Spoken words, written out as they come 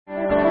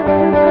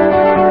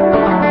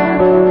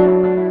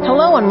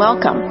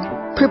welcome.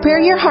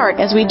 Prepare your heart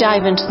as we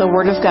dive into the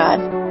Word of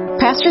God.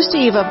 Pastor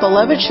Steve of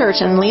Beloved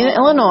Church in Lena,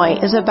 Illinois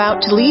is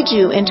about to lead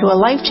you into a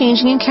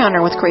life-changing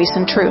encounter with grace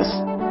and truth.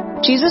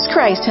 Jesus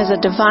Christ has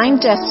a divine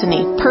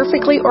destiny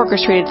perfectly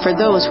orchestrated for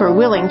those who are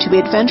willing to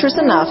be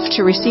adventurous enough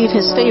to receive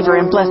His favor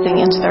and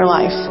blessing into their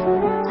life.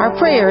 Our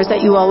prayer is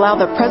that you will allow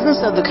the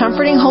presence of the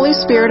comforting Holy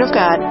Spirit of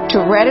God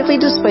to radically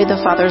display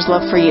the Father's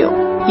love for you.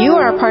 You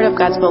are a part of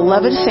God's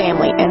beloved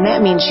family, and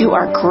that means you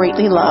are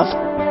greatly loved.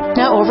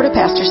 Now over to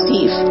Pastor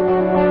Steve.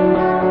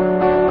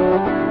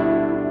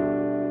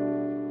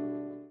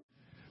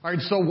 All right,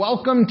 so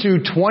welcome to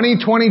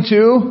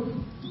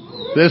 2022.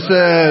 This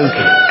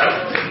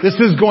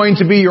is going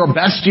to be your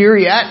best year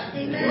yet.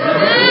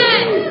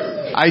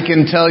 Amen. I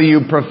can tell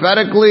you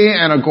prophetically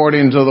and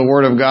according to the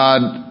Word of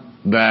God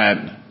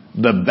that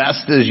the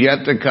best is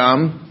yet to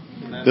come.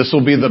 Amen. This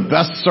will be the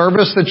best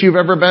service that you've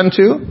ever been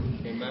to.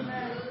 Amen.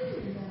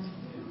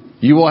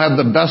 You will have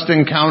the best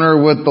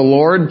encounter with the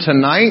Lord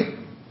tonight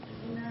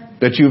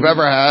that you've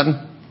ever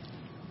had.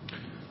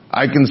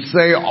 I can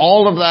say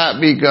all of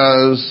that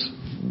because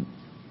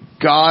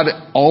God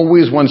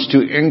always wants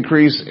to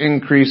increase.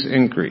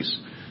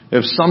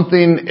 If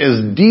something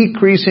is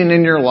decreasing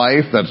in your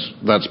life,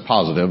 that's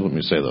positive. Let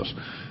me say this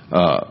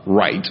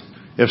right.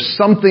 If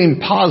something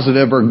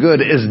positive or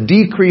good is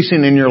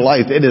decreasing in your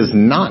life, it is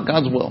not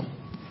God's will.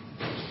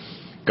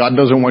 God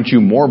doesn't want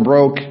you more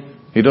broke.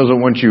 He doesn't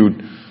want you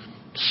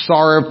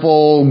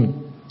sorrowful,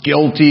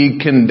 guilty,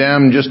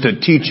 condemned just to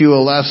teach you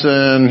a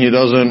lesson. He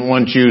doesn't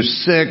want you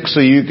sick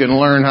so you can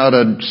learn how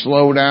to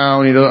slow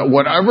down.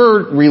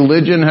 Whatever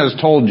religion has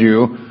told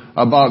you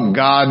about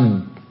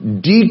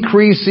God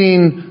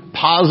decreasing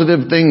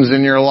positive things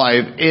in your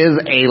life is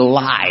a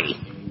lie.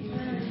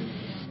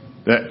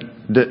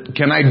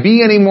 Can I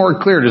be any more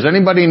clear? Does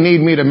anybody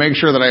need me to make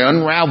sure that I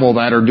unravel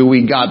that, or do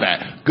we got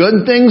that?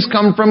 Good things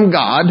come from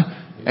God,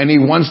 and He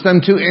wants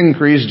them to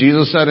increase.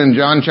 Jesus said in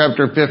John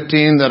chapter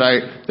 15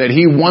 that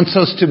He wants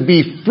us to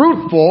be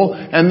fruitful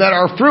and that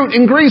our fruit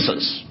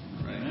increases.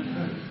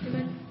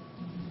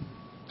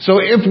 So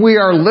if we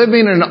are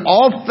living an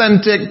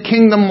authentic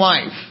kingdom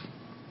life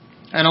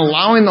and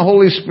allowing the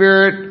Holy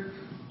Spirit,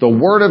 the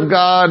Word of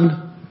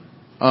God,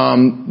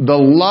 the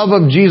love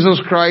of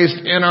Jesus Christ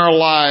in our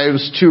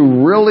lives to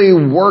really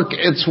work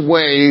its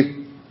way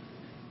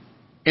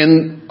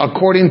in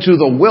according to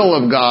the will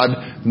of God,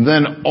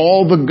 then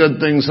all the good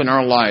things in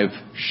our life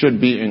should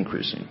be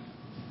increasing.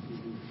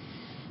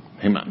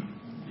 Amen.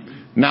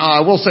 Now, I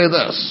will say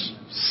this.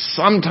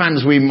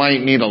 Sometimes we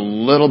might need a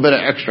little bit of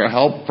extra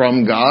help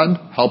from God,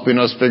 helping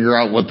us figure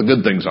out what the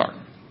good things are.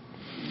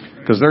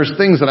 Because there's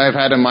things that I've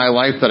had in my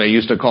life that I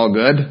used to call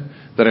good,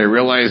 that I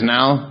realize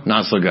now,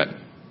 not so good.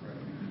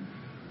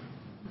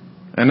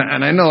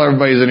 And I know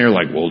everybody's in here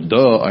like, well,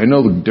 duh, I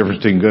know the difference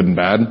between good and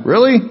bad.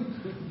 Really?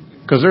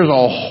 Because there's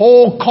a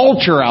whole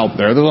culture out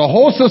there. There's a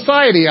whole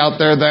society out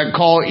there that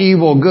call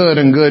evil good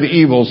and good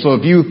evil. So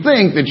if you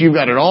think that you've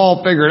got it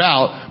all figured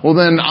out, well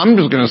then I'm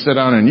just going to sit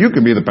down and you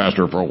can be the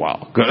pastor for a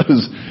while.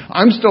 Because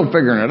I'm still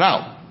figuring it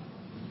out.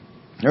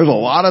 There's a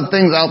lot of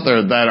things out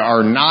there that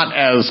are not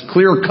as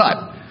clear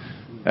cut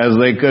as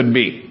they could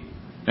be.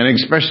 And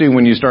especially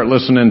when you start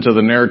listening to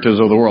the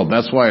narratives of the world.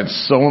 That's why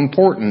it's so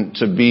important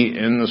to be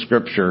in the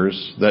scriptures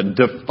that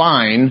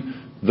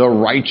define the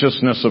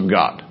righteousness of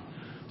God.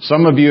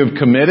 Some of you have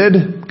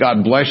committed,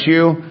 God bless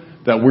you,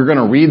 that we're going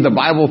to read the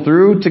Bible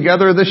through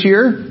together this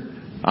year.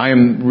 I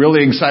am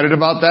really excited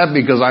about that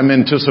because I'm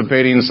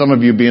anticipating some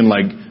of you being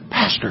like,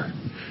 Pastor,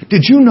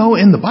 did you know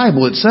in the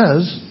Bible it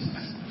says?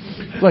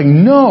 Like,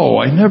 no,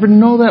 I never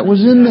know that was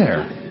in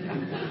there.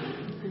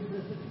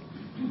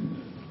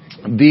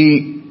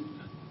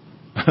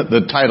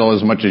 The title,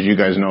 as much as you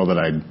guys know that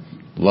I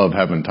love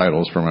having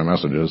titles for my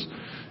messages,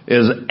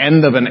 is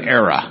End of an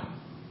Era.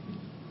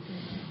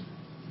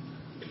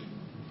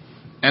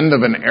 End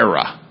of an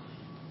era.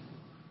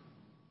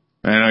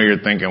 I know you're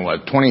thinking,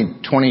 what,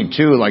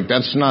 2022? Like,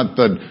 that's not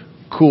the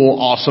cool,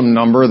 awesome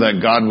number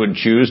that God would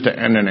choose to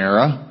end an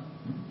era.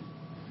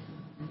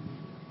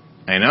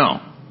 I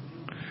know.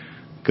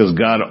 Because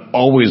God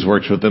always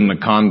works within the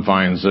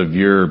confines of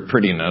your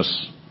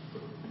prettiness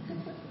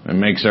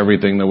and makes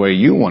everything the way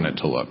you want it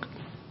to look.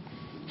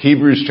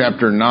 Hebrews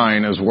chapter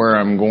 9 is where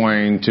I'm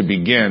going to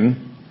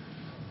begin.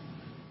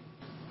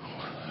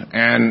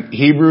 And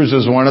Hebrews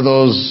is one of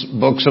those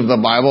books of the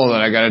Bible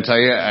that I got to tell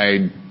you,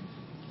 I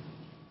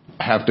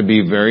have to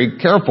be very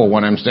careful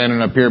when I'm standing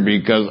up here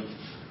because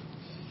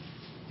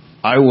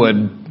I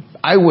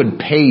would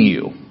pay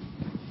you,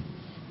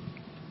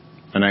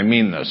 and I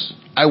mean this,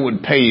 I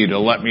would pay you to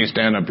let me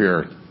stand up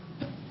here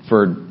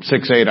for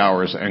 6-8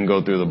 hours and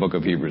go through the book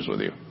of Hebrews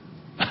with you.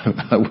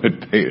 I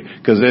would pay you,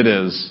 because it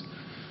is,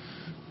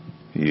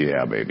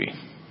 yeah, baby.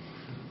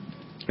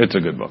 It's a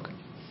good book.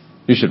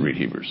 You should read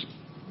Hebrews.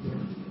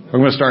 We're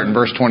going to start in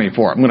verse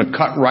 24. I'm going to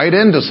cut right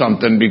into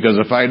something because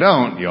if I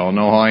don't, you all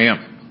know how I am.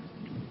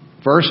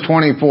 Verse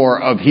 24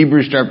 of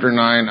Hebrews chapter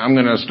 9. I'm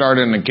going to start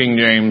in the King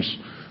James.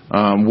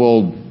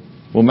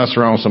 We'll mess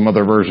around with some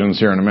other versions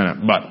here in a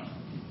minute. But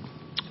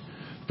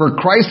For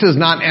Christ has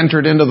not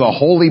entered into the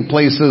holy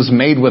places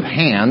made with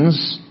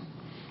hands,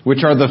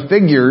 which are the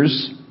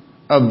figures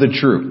of the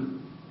true,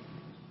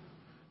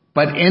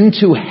 but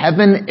into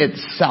heaven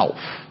itself,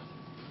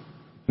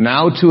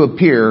 now to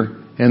appear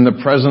in the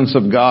presence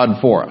of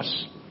God for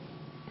us.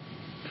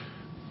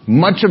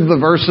 Much of the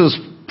verses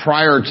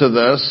prior to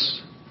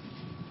this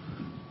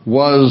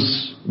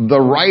was the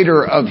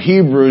writer of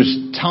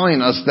Hebrews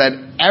telling us that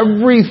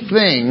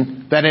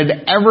everything that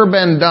had ever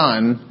been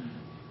done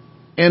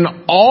in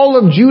all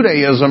of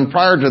Judaism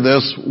prior to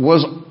this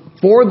was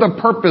for the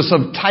purpose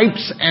of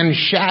types and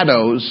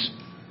shadows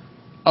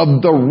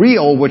of the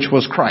real, which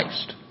was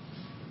Christ.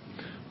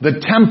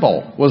 The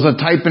temple was a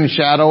type and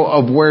shadow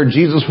of where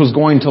Jesus was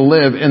going to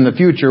live in the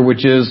future,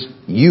 which is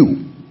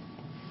you.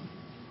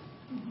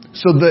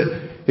 So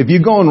if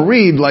you go and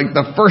read, like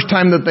the first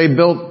time that they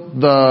built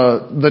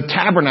the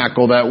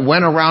tabernacle that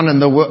went around in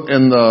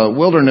the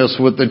wilderness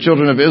with the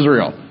children of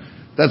Israel,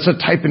 that's a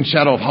type and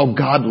shadow of how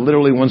God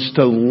literally wants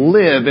to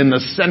live in the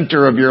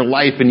center of your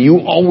life, and you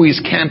always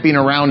camping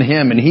around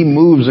Him, and He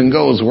moves and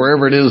goes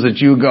wherever it is that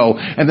you go.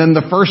 And then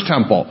the first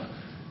temple,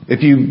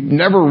 if you've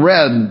never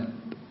read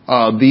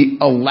the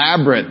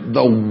elaborate,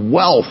 the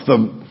wealth,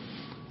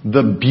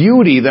 the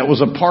beauty that was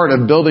a part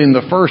of building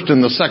the first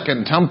and the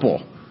second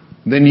temple,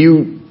 then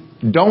you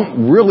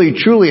don't really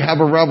truly have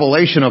a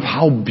revelation of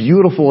how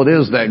beautiful it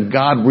is that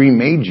God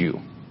remade you.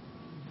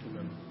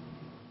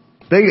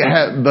 They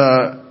had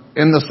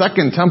in the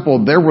second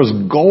temple, there was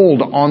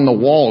gold on the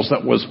walls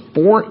that was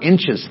 4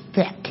 inches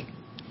thick.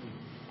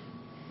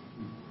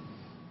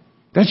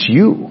 That's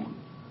you.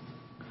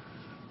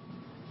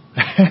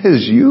 That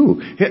is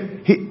you.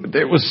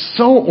 It was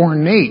so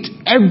ornate.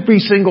 Every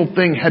single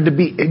thing had to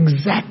be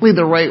exactly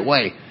the right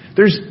way.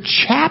 There's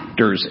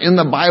chapters in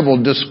the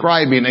Bible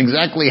describing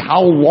exactly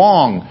how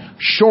long,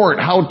 short,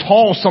 how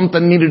tall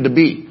something needed to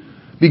be.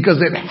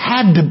 Because it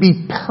had to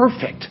be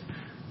perfect.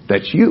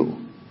 That's you.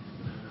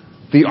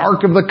 The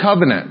Ark of the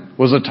Covenant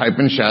was a type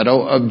and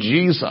shadow of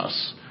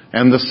Jesus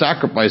and the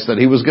sacrifice that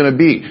He was going to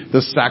be.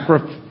 The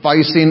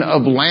sacrificing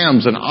of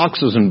lambs and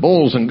oxes and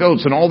bulls and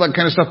goats and all that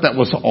kind of stuff, that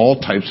was all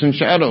types and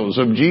shadows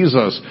of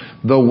Jesus.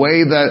 The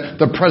way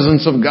that the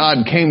presence of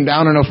God came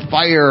down in a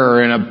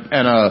fire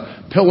and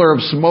a pillar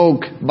of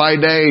smoke by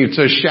day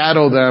to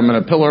shadow them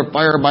and a pillar of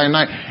fire by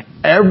night.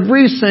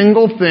 Every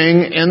single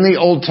thing in the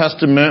Old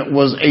Testament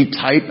was a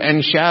type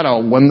and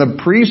shadow. When the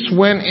priests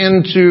went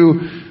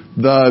into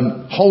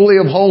the Holy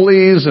of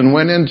Holies and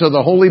went into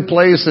the holy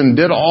place and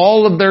did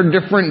all of their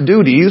different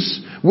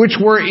duties, which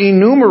were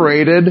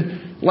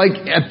enumerated like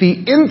at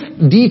the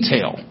nth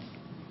detail.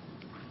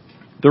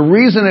 The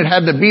reason it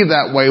had to be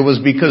that way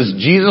was because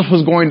Jesus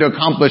was going to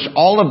accomplish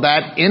all of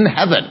that in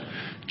heaven.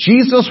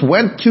 Jesus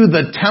went to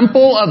the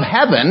temple of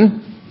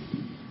heaven,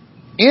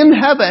 in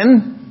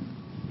heaven,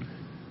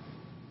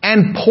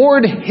 and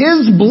poured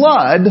His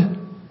blood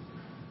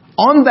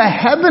on the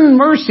heaven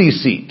mercy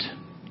seat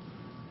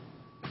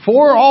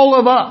for all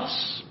of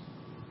us.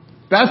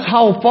 That's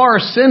how far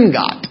sin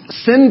got.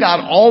 Sin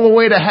got all the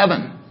way to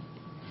heaven.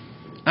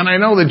 And I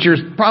know that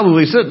you're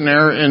probably sitting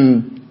there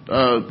and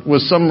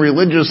with some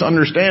religious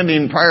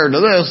understanding prior to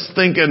this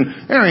thinking,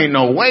 there ain't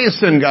no way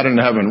sin got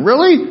into heaven.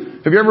 Really?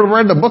 Have you ever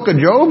read the book of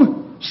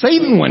Job?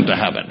 Satan went to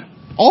heaven.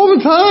 All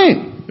the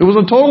time. It was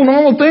a total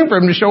normal thing for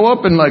him to show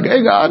up and like,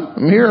 hey God,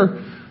 I'm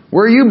here.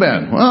 Where you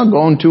been? Well,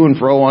 going to and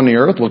fro on the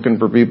earth looking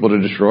for people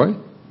to destroy.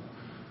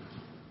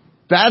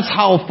 That's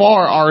how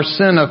far our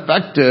sin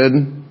affected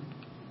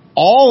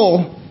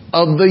all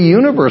of the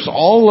universe,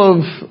 all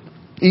of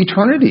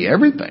eternity,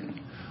 everything.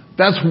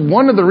 That's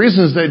one of the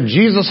reasons that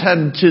Jesus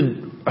had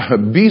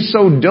to be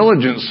so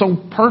diligent, so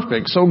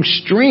perfect, so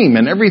extreme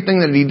in everything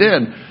that He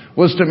did,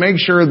 was to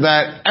make sure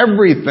that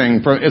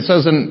everything, it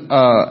says in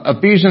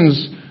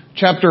Ephesians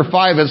chapter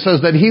 5, it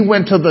says that He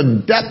went to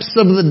the depths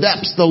of the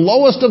depths, the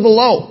lowest of the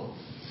low,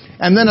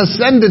 and then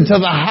ascended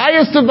to the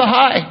highest of the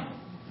high,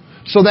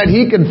 so that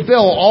He could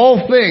fill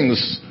all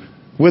things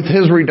with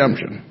His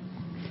redemption.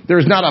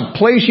 There's not a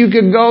place you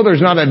could go.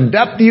 There's not a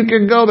depth you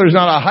could go. There's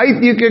not a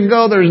height you could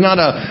go. There's not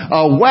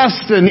a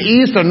west and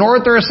east, a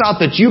north or a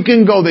south that you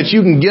can go, that you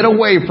can get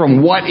away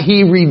from what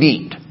He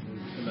redeemed.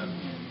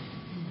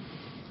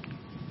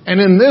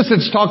 And in this,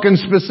 it's talking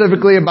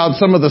specifically about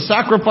some of the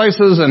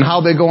sacrifices and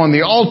how they go on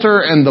the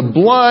altar and the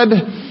blood,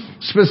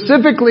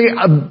 specifically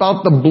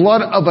about the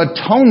blood of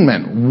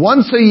atonement.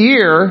 Once a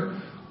year,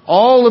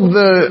 all of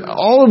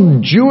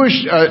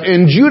Jewish,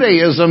 in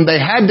Judaism, they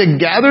had to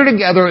gather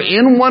together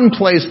in one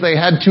place. They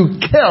had to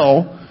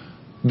kill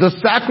the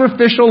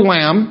sacrificial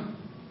lamb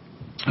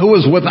who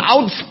was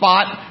without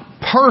spot,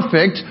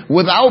 perfect,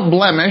 without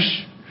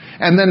blemish,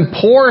 and then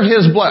pour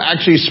His blood,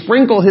 actually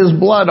sprinkle His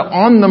blood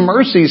on the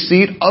mercy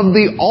seat of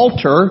the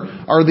altar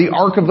or the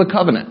Ark of the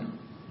Covenant.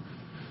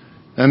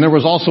 And there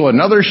was also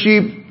another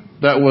sheep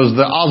that was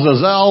the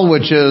Azazel,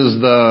 which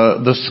is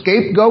the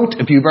scapegoat.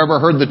 If you've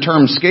ever heard the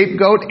term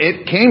scapegoat,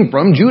 it came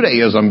from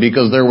Judaism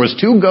because there was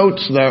two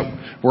goats that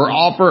were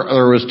offered,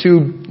 there was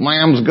two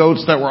lambs,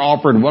 goats that were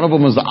offered. One of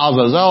them was the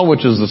Azazel,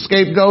 which is the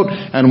scapegoat,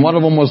 and one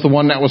of them was the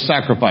one that was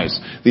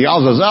sacrificed. The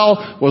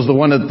Azazel was the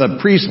one that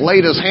the priest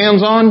laid his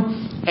hands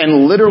on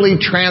and literally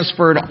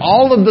transferred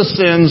all of the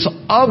sins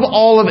of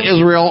all of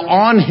Israel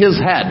on his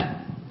head.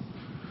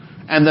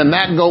 And then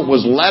that goat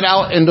was led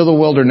out into the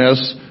wilderness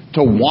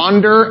to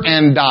wander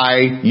and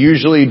die,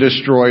 usually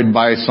destroyed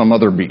by some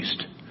other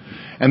beast.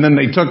 And then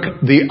they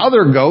took the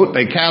other goat,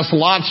 they cast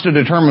lots to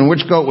determine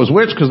which goat was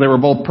which, because they were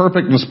both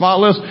perfect and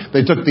spotless.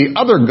 They took the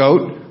other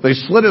goat, they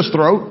slit his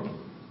throat,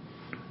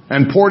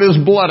 and poured his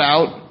blood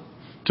out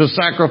to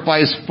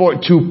sacrifice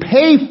to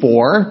pay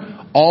for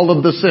all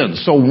of the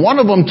sins. So one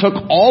of them took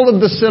all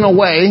of the sin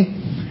away,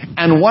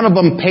 and one of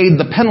them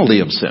paid the penalty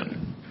of sin.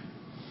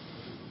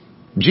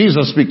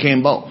 Jesus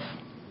became both.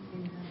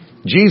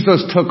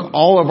 Jesus took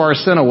all of our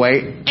sin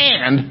away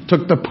and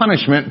took the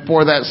punishment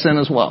for that sin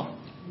as well.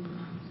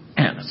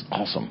 Man, that's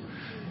awesome.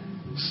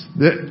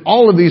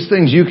 All of these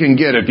things you can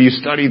get if you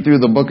study through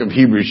the book of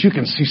Hebrews. You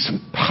can see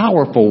some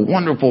powerful,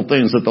 wonderful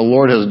things that the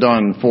Lord has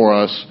done for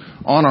us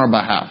on our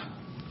behalf.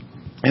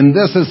 In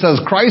this it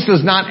says, Christ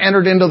has not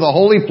entered into the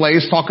holy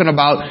place, talking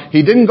about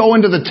he didn't go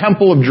into the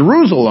temple of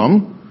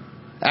Jerusalem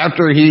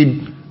after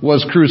he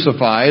was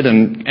crucified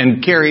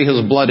and carry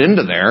his blood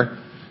into there.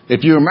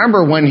 If you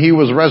remember when he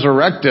was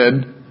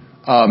resurrected,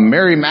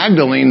 Mary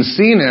Magdalene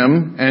seen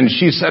him and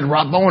she said,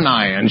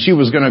 Rabboni, and she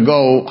was going to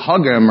go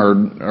hug him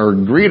or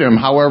greet him,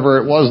 however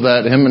it was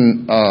that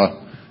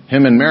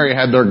him and Mary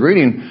had their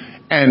greeting.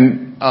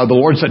 And the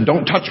Lord said,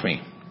 don't touch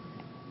me,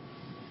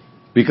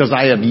 because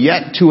I have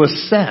yet to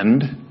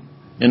ascend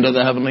into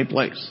the heavenly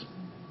place.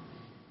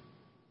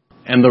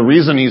 And the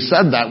reason he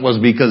said that was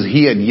because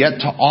he had yet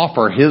to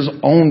offer his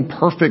own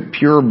perfect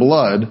pure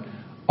blood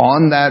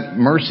on that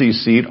mercy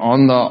seat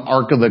on the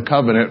Ark of the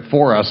Covenant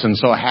for us. And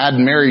so had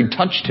Mary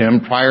touched him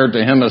prior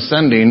to him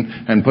ascending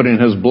and putting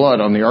his blood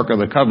on the Ark of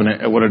the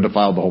Covenant, it would have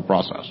defiled the whole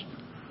process.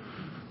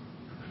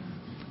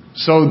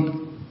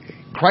 So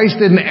Christ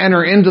didn't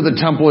enter into the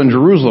temple in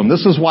Jerusalem.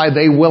 This is why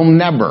they will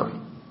never,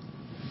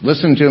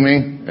 listen to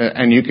me,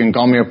 and you can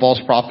call me a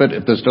false prophet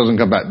if this doesn't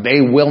come back, they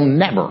will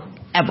never,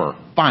 ever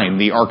find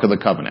the Ark of the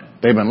Covenant.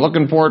 They've been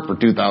looking for it for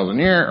 2,000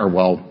 years, or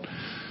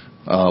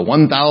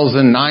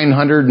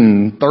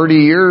 1,930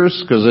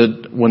 years, because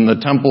when the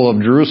temple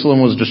of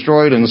Jerusalem was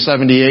destroyed in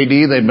 70 AD,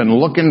 they've been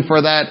looking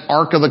for that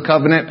Ark of the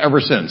Covenant ever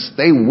since.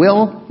 They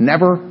will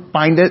never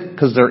find it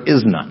because there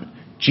is none.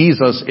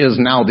 Jesus is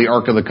now the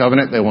Ark of the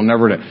Covenant. They will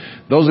never do.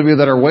 Those of you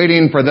that are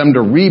waiting for them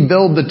to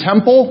rebuild the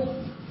temple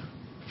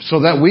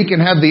so that we can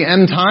have the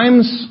end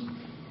times,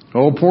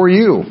 oh, poor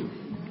you.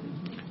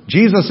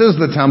 Jesus is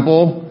the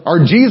temple,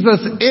 or Jesus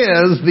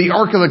is the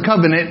Ark of the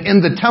Covenant in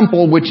the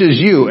temple, which is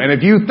you. And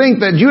if you think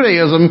that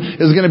Judaism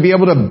is going to be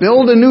able to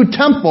build a new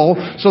temple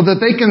so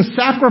that they can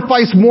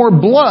sacrifice more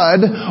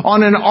blood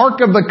on an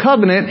Ark of the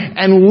Covenant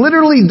and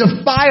literally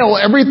defile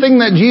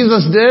everything that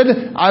Jesus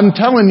did, I'm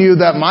telling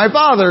you that my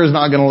Father is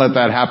not going to let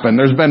that happen.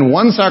 There's been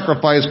one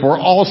sacrifice for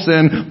all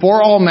sin, for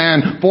all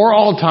man, for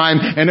all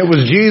time, and it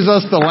was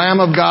Jesus, the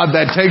Lamb of God,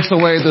 that takes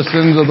away the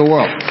sins of the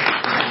world.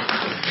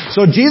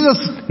 So Jesus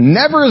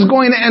never is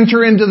going to enter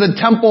into the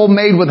temple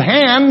made with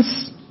hands.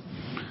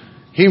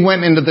 He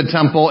went into the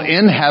temple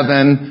in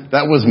heaven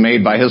that was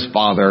made by his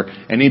Father,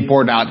 and he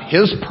poured out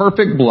his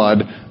perfect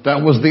blood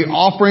that was the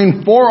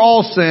offering for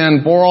all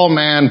sin, for all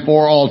man,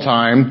 for all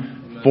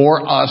time,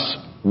 for us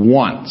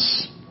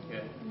once.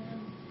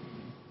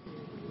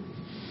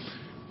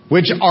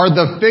 Which are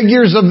the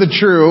figures of the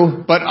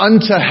true, but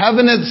unto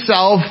heaven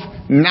itself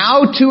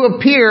now to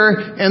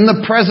appear in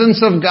the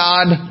presence of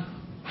God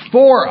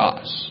for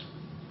us.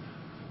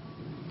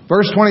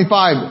 Verse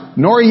 25,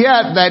 nor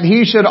yet that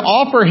he should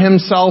offer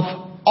himself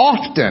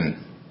often.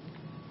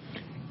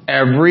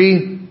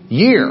 Every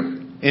year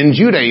in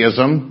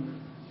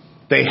Judaism,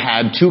 they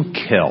had to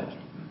kill,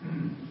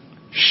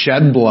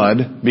 shed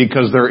blood,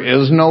 because there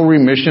is no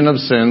remission of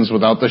sins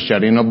without the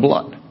shedding of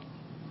blood.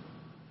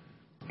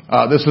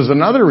 This is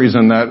another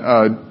reason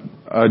that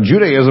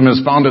Judaism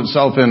has found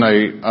itself in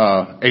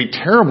a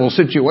terrible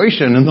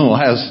situation in the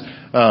last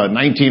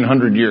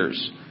 1900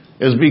 years,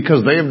 is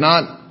because they have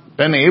not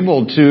been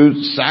able to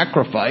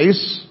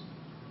sacrifice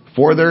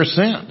for their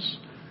sins.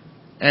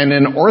 And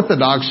in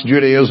Orthodox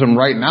Judaism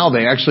right now,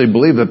 they actually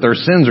believe that their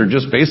sins are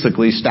just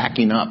basically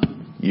stacking up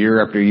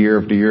year after year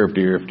after year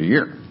after year after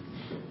year.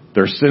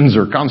 Their sins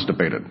are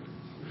constipated.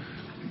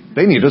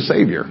 They need a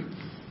Savior.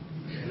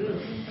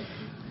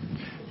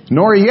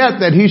 Nor yet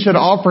that he should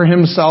offer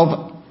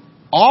himself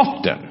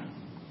often,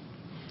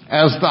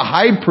 as the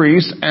high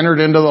priest entered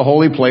into the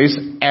holy place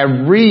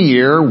every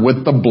year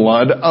with the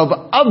blood of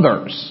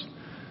others.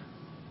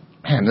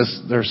 Man,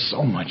 there's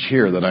so much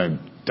here that I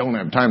don't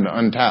have time to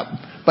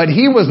untap. But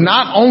he was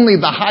not only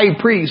the high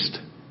priest,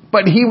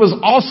 but he was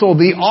also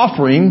the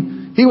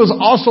offering. He was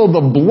also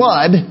the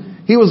blood.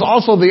 He was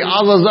also the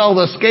Azazel,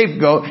 the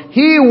scapegoat.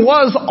 He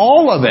was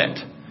all of it.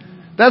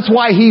 That's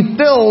why he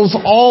fills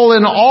all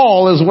in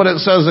all, is what it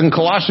says in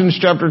Colossians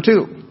chapter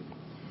 2.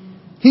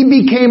 He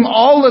became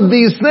all of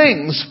these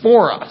things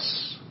for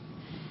us.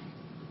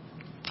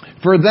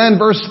 For then,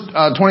 verse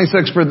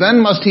 26, for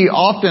then must he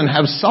often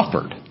have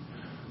suffered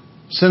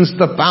since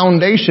the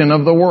foundation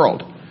of the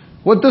world.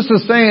 What this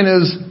is saying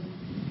is,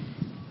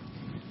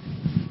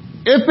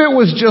 if it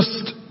was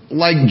just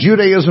like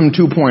Judaism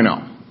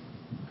 2.0,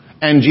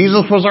 and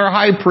Jesus was our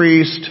high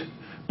priest,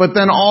 but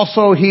then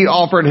also he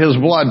offered his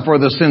blood for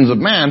the sins of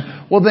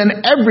man, well then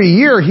every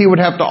year he would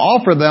have to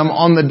offer them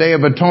on the Day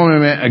of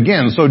Atonement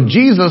again. So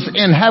Jesus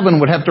in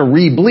heaven would have to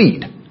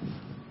re-bleed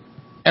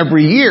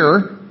every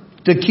year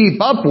to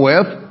keep up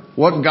with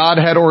what God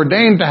had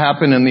ordained to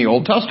happen in the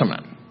Old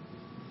Testament.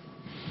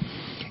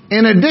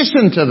 In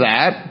addition to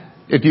that,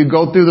 if you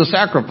go through the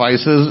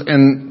sacrifices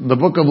in the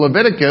book of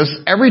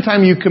Leviticus, every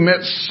time you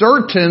commit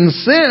certain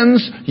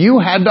sins, you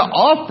had to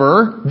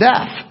offer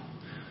death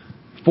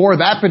for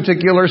that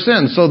particular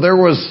sin. So there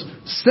was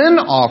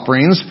sin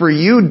offerings for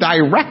you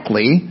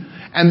directly,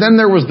 and then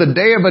there was the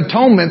Day of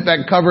Atonement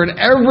that covered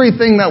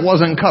everything that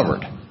wasn't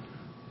covered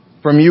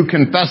from you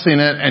confessing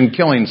it and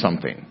killing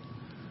something.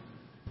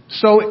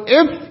 So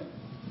if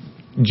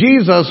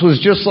Jesus was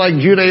just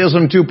like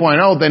Judaism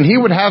 2.0, then he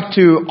would have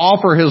to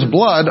offer his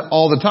blood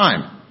all the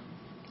time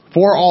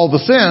for all the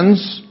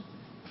sins,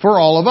 for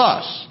all of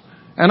us.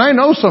 And I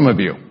know some of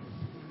you.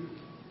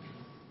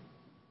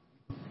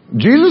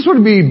 Jesus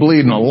would be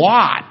bleeding a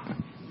lot.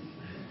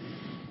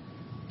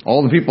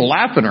 All the people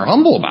laughing are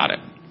humble about it.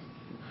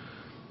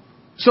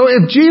 So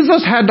if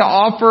Jesus had to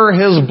offer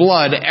his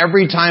blood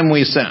every time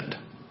we sinned,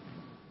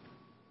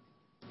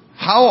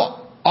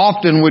 how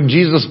often would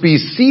Jesus be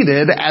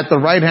seated at the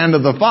right hand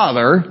of the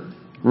Father,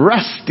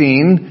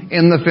 resting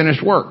in the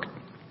finished work?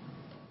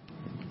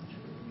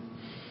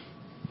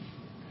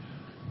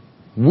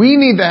 We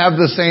need to have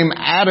the same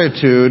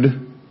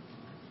attitude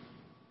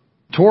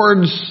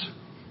towards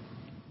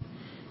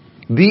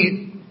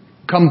the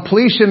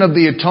completion of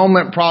the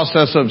atonement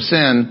process of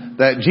sin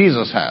that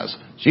Jesus has.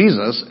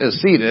 Jesus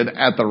is seated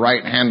at the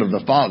right hand of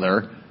the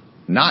Father,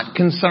 not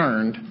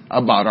concerned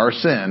about our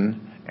sin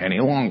any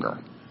longer,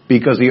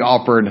 because he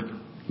offered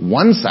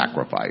one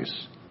sacrifice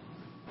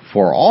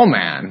for all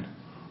man,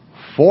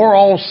 for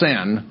all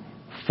sin,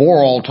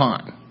 for all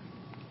time,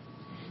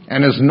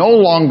 and is no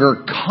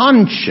longer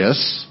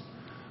conscious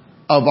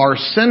of our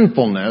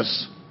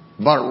sinfulness,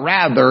 but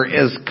rather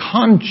is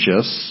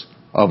conscious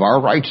of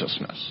our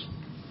righteousness.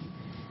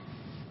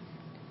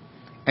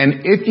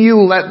 And if you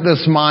let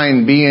this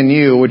mind be in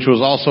you, which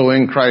was also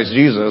in Christ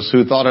Jesus,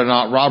 who thought it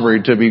not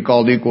robbery to be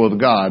called equal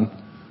with God,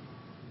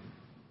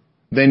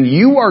 then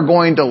you are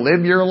going to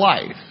live your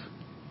life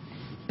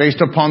based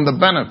upon the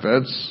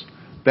benefits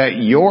that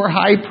your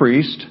high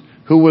priest,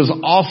 who was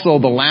also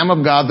the Lamb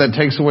of God that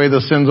takes away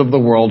the sins of the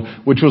world,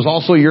 which was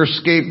also your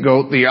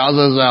scapegoat, the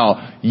Azazel,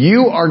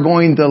 you are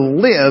going to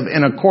live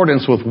in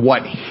accordance with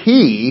what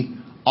he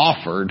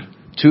offered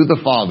to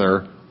the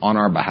Father on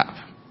our behalf.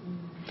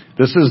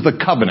 This is the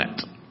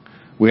covenant.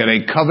 We had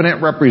a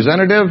covenant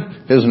representative.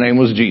 His name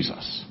was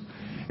Jesus.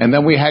 And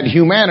then we had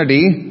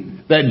humanity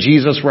that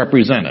Jesus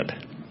represented.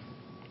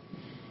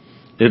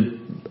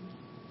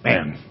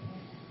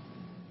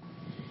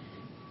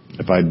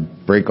 If I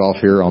break off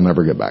here, I'll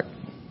never get back.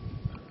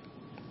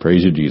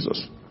 Praise you,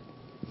 Jesus.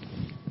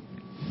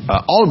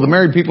 All of the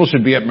married people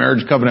should be at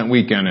Marriage Covenant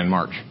Weekend in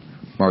March.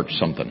 March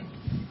something.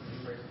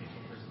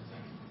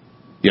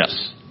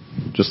 Yes.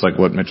 Just like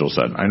what Mitchell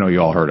said. I know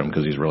you all heard him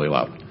because he's really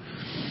loud.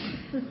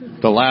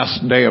 The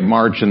last day of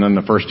March and then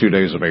the first 2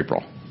 days of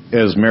April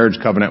is Marriage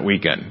Covenant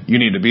Weekend. You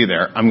need to be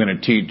there. I'm going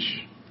to teach.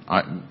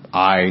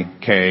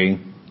 Kay,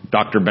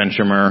 Dr.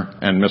 Benchamer,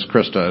 and Miss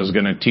Krista is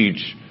going to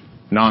teach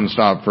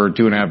nonstop for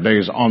 2.5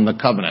 days on the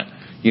covenant.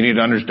 You need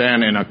to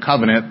understand, in a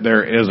covenant,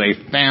 there is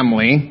a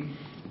family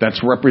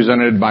that's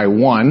represented by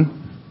one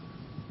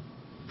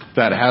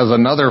that has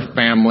another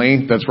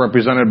family that's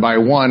represented by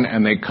one,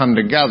 and they come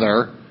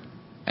together,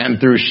 and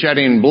through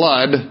shedding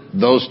blood,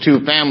 those two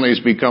families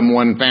become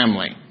one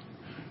family.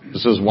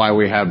 This is why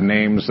we have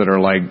names that are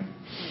like,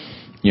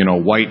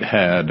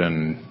 Whitehead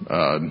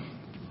and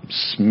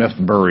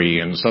Smithbury,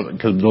 and so,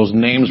 because those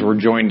names were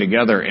joined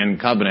together in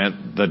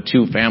covenant, the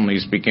two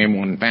families became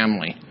one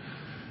family.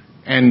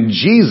 And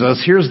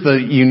Jesus, here's the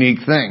unique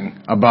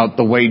thing about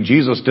the way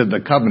Jesus did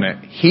the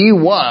covenant. He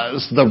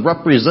was the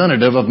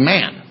representative of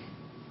man.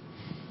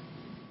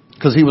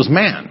 Because he was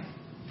man.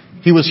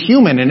 He was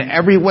human in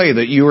every way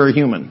that you are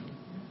human.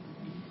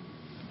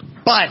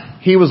 But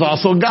he was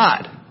also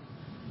God.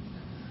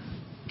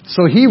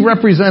 So he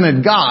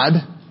represented God,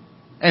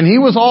 and he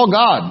was all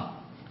God,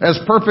 as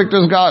perfect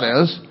as God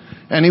is,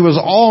 and he was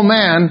all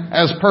man,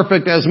 as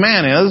perfect as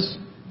man is,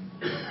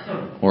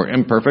 or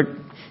imperfect.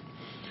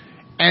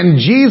 And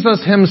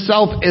Jesus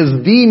himself is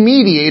the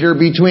mediator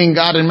between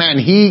God and man.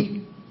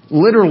 He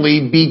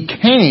literally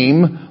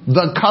became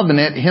the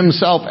covenant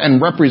himself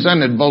and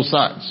represented both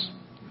sides.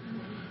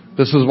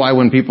 This is why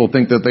when people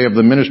think that they have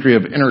the ministry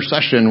of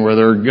intercession where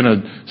they're going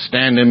to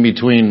stand in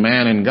between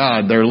man and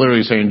God, they're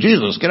literally saying,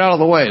 Jesus, get out of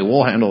the way.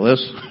 We'll handle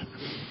this.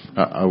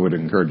 I would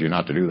encourage you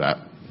not to do that.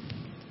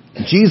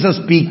 Jesus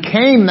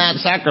became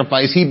that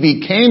sacrifice. He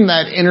became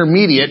that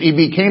intermediate. He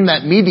became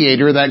that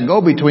mediator, that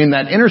go-between,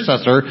 that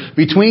intercessor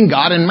between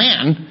God and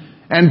man.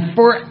 And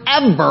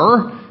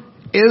forever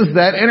is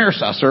that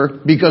intercessor,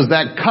 because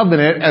that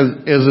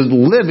covenant is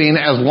living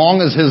as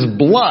long as his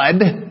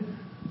blood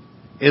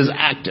is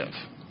active.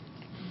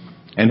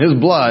 And his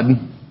blood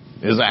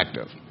is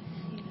active.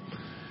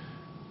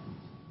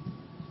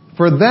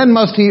 For then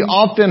must he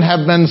often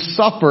have been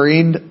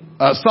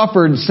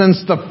suffered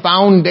since the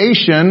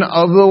foundation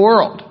of the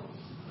world.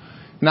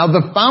 Now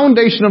the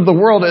foundation of the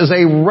world is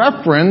a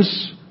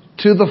reference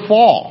to the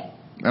fall.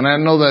 And I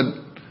know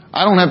that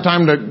I don't have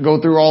time to go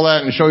through all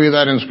that and show you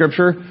that in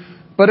Scripture.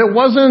 But it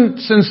wasn't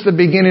since the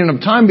beginning of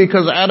time,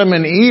 because Adam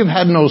and Eve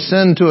had no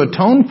sin to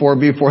atone for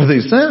before they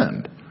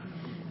sinned.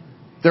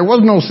 There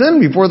was no sin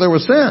before there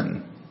was sin.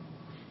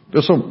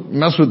 This will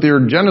mess with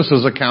your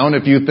Genesis account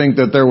if you think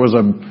that there was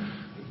a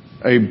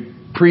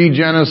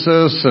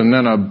pre-Genesis and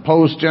then a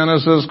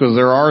post-Genesis, because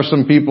there are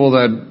some people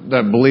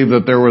that believe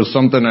that there was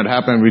something that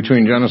happened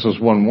between Genesis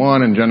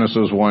 1:1 and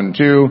Genesis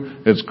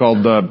 1:2. It's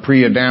called the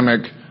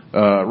pre-Adamic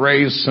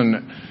race,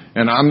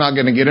 and I'm not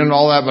going to get into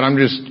all that, but I'm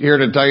just here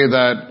to tell you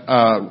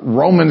that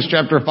Romans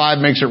chapter 5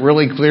 makes it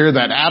really clear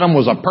that Adam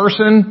was a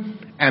person,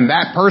 and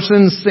that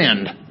person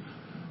sinned.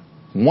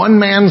 One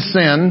man's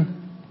sin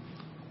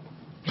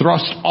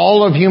thrust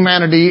all of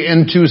humanity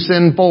into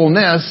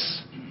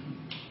sinfulness,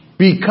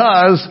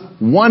 because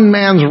one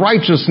man's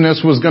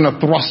righteousness was going to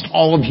thrust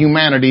all of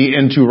humanity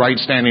into right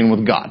standing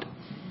with God.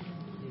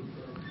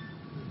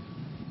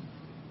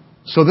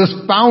 So this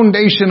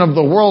foundation of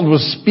the world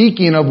was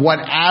speaking of what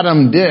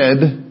Adam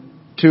did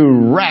to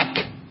wreck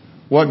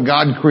what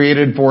God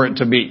created for it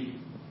to be.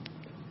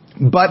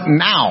 But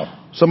now,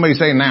 somebody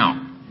say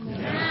now.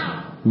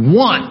 Now.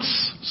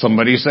 Once.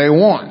 Somebody say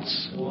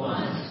once.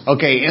 Once.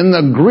 Okay, in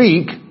the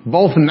Greek,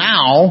 both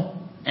now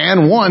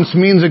and once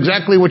means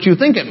exactly what you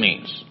think it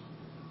means.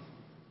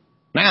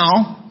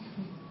 Now,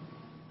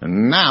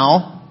 and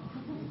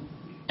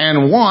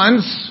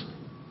once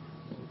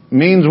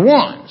means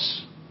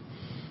once.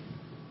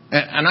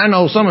 And I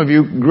know some of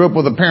you grew up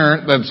with a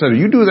parent that said,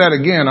 you do that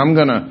again, I'm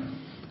gonna,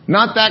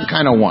 not that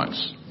kind of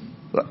once.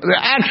 The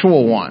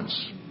actual once.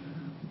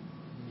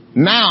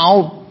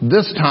 Now,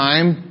 this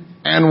time,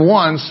 and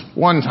once,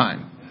 one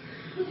time.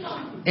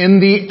 In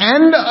the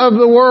end of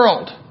the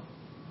world.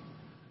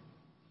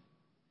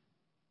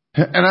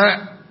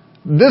 And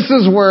this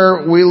is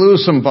where we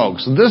lose some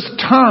folks. This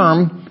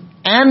term,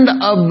 end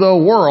of the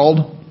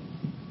world,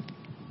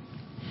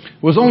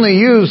 was only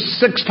used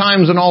 6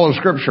 times in all of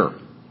Scripture.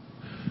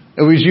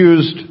 It was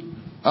used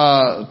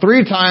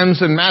 3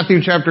 times in Matthew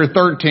chapter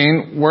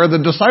 13, where the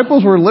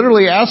disciples were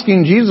literally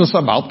asking Jesus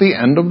about the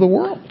end of the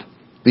world,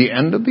 the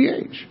end of the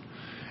age.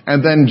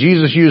 And then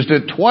Jesus used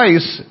it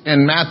twice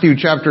in Matthew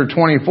chapter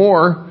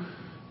 24,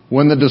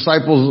 when the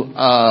disciples,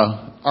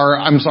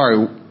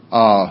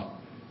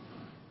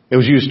 it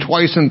was used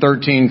twice in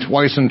 13,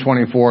 twice in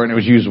 24, and it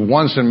was used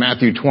once in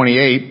Matthew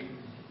 28,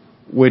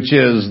 which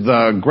is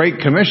the Great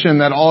Commission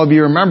that all of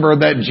you remember,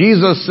 that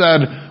Jesus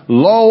said,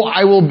 "Lo,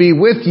 I will be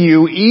with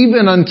you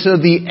even unto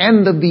the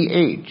end of the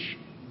age."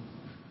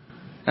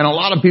 And a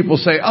lot of people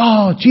say,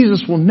 oh,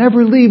 Jesus will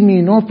never leave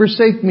me nor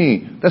forsake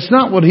me. That's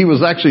not what he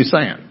was actually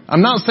saying.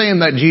 I'm not saying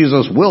that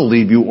Jesus will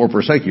leave you or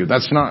forsake you.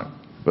 That's not.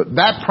 But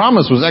that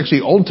promise was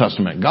actually Old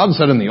Testament. God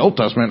said in the Old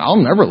Testament, I'll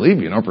never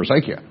leave you nor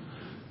forsake you.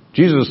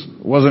 Jesus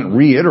wasn't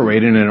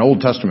reiterating an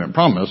Old Testament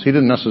promise. He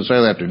didn't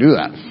necessarily have to do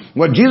that.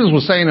 What Jesus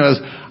was saying is,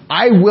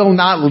 I will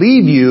not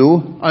leave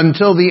you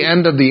until the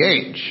end of the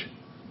age.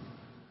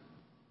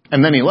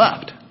 And then he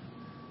left.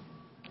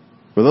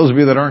 For those of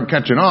you that aren't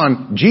catching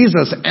on,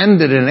 Jesus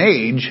ended an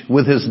age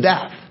with his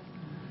death.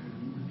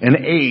 An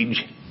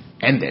age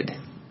ended.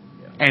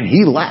 And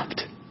he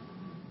left.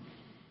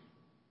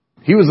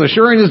 He was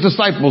assuring his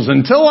disciples,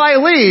 until I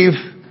leave,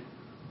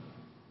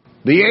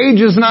 the age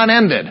is not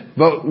ended.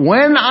 But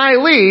when I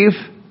leave,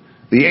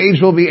 the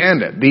age will be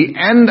ended. The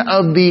end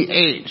of the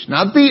age.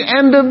 Not the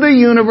end of the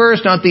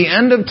universe, not the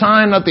end of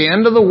time, not the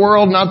end of the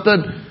world, not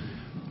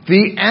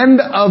the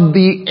end of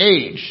the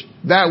age.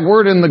 That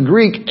word in the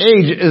Greek,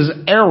 age, is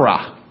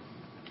era.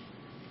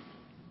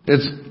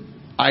 It's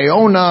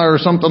Iona or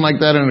something like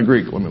that in the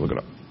Greek. Let me look it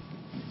up.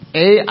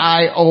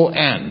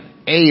 A-I-O-N.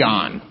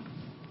 Aeon.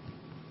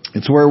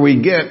 It's where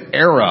we get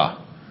era.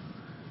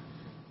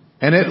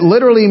 And it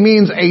literally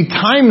means a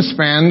time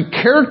span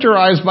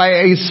characterized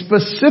by a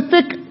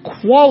specific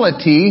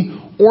quality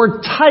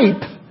or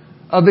type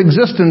of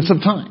existence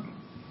of time.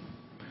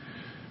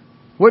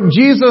 What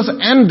Jesus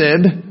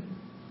ended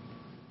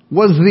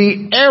was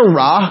the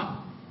era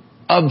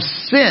of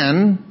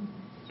sin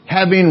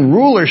having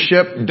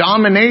rulership,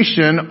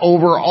 domination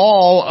over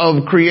all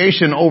of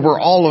creation, over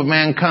all of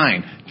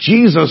mankind.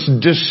 Jesus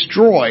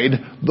destroyed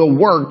the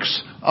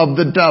works of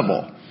the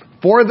devil.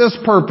 For this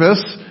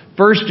purpose,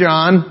 1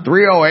 John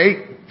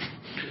 3:08,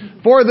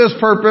 For this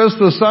purpose,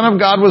 the Son of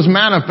God was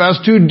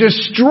manifest to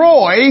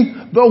destroy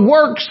the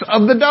works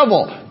of the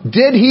devil.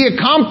 Did he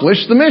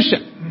accomplish the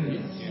mission?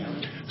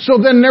 So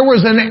then there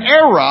was an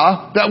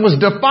era that was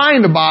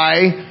defined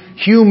by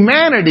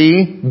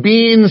humanity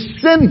being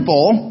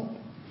sinful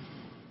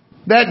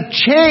that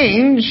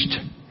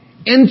changed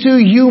into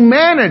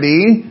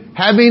humanity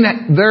having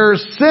their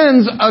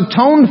sins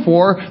atoned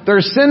for,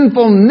 their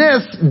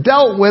sinfulness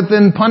dealt with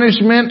in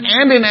punishment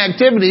and in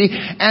activity,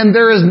 and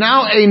there is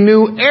now a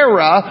new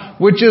era,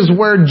 which is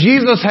where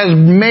Jesus has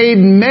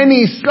made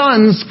many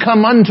sons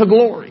come unto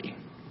glory.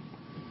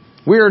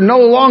 We are no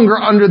longer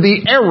under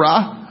the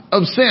era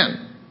of sin.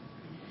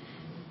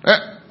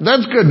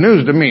 That's good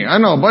news to me. I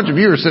know a bunch of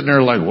you are sitting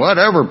there like,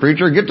 whatever,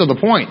 preacher, get to the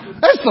point.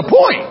 That's the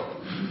point.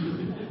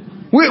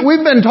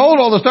 We've been told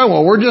all this time,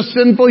 well, we're just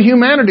sinful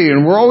humanity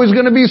and we're always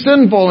going to be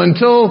sinful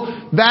until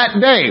that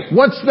day.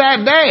 What's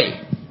that day?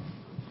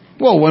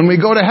 Well, when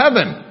we go to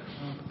heaven.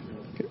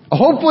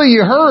 Hopefully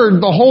you heard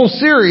the whole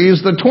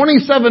series, the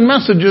 27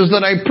 messages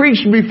that I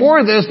preached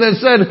before this that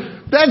said,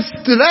 that's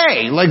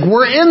today. Like,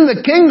 we're in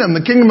the kingdom.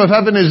 The kingdom of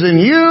heaven is in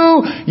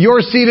you.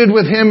 You're seated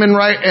with him in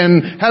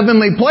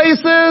heavenly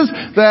places.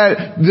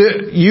 That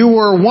you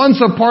were once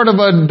a part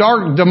of a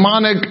dark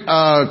demonic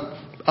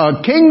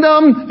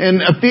kingdom.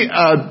 In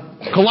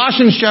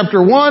Colossians chapter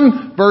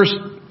 1, verse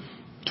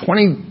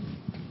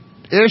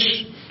 20-ish,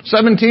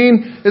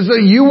 17, is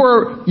that you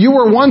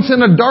were once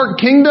in a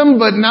dark kingdom,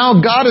 but now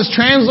God has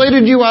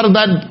translated you out of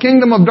that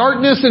kingdom of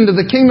darkness into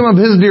the kingdom of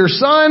his dear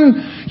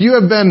Son. You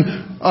have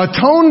been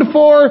atoned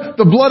for.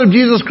 The blood of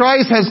Jesus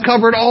Christ has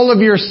covered all of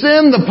your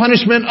sin, the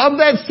punishment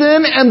of that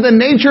sin, and the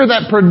nature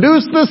that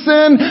produced the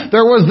sin.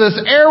 There was this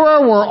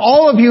era where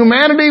all of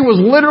humanity was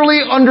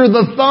literally under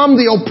the thumb,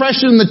 the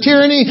oppression, the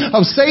tyranny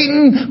of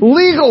Satan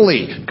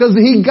legally, because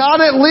he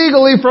got it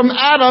legally from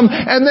Adam,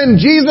 and then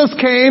Jesus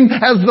came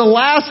as the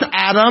last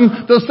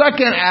Adam, the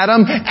second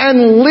Adam,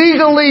 and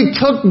legally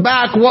took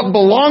back what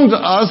belonged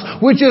to us,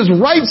 which is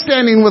right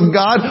standing with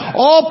God,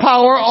 all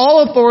power,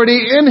 all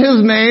authority in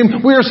his name.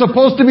 We are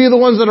supposed to be the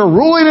ones that are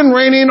ruling and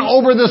reigning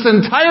over this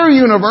entire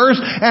universe,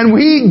 and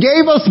he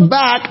gave us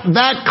back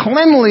that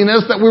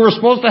cleanliness that we were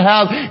supposed to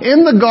have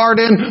in the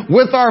garden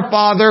with our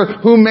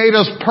Father, who made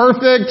us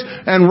perfect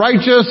and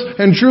righteous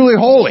and truly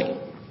holy.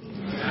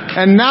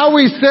 And now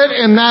we sit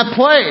in that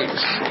place.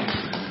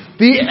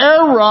 The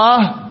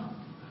era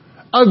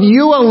of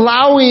you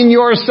allowing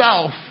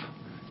yourself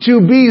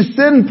to be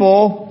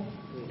sinful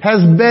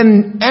has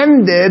been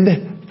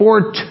ended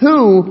for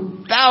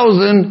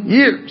 2,000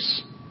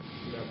 years.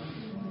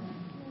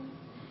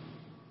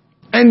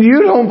 And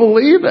you don't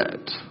believe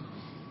it.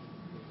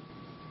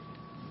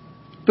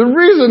 The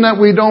reason that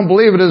we don't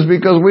believe it is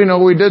because we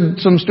know we did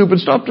some stupid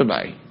stuff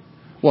today.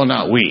 Well,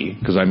 not we,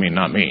 because I mean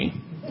not me.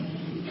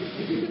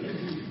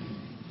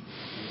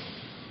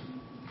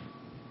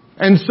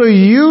 And so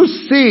you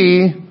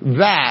see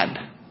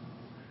that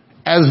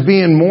as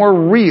being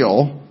more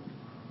real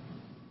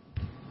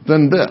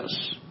than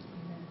this.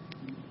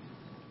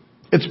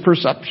 It's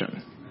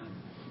perception.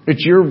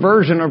 It's your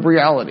version of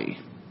reality.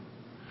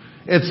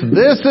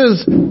 This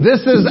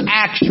is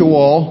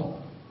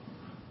actual.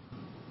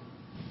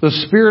 The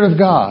Spirit of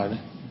God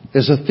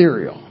is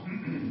ethereal.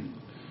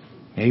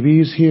 Maybe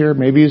he's here,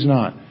 maybe he's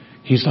not.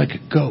 He's like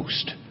a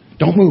ghost.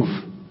 Don't move.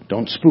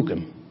 Don't spook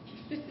him.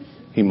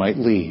 He might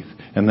leave,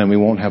 and then we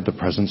won't have the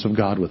presence of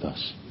God with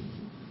us.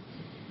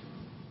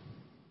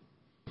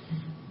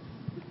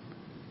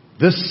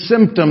 This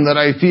symptom that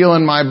I feel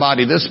in my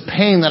body, this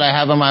pain that I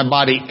have in my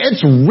body,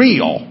 it's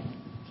real.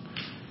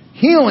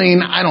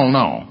 Healing, I don't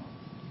know.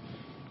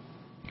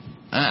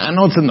 I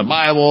know it's in the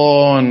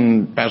Bible,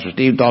 and Pastor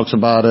Steve talks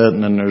about it,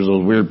 and then there's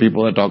those weird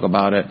people that talk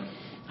about it.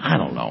 I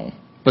don't know.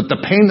 But the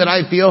pain that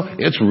I feel,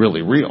 it's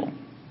really real.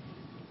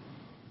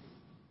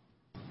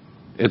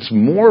 It's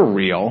more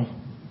real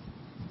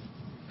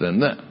than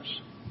this.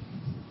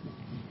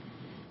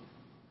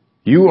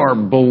 You are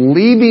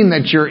believing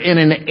that you're in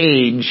an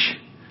age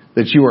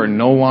that you are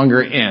no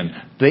longer in.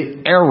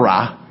 The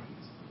era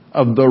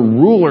of the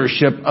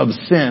rulership of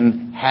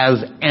sin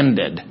has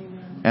ended.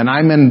 And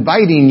I'm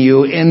inviting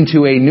you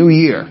into a new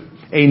year,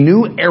 a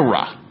new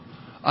era,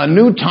 a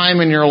new time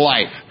in your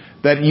life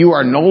that you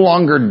are no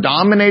longer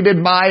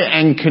dominated by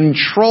and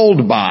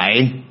controlled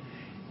by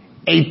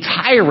a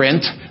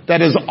tyrant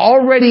that has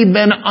already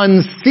been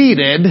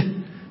unseated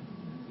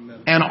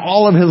and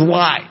all of his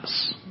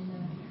lies.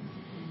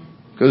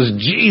 Because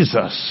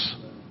Jesus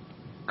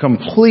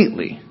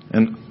completely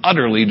and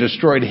utterly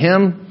destroyed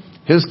him,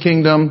 his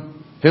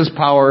kingdom, his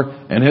power,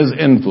 and his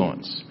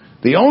influence.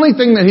 The only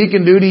thing that he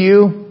can do to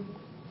you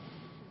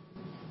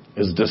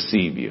is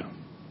deceive you.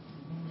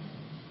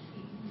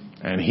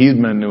 And he's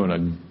been doing a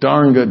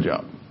darn good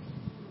job.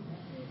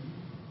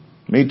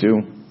 Me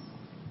too.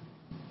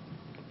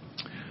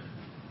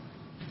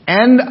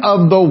 End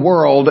of the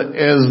world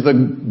is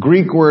the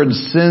Greek word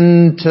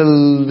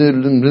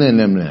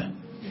syntelimne.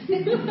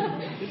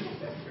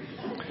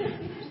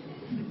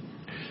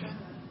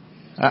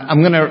 I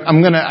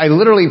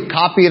literally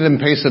copied and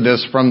pasted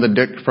this from the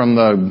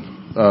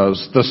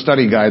the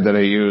study guide that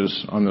I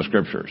use on the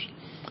scriptures.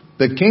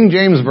 The King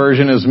James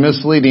Version is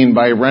misleading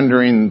by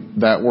rendering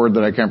that word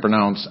that I can't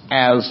pronounce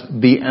as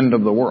the end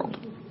of the world.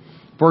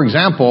 For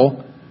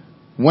example,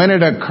 when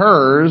it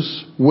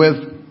occurs with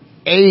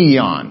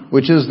aeon,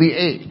 which is the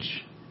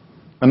age.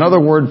 Another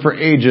word for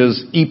age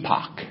is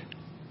epoch.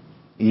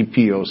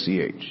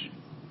 E-P-O-C-H.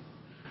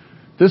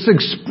 This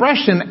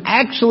expression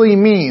actually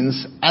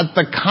means at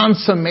the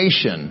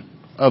consummation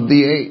of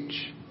the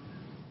age.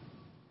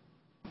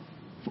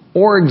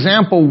 For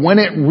example, when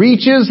it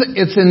reaches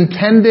its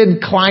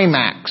intended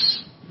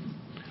climax,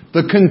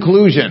 the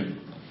conclusion.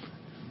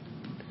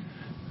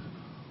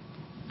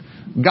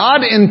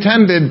 God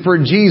intended for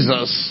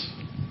Jesus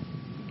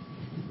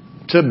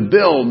to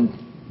build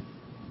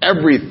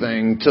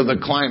everything to the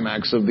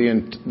climax of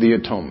the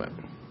atonement.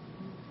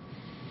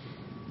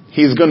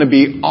 He's going to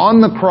be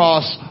on the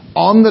cross,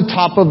 on the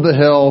top of the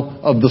hill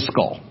of the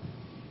skull.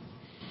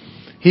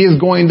 He is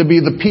going to be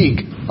the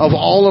peak of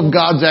all of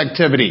God's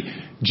activity.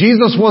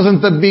 Jesus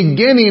wasn't the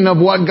beginning of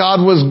what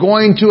God was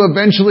going to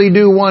eventually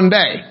do one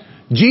day.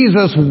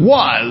 Jesus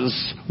was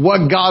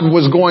what God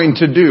was going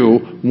to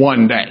do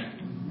one day.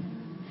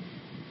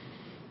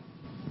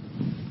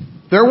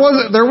 There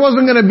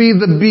wasn't going to be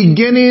the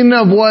beginning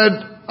of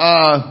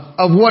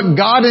what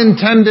God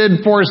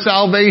intended for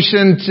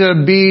salvation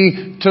to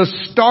be, to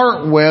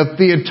start with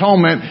the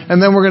atonement,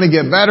 and then we're going to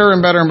get better and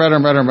better and better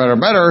and better and better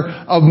and better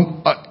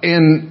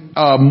in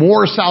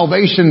more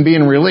salvation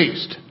being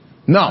released.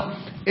 No.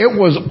 It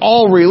was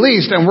all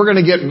released, and we're going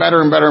to get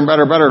better and better and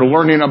better and better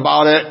learning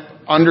about it,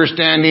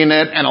 understanding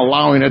it, and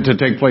allowing it to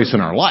take place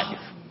in our life.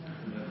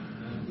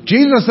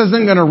 Jesus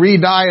isn't going to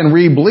re-die and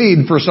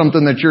re-bleed for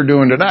something that you're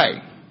doing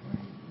today.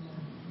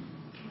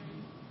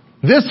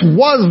 This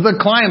was the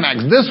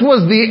climax. This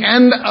was the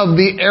end of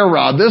the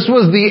era. This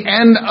was the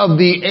end of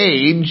the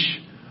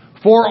age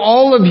for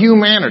all of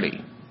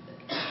humanity.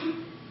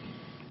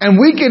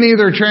 And we can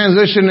either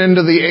transition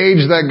into the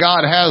age that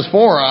God has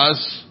for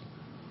us,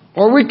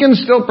 or we can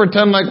still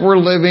pretend like we're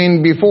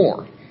living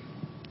before.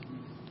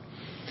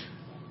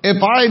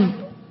 If I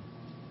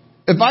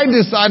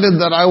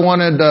decided that I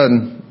wanted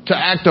to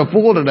act a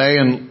fool today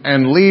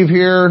and leave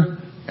here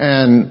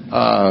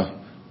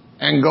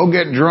and go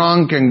get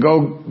drunk and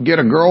go get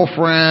a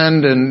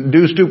girlfriend and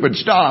do stupid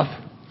stuff,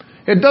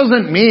 it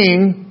doesn't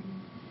mean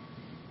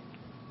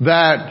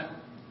that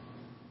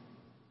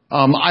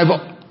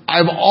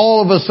I've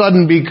all of a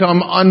sudden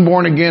become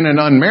unborn again and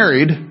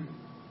unmarried.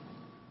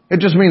 It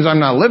just means I'm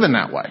not living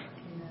that way.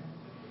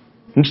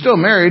 I'm still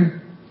married.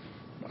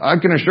 I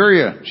can assure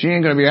you, she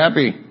ain't going to be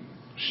happy.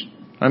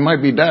 I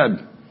might be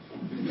dead.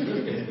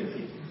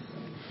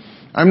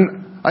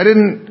 I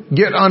didn't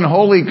get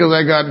unholy because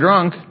I got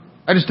drunk.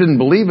 I just didn't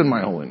believe in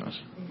my holiness.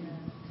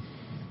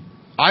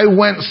 I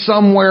went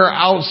somewhere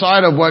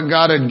outside of what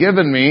God had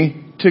given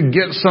me to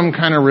get some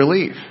kind of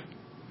relief.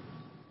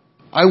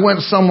 I went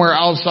somewhere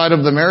outside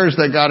of the marriage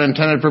that God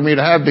intended for me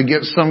to have to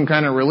get some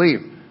kind of relief.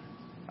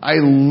 I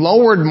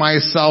lowered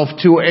myself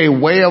to a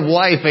way of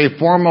life, a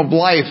form of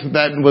life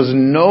that was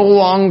no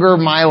longer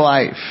my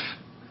life.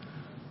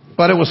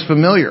 But it was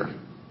familiar.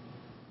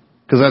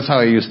 Because that's how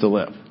I used to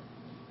live.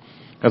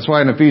 That's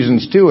why in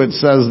Ephesians 2 it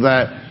says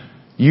that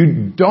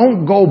you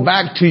don't go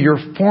back to your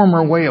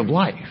former way of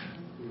life.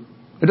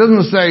 It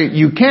doesn't say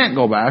you can't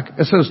go back.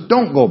 It says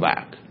don't go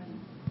back.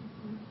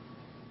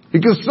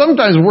 Because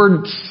sometimes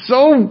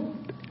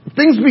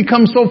things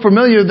become so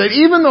familiar that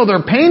even though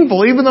they're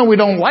painful, even though we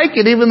don't like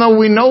it, even though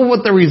we know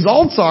what the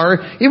results are,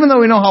 even though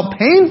we know how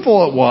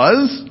painful it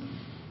was,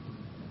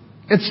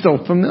 it's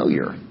still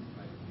familiar.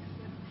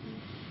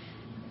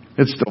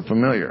 It's still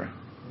familiar.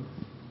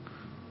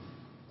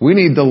 We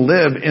need to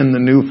live in the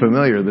new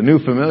familiar. The new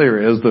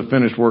familiar is the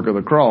finished work of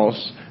the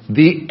cross,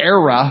 the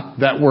era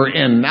that we're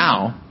in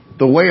now,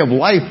 the way of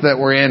life that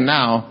we're in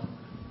now,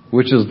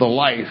 which is the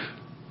life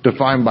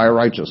defined by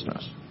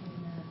righteousness.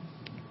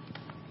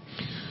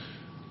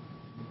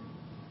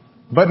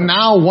 But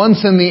now,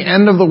 once in the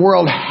end of the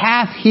world,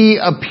 hath he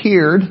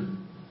appeared,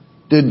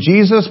 did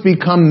Jesus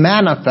become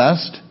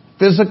manifest,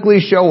 physically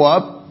show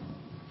up,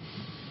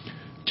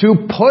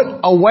 to put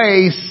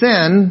away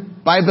sin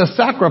by the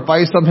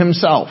sacrifice of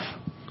himself.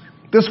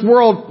 This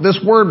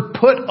word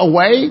put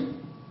away,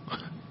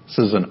 this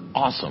is an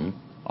awesome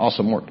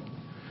word.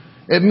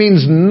 It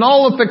means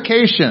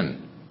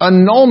nullification,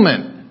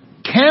 annulment,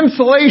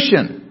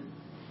 cancellation.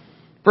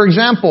 For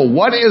example,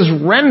 what is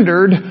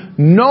rendered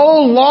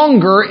no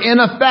longer in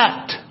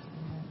effect.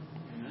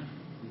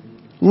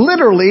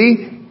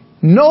 Literally,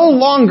 no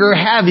longer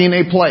having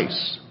a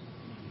place.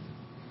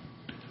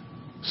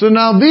 So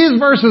now these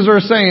verses are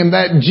saying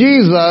that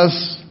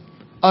Jesus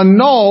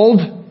annulled,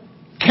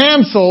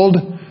 canceled,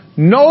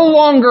 no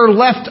longer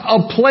left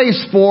a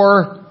place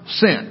for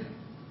sin.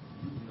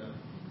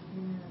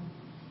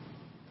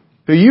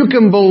 So you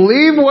can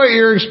believe what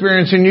you're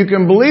experiencing, you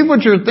can believe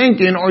what you're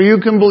thinking, or you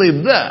can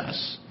believe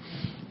this.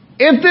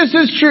 If this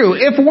is true,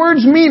 if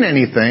words mean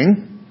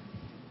anything,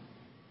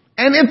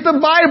 and if the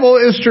Bible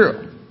is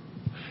true,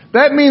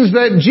 that means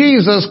that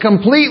Jesus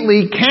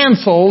completely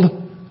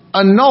canceled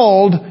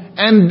annulled,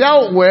 and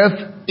dealt with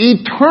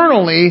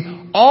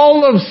eternally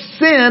all of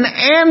sin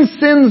and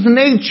sin's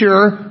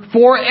nature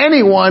for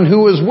anyone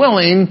who is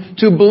willing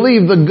to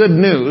believe the good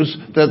news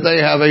that they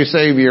have a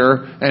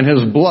Savior and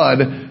His blood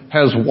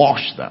has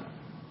washed them.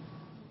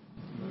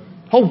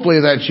 Hopefully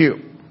that's you.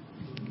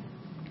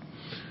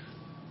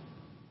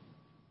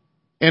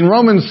 In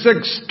Romans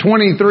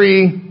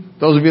 6:23,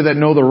 those of you that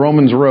know the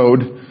Romans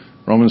road,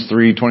 Romans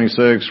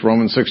 3:26,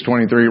 Romans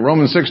 6:23.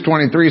 Romans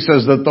 6:23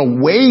 says that the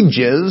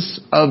wages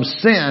of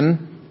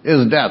sin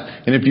is death.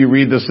 And if you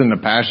read this in the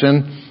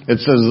Passion, it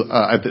says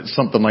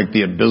something like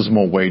the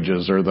abysmal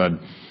wages or the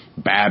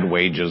bad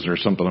wages or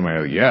something. I'm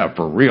like, yeah,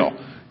 for real.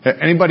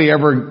 Anybody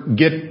ever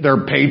get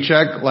their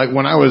paycheck? Like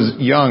when I was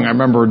young, I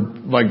remember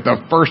like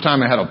the first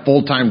time I had a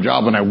full-time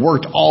job and I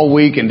worked all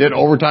week and did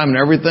overtime and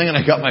everything and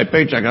I got my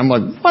paycheck. I'm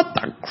like, what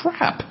the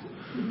crap?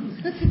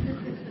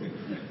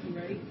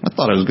 I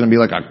thought it was going to be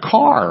like a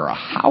car or a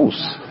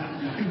house.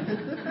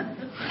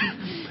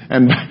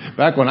 And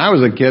back when I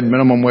was a kid,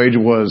 minimum wage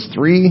was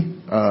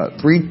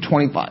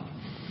 $3.25.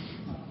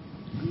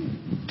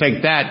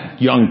 Take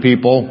that, young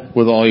people,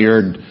 with all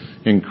your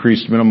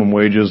increased minimum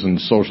wages and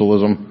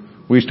socialism.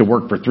 We used to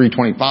work for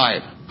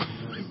 $3.25.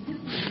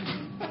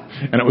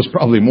 And it was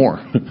probably more.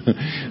 And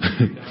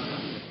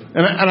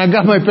I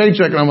got my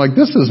paycheck and I'm like,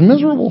 this is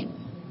miserable.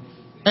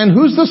 And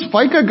who's this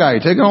FICA guy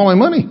taking all my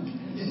money?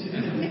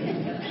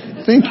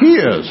 I think he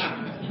is.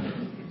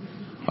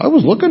 I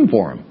was looking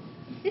for him.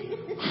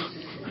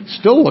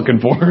 Still looking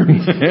for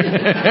him.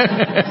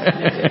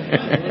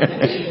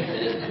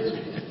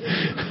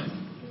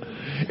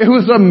 It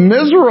was a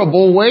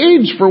miserable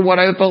wage for what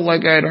I felt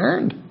like I had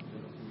earned.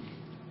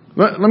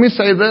 Let me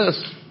say this.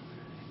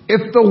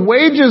 If the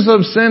wages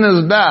of sin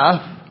is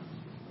death,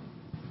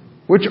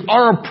 which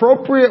are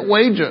appropriate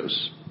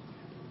wages,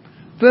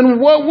 then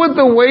what would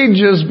the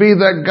wages be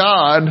that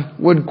God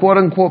would quote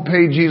unquote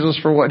pay Jesus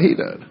for what He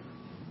did?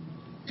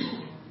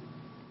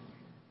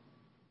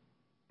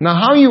 Now,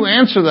 how you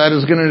answer that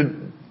is going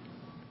to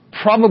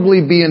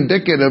probably be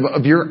indicative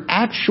of your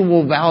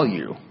actual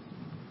value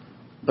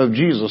of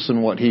Jesus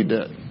and what He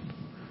did.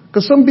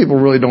 Because some people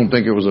really don't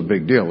think it was a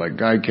big deal. Like,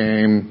 guy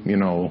came,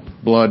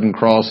 blood and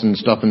cross and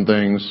stuff and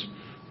things.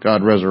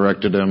 God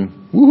resurrected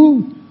Him.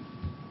 Woohoo!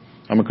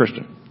 I'm a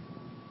Christian.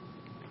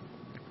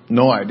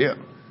 No idea.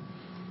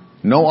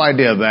 No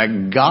idea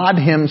that God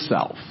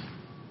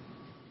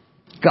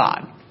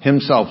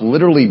Himself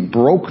literally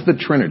broke the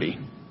Trinity,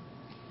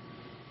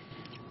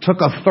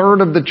 took a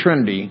third of the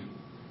Trinity,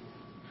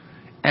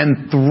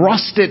 and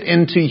thrust it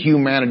into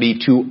humanity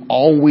to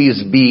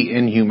always be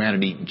in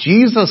humanity.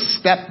 Jesus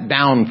stepped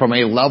down from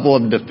a level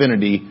of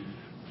divinity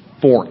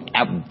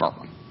forever.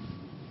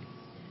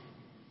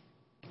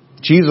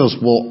 Jesus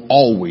will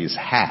always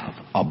have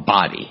a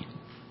body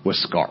with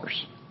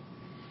scars.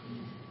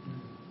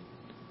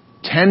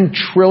 10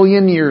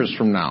 trillion years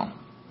from now,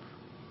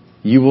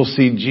 you will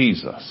see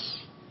Jesus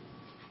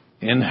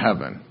in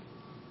heaven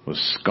with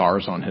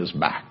scars on His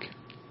back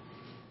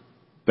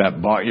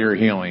that bought your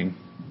healing,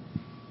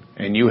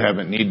 and you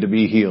haven't need to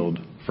be healed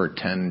for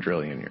 10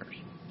 trillion years.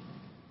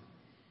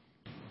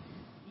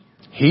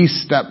 He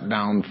stepped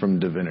down from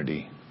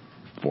divinity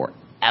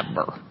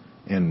forever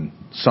in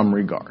some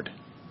regard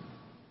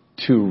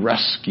to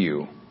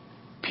rescue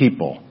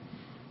people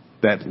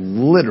that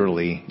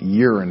literally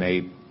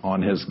urinate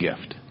on His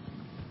gift,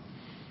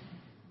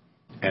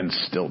 and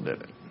still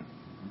did it.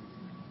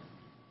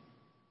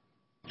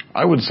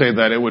 I would say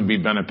that it would be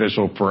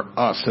beneficial for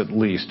us, at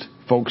least,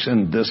 folks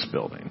in this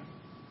building,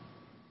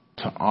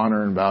 to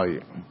honor and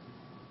value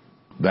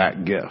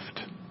that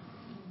gift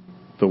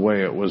the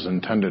way it was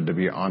intended to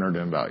be honored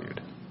and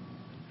valued.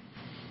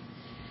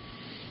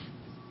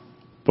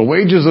 The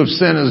wages of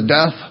sin is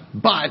death,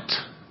 but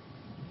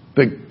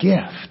the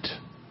gift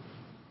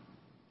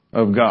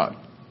of God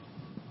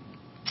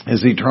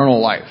is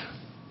eternal life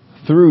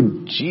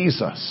through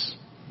Jesus,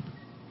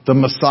 the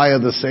Messiah,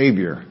 the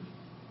Savior,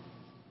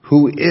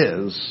 who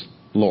is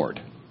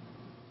Lord.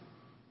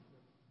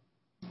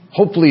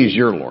 Hopefully He's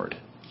your Lord.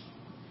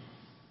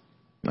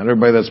 Not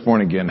everybody that's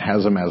born again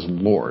has Him as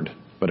Lord,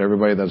 but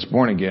everybody that's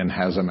born again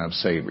has Him as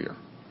Savior.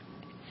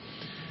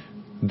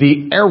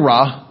 The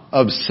era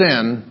of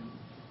sin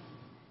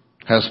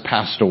has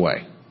passed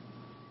away.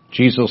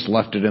 Jesus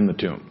left it in the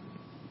tomb.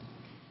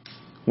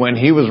 When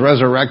He was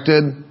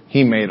resurrected,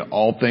 He made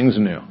all things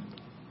new.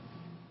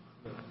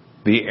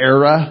 The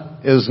era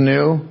is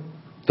new.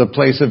 The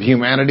place of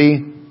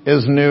humanity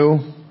is new.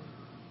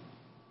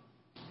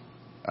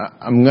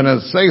 I'm going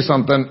to say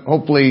something.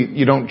 Hopefully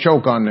you don't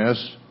choke on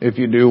this. If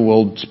you do,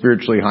 we'll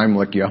spiritually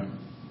Heimlich you.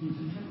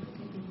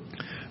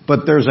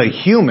 But there's a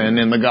human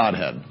in the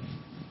Godhead.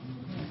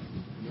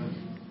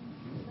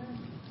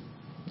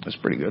 That's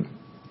pretty good.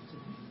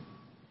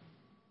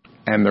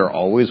 And there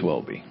always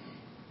will be.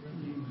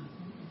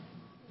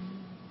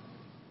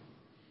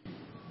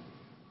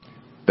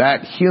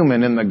 That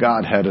human in the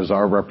Godhead is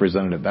our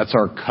representative. That's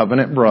our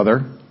covenant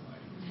brother.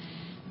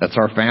 That's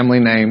our family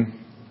name.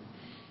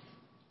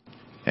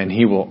 And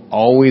he will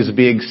always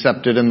be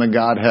accepted in the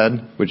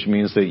Godhead, which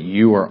means that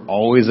you are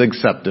always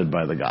accepted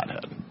by the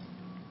Godhead.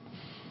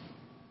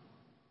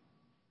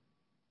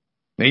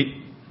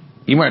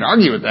 You might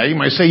argue with that. You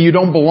might say you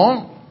don't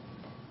belong.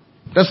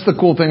 That's the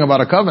cool thing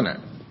about a covenant.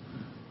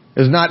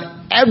 Is not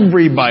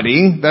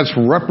everybody that's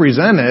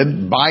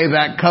represented by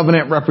that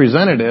covenant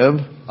representative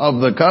of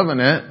the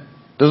covenant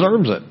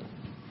deserves it.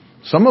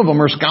 Some of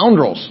them are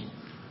scoundrels.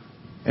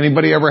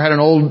 Anybody ever had an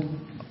old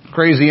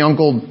crazy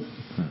uncle?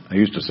 I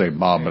used to say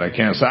Bob, but I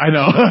can't say. I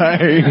know.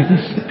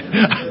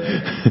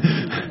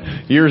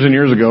 Years and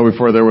years ago,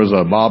 before there was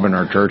a Bob in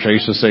our church, I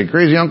used to say,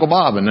 crazy Uncle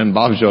Bob. And then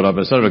Bob showed up.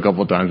 I said it a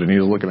couple of times, and he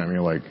was looking at me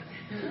like,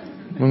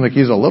 I'm like,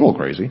 he's a little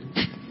crazy.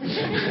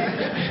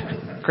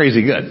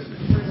 Crazy good.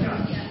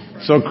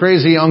 So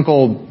crazy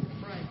Uncle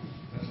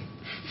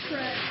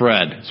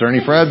Fred. Is there any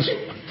Freds?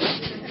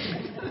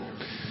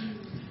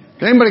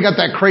 Anybody got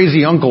that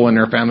crazy uncle in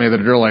their family that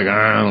they're like,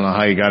 I don't know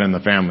how you got in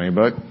the family,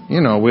 but,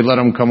 we let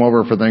them come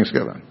over for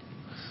Thanksgiving.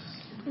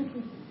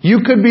 You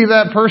could be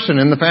that person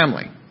in the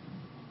family.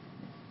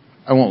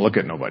 I won't look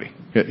at nobody.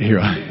 Here,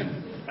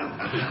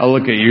 I'll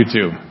look at you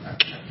too.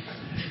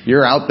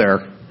 You're out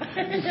there.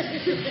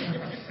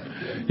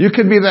 You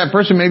could be that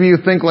person. Maybe you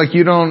think like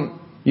you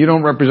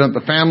don't represent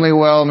the family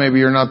well. Maybe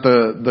you're not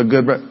the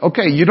good.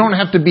 Okay, you don't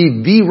have to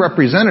be the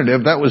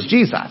representative. That was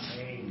Jesus.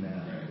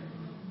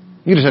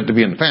 You just have to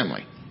be in the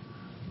family.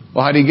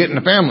 Well, how do you get in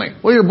the family?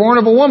 Well, you're born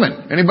of a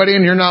woman. Anybody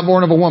in here not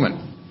born of a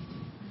woman?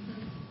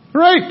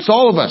 Right, it's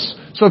all of us.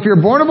 So if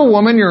you're born of a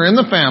woman, you're in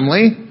the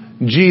family.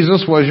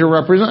 Jesus was your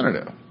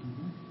representative.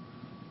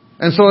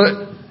 And so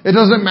it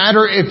doesn't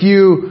matter if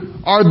you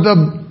are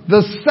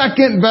the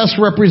second best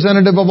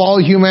representative of all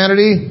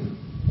humanity,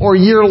 or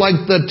you're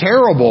like the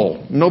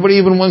terrible. Nobody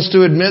even wants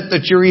to admit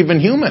that you're even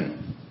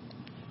human.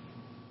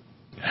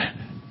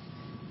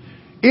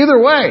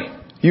 Either way,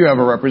 you have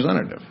a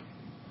representative.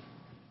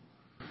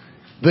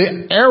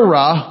 The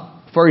era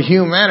for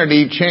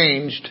humanity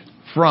changed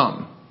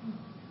from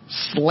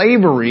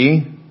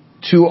slavery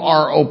to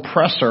our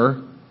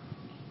oppressor,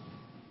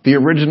 the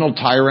original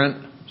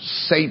tyrant,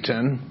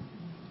 Satan,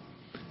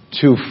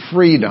 to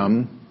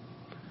freedom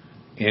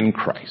in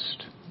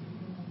Christ.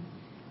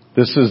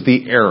 This is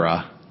the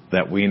era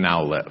that we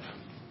now live.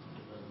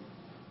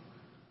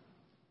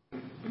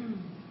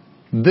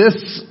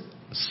 This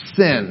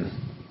sin,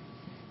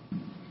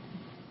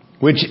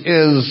 which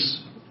is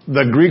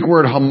the Greek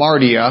word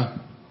hamartia,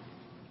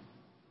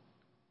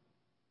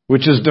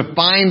 which is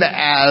defined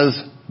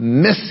as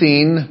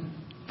missing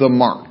the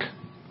mark.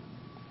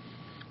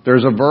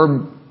 There's a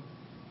verb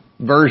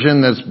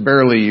version that's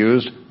barely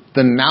used.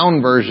 The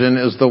noun version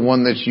is the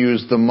one that's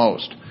used the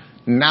most.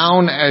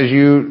 Noun, as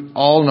you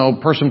all know,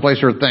 person,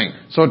 place, or thing.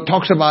 So it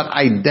talks about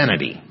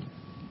identity.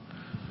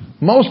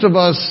 Most of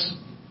us,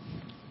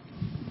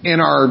 in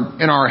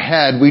our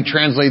head, we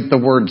translate the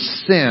word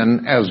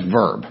sin as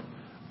verb.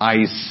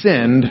 I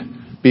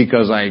sinned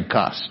because I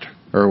cussed,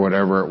 or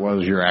whatever it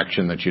was, your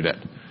action that you did.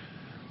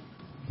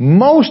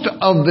 Most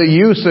of the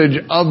usage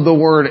of the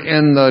word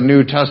in the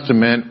New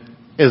Testament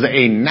is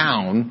a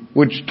noun,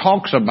 which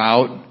talks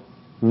about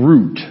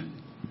root.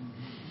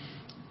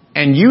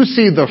 And you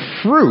see the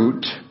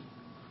fruit,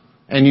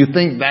 and you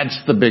think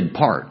that's the big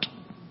part.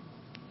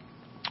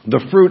 The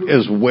fruit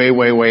is way,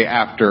 way, way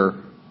after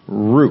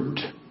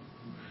root.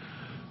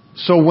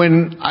 So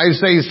when I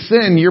say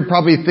sin, you're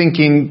probably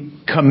thinking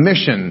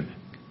commission,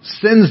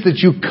 sins that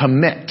you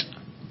commit.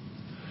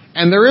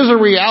 And there is a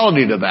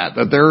reality to that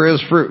there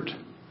is fruit.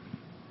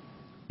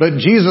 But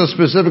Jesus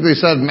specifically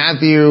said,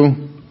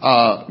 Matthew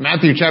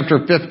chapter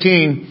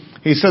 15,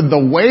 he said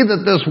the way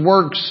that this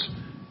works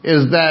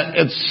is that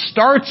it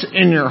starts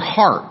in your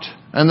heart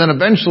and then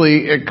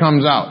eventually it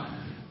comes out.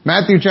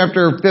 Matthew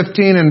chapter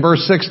 15 and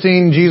verse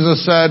 16,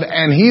 Jesus said,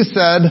 and he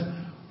said,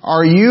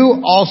 are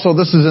you also,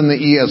 this is in the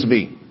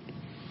ESV,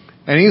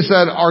 and he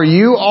said, are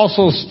you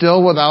also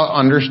still without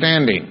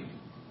understanding?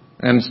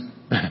 And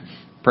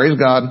praise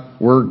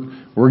God,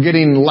 we're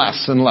getting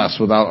less and less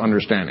without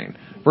understanding.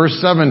 Verse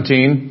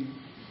 17,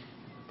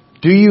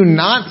 do you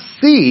not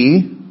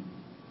see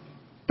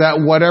that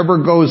whatever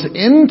goes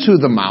into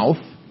the mouth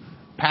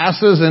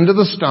passes into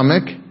the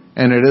stomach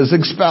and it is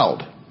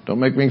expelled? Don't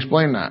make me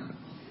explain that.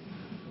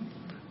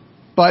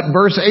 But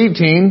verse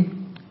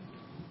 18,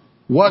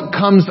 what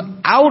comes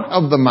out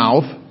of the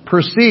mouth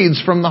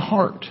proceeds from the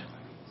heart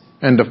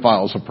and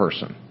defiles a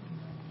person.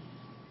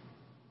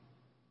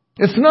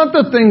 It's not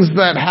the things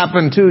that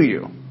happen to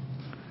you.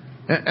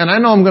 And I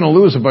know I'm going to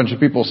lose a bunch of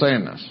people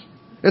saying this.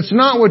 It's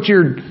not what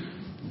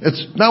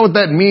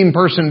that mean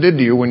person did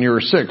to you when you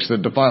were 6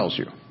 that defiles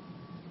you.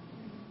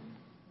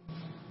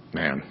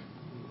 Man.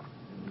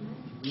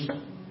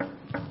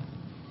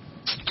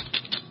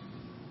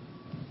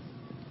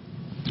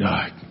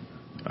 I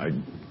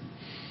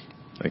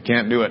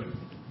can't do it.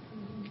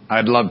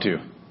 I'd love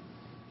to.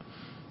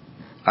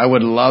 I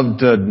would love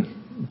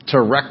to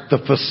wreck the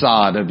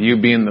facade of you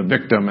being the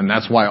victim, and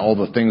that's why all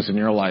the things in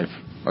your life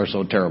are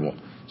so terrible.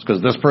 It's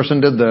because this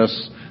person did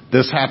this.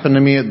 This happened to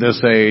me at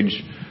this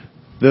age.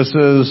 This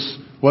is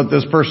what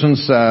this person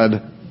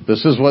said.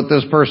 This is what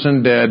this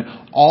person did.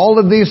 All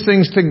of these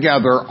things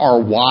together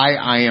are why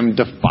I am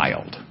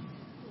defiled.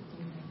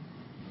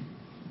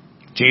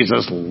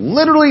 Jesus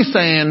literally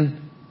saying,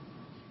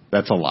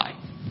 that's a lie.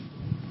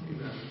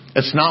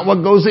 It's not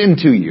what goes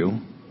into you.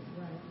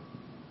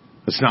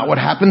 It's not what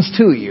happens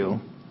to you.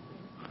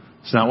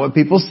 It's not what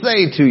people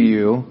say to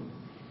you.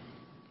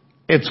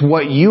 It's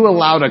what you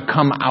allow to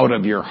come out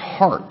of your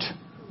heart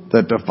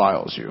that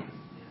defiles you.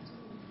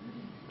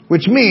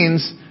 Which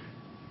means,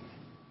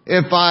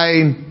 if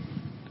I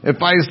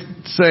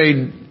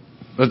say,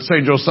 let's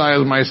say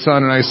Josiah is my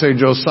son, and I say,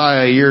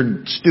 Josiah,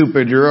 you're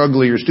stupid, you're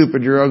ugly, you're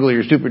stupid, you're ugly,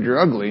 you're stupid, you're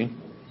ugly.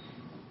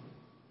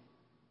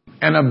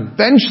 And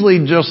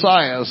eventually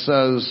Josiah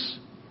says,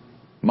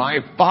 my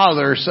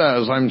father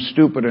says I'm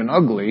stupid and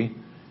ugly.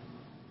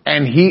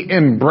 And he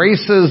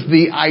embraces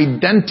the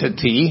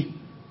identity,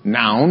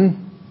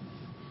 noun,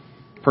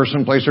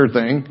 person, place, or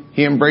thing.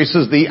 He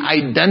embraces the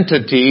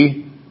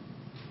identity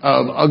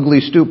of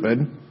ugly, stupid.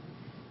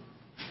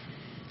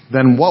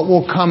 Then what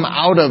will come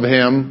out of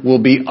him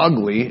will be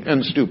ugly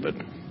and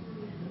stupid.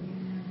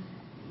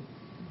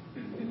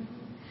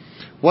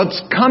 What's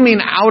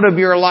coming out of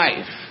your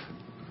life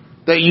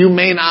that you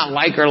may not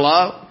like or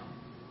love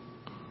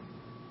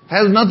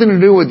has nothing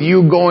to do with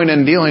you going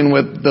and dealing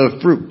with the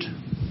fruit.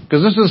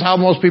 Because this is how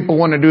most people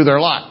want to do their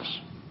lives.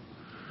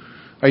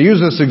 I use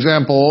this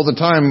example all the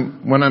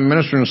time when I'm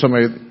ministering to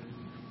somebody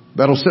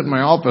that'll sit in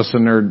my office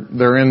and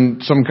they're in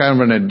some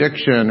kind of an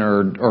addiction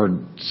or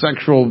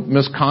sexual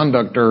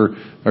misconduct or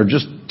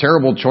just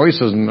terrible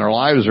choices and their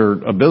lives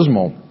are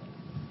abysmal.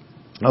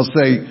 I'll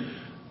say,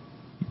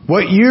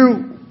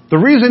 the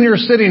reason you're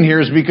sitting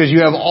here is because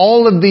you have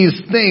all of these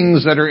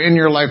things that are in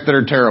your life that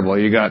are terrible.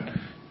 You got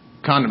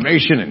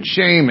condemnation and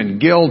shame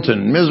and guilt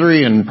and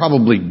misery and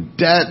probably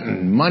debt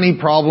and money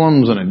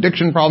problems and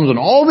addiction problems and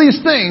all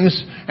these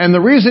things. And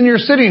the reason you're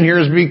sitting here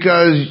is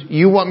because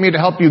you want me to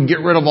help you get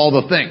rid of all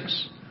the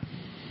things.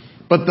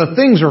 But the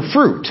things are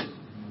fruit.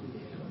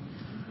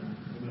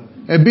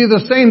 It'd be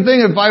the same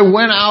thing if I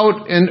went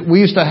out and we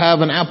used to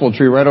have an apple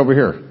tree right over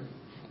here.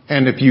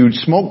 And if you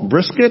smoke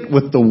brisket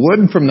with the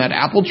wood from that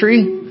apple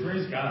tree,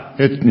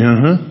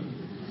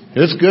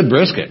 it's good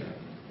brisket.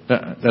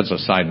 That's a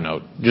side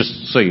note,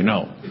 just so you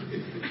know.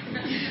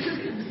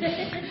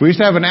 We used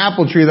to have an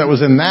apple tree that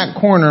was in that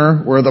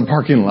corner where the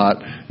parking lot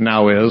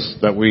now is,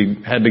 that we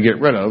had to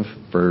get rid of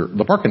for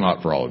the parking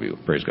lot for all of you.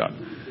 Praise God.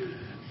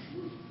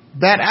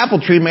 That apple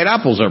tree made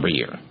apples every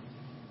year.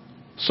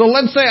 So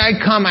let's say I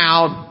come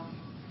out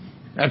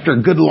after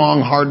a good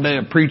long hard day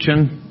of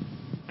preaching,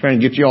 trying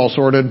to get you all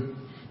sorted,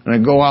 and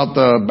I go out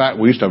the back.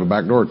 We used to have a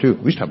back door too.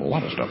 We used to have a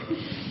lot of stuff.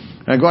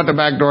 And I go out the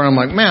back door and I'm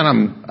like,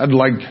 man, I'd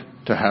like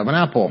to have an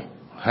apple.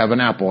 Have an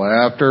apple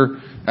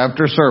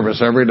after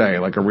service every day,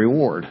 like a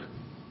reward.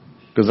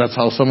 Because that's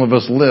how some of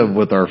us live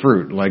with our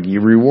fruit. Like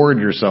you reward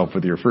yourself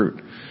with your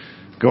fruit.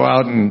 Go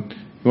out and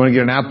you want to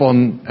get an apple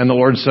and the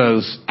Lord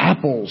says,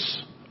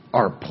 apples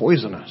are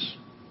poisonous.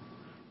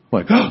 I'm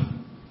like, oh,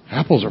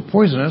 apples are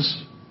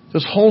poisonous?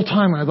 This whole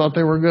time I thought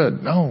they were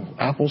good. No,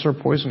 apples are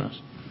poisonous.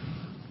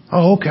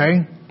 Oh,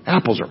 okay.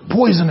 Apples are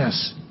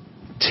poisonous.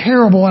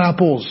 Terrible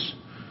apples.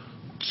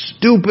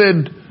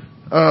 Stupid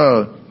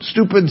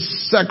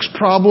sex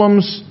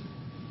problems.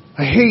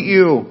 I hate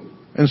you.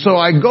 And so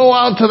I go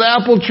out to the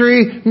apple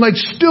tree. I'm like,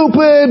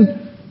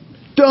 stupid,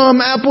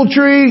 dumb apple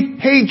tree,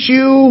 hate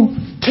you.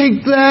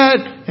 Take that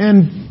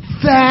and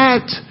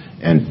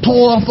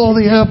pull off all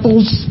the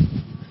apples.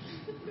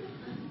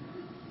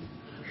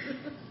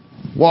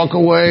 Walk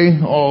away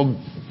all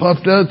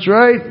puffed up. That's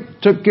right.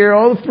 Took care of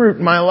all the fruit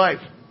in my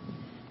life.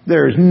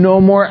 There's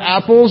no more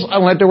apples. I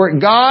don't have to work.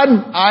 God,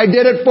 I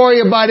did it for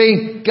you,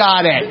 buddy.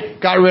 Got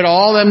it. Got rid of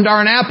all them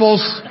darn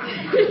apples.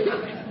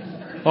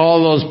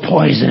 All those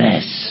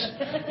poisonous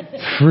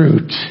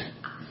fruit.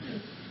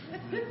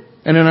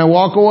 And then I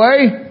walk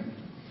away.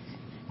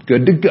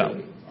 Good to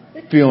go.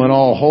 Feeling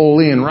all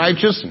holy and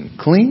righteous and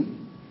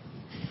clean.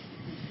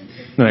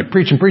 Then I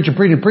preach and preach and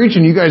preach and preach,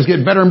 and you guys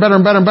get better and better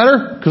and better and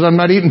better because I'm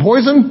not eating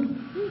poison.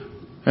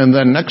 And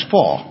then next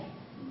fall,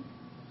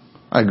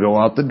 I go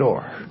out the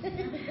door.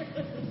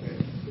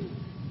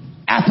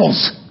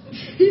 Apples.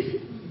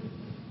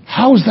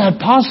 How is that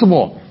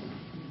possible?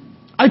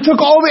 I took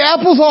all the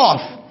apples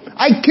off.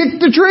 I kicked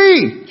the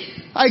tree.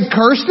 I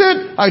cursed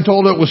it. I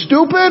told it was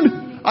stupid.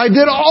 I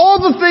did all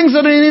the things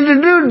that I needed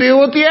to do to deal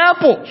with the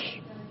apples.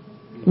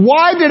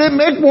 Why did it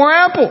make more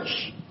apples?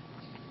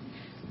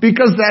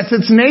 Because that's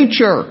its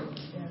nature.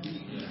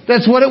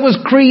 That's what it was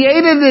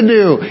created to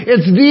do.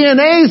 Its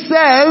DNA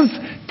says,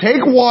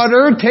 take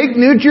water, take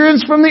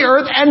nutrients from the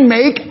earth, and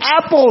make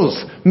apples.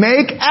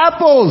 Make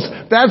apples.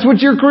 That's what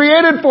you're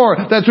created for.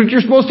 That's what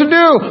you're supposed to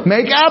do.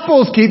 Make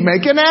apples. Keep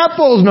making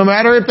apples, no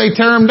matter if they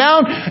tear them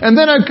down. And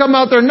then I come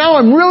out there,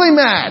 now I'm really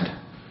mad.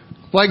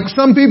 Like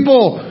some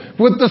people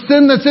with the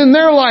sin that's in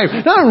their life.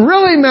 Now I'm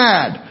really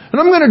mad.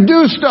 And I'm going to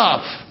do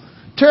stuff.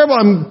 Terrible.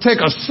 I'm take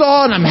a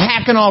saw and I'm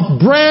hacking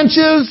off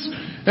branches.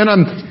 And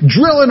I'm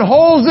drilling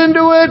holes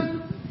into it.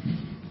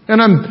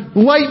 and I'm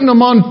lighting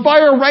them on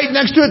fire right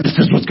next to it. This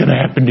is what's going to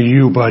happen to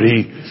you,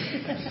 buddy.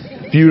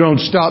 If you don't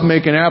stop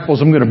making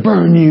apples, I'm going to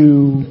burn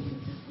you.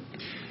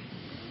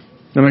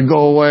 And I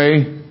go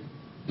away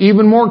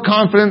even more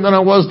confident than I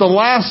was the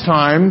last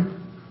time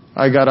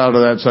I got out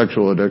of that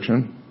sexual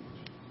addiction.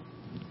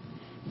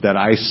 That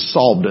I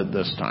solved it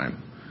this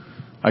time.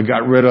 I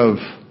got rid of,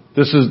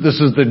 this is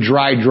the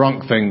dry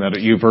drunk thing that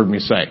you've heard me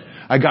say.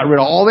 I got rid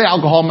of all the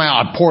alcohol in my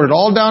mouth. I poured it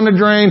all down the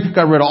drain.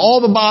 Got rid of all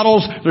the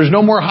bottles. There's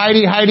no more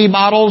Heidi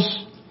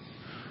bottles.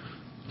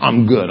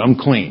 I'm good. I'm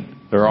clean.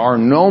 There are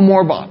no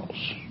more bottles.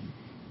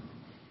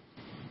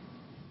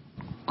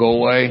 Go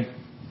away.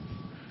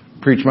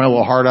 Preach my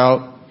little heart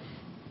out.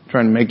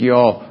 Trying to make you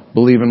all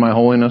believe in my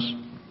holiness.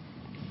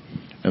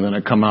 And then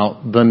I come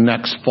out the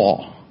next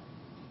fall.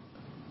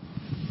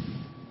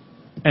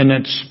 And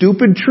that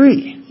stupid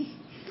tree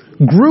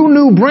grew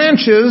new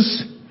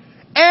branches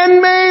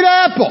and made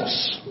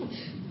apples.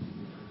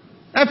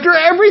 After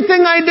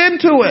everything I did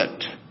to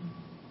it.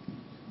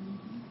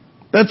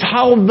 That's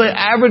how the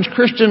average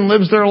Christian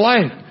lives their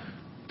life.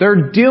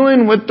 They're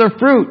dealing with the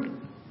fruit.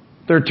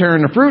 They're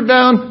tearing the fruit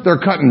down. They're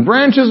cutting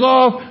branches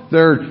off.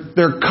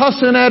 They're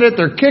cussing at it.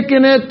 They're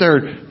kicking it.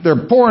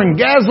 They're pouring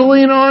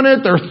gasoline on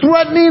it. They're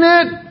threatening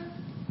it.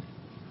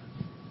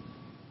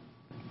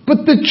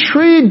 But the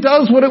tree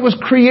does what it was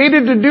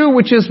created to do,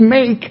 which is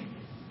make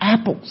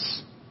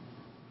apples.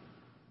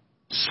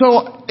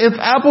 So if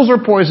apples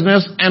are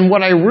poisonous and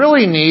what I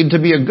really need to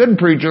be a good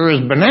preacher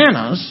is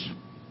bananas,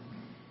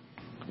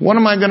 what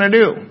am I going to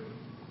do?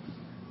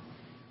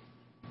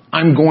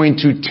 I'm going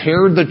to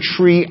tear the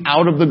tree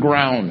out of the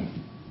ground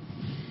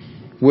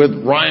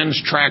with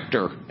Ryan's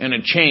tractor and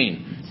a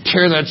chain.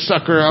 Tear that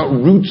sucker out,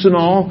 roots and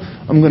all.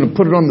 I'm going to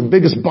put it on the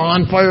biggest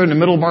bonfire in the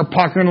middle of our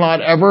parking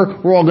lot ever.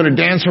 We're all going to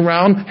dance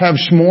around,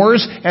 have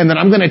s'mores, and then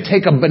I'm going to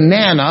take a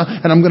banana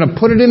and I'm going to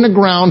put it in the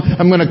ground.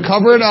 I'm going to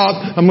cover it up.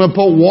 I'm going to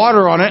put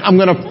water on it. I'm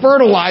going to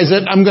fertilize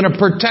it. I'm going to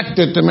protect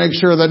it to make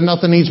sure that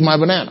nothing eats my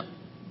banana.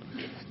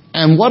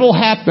 And what'll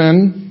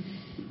happen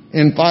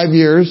in 5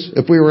 years,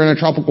 if we were in a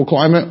tropical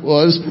climate,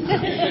 was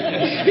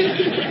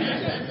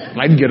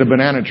I'd get a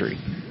banana tree.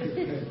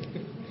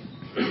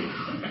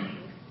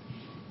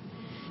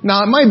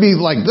 Now, it might be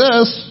like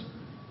this,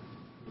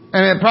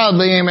 and it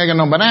probably ain't making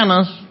no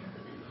bananas,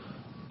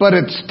 but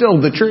it's still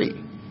the tree.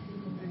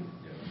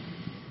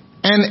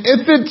 And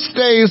if it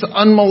stays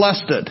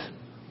unmolested,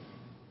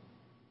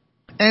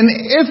 and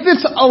if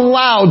it's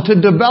allowed to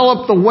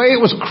develop the way it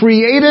was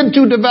created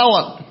to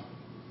develop,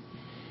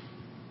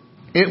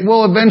 it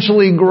will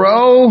eventually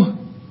grow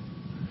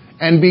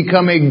and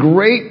become a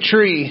great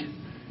tree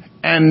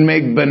and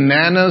make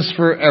bananas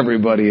for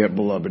everybody at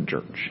Beloved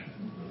Church.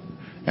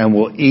 And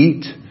we'll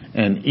eat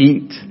and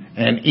eat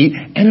and eat,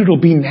 and it'll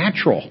be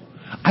natural.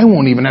 I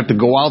won't even have to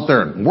go out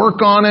there and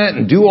work on it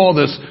and do all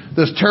this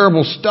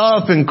terrible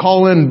stuff and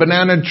call in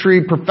banana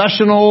tree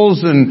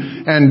professionals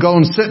and go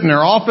and sit in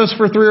their office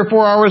for 3 or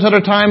 4 hours at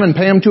a time and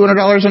pay them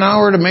 $200 an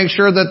hour to make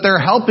sure that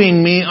they're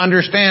helping me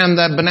understand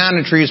that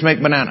banana trees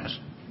make bananas.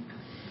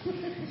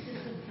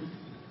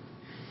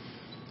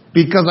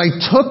 Because I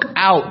took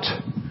out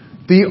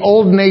the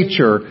old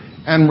nature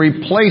and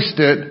replaced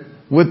it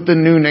with the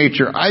new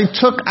nature. I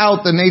took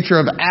out the nature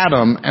of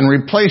Adam and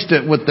replaced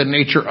it with the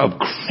nature of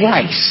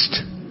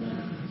Christ.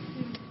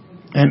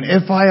 And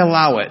if I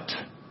allow it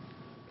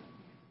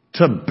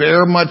to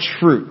bear much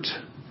fruit,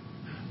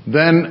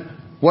 then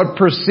what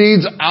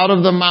proceeds out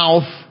of the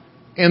mouth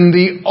in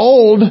the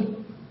old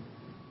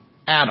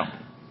Adam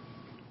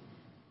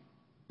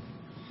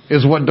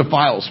is what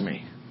defiles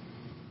me.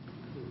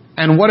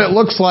 And what it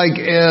looks like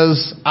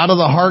is out of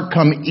the heart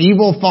come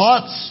evil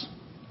thoughts,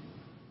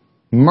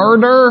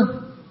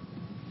 murder,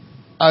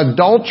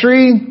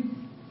 adultery.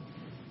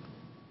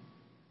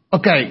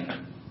 Okay,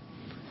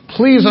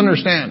 please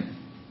understand.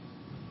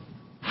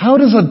 How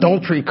does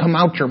adultery come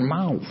out your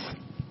mouth?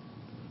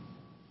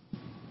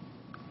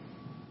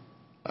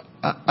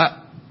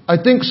 I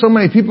think so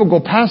many people go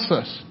past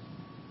this.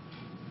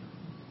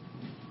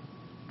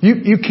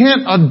 You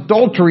can't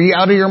adultery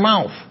out of your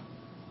mouth.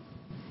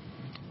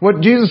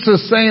 What Jesus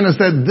is saying is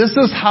that this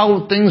is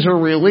how things are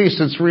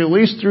released. It's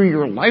released through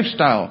your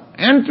lifestyle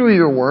and through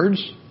your words.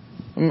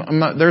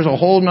 There's a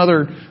whole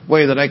other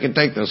way that I could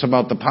take this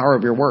about the power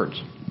of your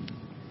words.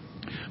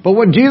 But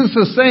what Jesus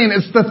is saying,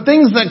 it's the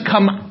things that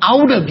come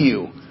out of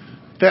you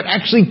that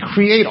actually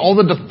create all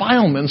the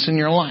defilements in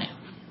your life.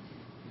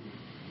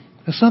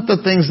 It's not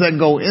the things that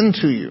go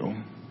into you.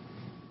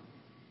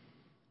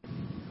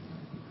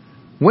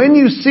 When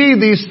you see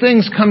these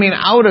things coming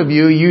out of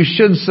you, you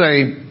should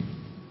say,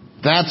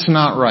 that's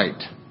not right.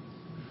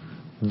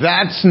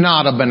 That's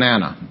not a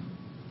banana.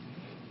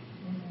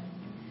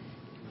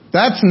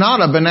 That's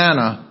not a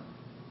banana.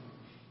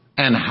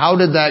 And how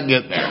did that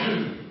get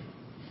there?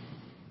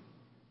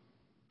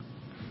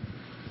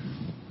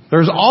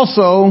 There's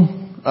also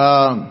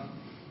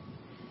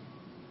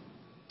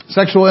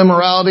sexual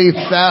immorality,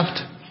 theft,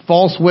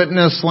 false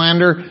witness,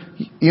 slander.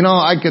 You know,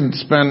 I could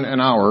spend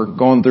an hour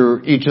going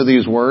through each of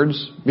these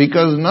words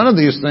because none of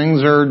these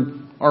things are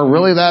are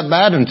really that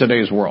bad in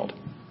today's world.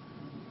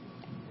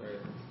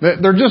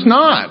 They're just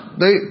not.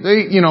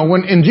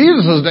 When in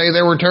Jesus' day,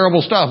 they were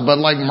terrible stuff. But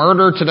like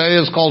murder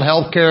today is called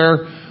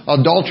healthcare.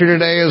 Adultery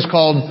today is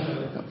called,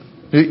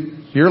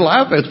 you're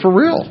laughing, it's for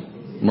real.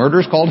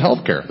 Murder is called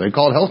healthcare. They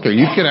call it healthcare.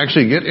 You can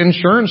actually get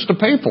insurance to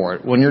pay for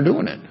it when you're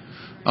doing it.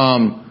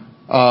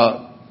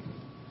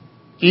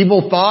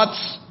 Evil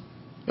thoughts,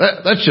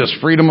 that's just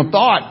freedom of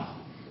thought.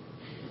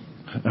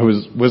 I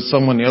was with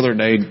someone the other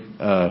day,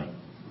 I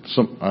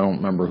don't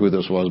remember who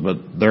this was,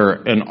 but they're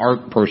an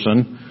art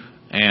person,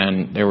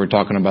 and they were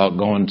talking about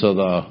going to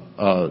the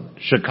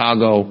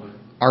Chicago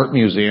Art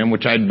Museum,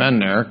 which I'd been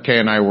there. Kay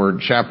and I were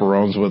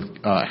chaperones with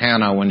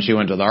Hannah when she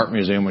went to the Art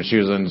Museum when she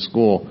was in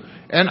school.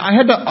 And I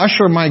had to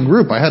usher my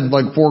group. I had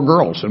like 4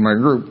 girls in my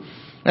group.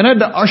 And I had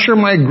to usher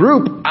my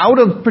group out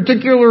of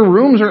particular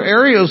rooms or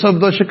areas of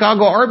the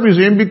Chicago Art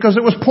Museum because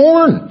it was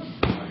porn.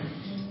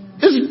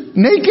 It's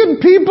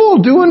naked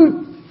people doing...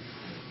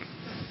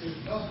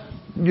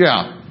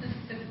 Yeah.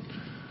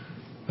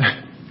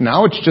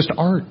 Now it's just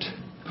art.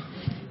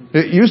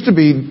 It used to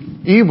be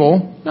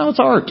evil. Now it's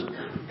art.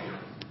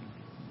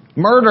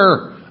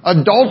 Murder.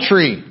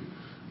 Adultery.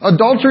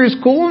 Adultery is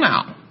cool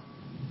now.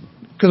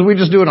 Because we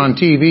just do it on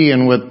TV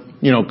and with,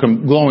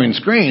 glowing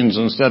screens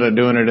instead of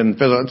doing it in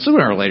physical.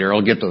 Sooner or later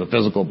it'll get to the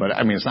physical, but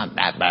it's not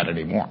that bad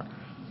anymore.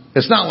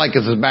 It's not like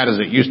it's as bad as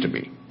it used to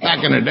be.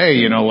 Back in the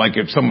day, like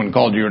if someone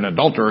called you an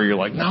adulterer, you're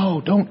like,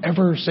 no, don't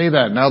ever say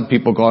that. Now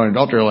people call it an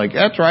adulterer, like,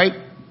 that's right,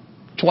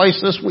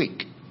 twice this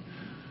week.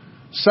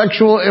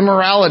 Sexual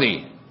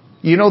immorality.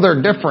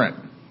 They're different.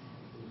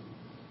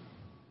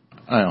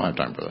 I don't have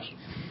time for this.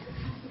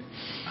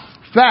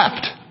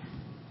 Theft.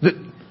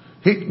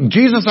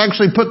 Jesus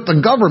actually put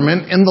the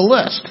government in the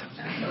list.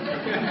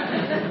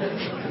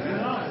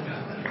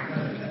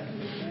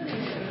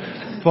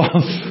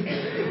 False.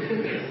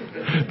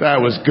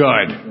 That was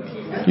good.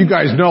 You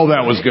guys know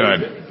that was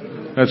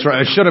good. That's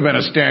right. It should have been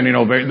a standing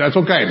ovation. That's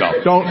okay,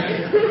 though. Don't.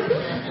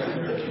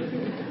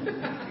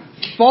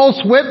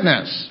 False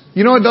witness.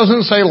 It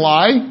doesn't say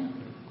lie.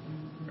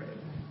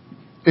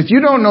 If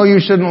you don't know you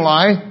shouldn't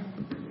lie,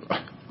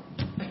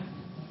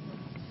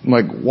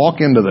 like,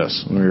 walk into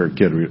this. When you're a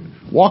kid,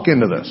 walk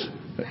into this.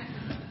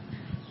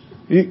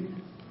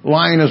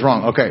 Lying is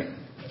wrong. Okay.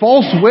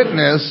 False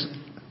witness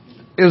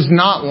is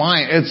not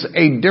lying. It's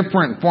a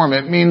different form.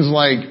 It means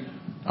like,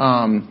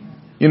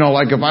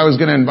 like if I was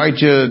going to invite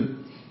you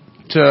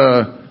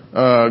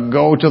to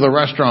go to the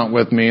restaurant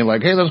with me,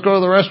 like, hey, let's go to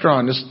the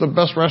restaurant. This is the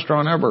best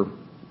restaurant ever.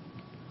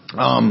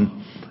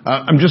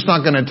 I'm just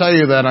not going to tell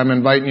you that I'm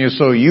inviting you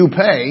so you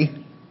pay,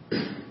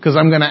 because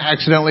I'm going to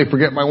accidentally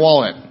forget my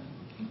wallet.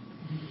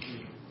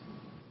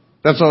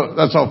 That's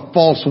a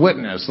false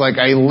witness. Like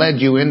I led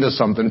you into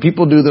something.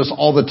 People do this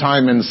all the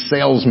time in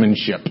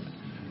salesmanship.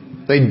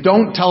 They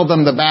don't tell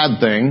them the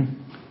bad thing.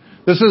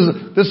 This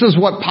is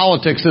what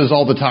politics is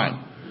all the time.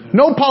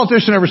 No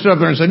politician ever stood up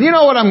there and said, you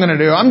know what I'm going to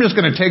do? I'm just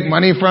going to take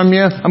money from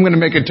you. I'm going to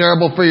make it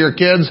terrible for your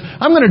kids.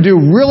 I'm going to do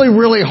really,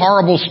 really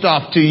horrible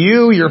stuff to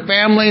you, your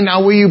family.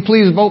 Now will you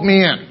please vote me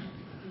in?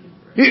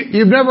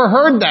 You've never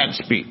heard that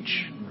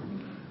speech.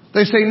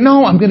 They say,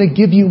 no, I'm going to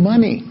give you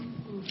money.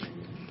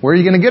 Where are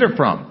you going to get it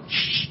from?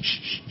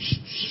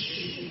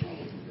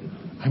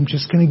 I'm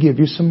just going to give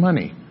you some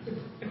money.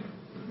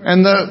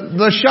 And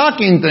the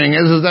shocking thing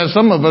is that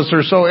some of us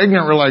are so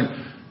ignorant, we're like,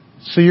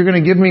 so you're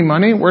going to give me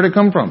money? Where'd it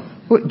come from?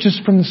 Well,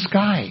 just from the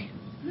sky.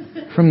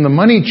 From the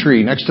money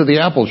tree next to the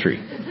apple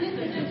tree.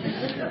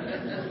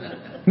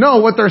 No,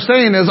 what they're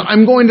saying is,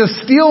 I'm going to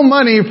steal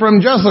money from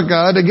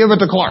Jessica to give it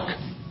to Clark.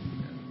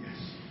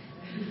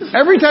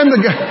 Every time the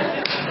guy...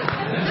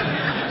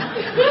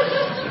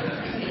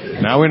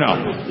 Now we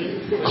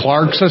know.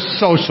 Clark's a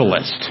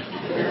socialist.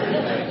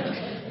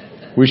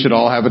 We should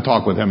all have a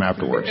talk with him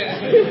afterwards.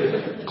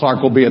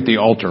 Clark will be at the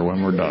altar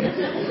when we're done.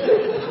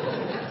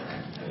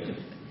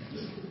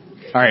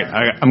 All right,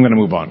 I'm going to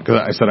move on because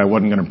I said I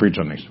wasn't going to preach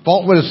on these.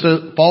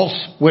 False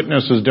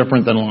witness is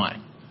different than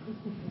lying.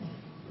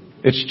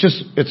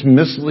 It's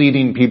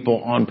misleading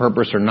people on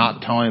purpose or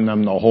not telling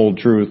them the whole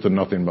truth and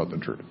nothing but the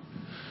truth.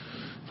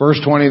 Verse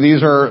 20,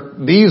 these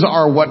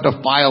are what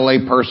defile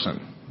a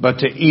person, but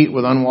to eat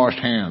with unwashed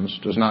hands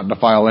does not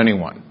defile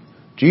anyone.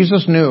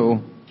 Jesus knew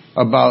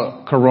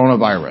about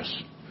coronavirus,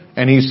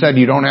 and he said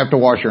you don't have to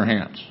wash your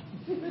hands.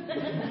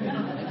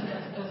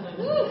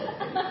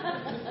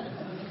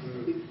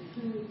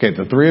 Okay,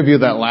 the 3 of you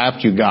that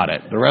laughed, you got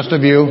it. The rest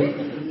of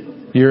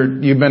you,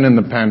 you've been in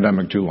the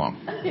pandemic too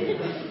long.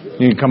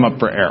 You can come up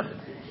for air.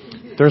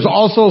 There's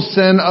also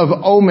sin of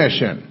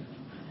omission.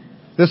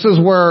 This is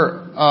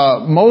where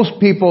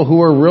most people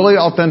who are really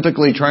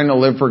authentically trying to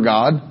live for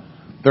God,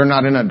 they're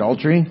not in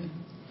adultery,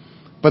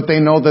 but they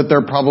know that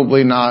they're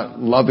probably not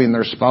loving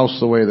their spouse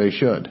the way they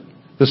should.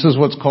 This is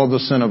what's called the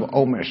sin of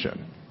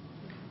omission.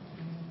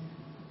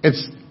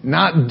 It's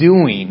not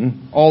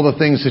doing all the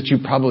things that you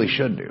probably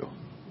should do.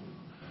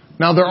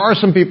 Now, there are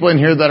some people in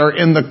here that are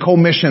in the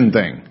commission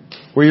thing,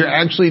 where you're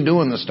actually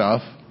doing the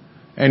stuff,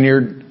 and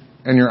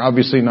you're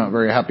obviously not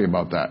very happy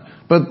about that.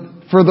 But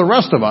for the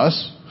rest of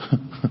us,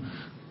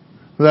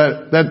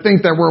 that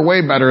think that we're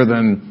way better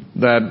than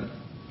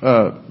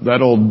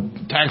that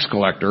old tax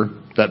collector,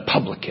 that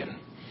publican.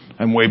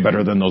 I'm way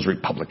better than those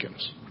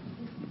Republicans.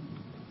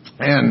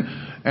 And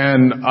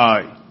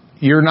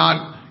you're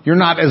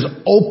not as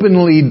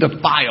openly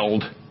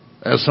defiled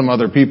as some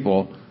other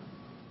people,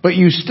 but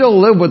you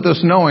still live with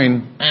this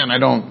knowing, man, I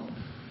don't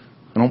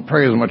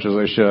pray as much as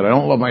I should. I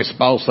don't love my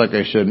spouse like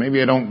I should.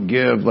 Maybe I don't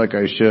give like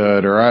I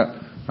should, or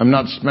I'm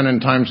not spending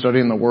time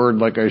studying the Word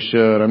like I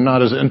should. I'm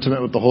not as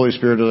intimate with the Holy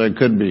Spirit as I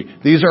could be.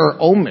 These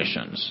are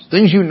omissions.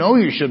 Things you know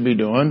you should be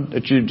doing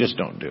that you just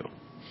don't do.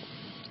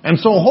 And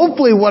so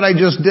hopefully what I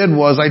just did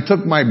was I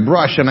took my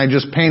brush and I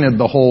just painted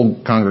the whole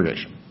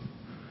congregation.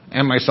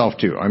 And myself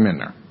too. I'm in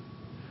there.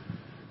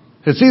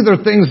 It's either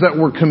things that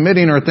we're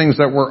committing or things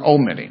that we're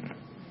omitting.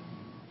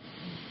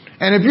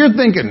 And if you're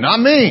thinking, not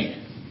me,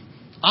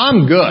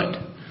 I'm good.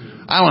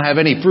 I don't have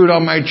any fruit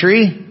on my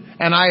tree.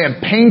 And I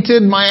have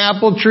painted my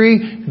apple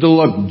tree to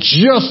look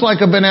just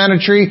like a banana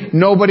tree.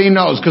 Nobody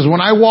knows. Because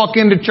when I walk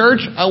into church,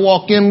 I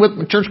walk in with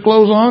my church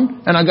clothes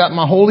on. And I got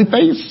my holy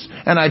face.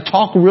 And I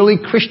talk really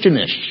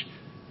Christianish.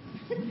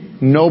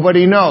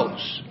 Nobody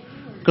knows.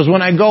 Because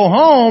when I go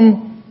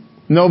home,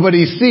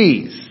 nobody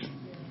sees.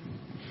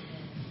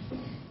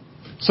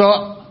 So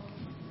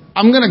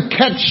I'm going to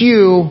catch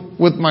you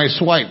with my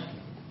swipe.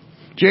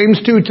 James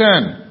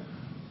 2:10.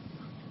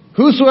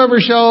 Whosoever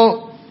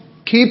shall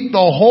keep the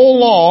whole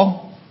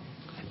law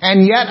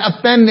and yet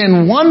offend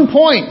in one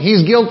point,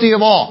 he's guilty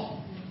of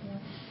all.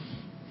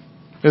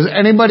 Has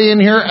anybody in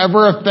here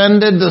ever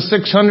offended the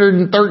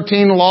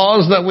 613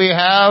 laws that we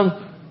have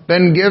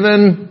been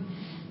given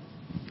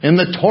in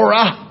the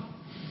Torah?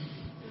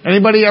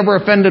 Anybody ever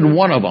offended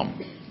one of them?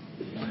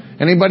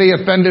 Anybody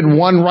offended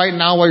one right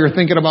now while you're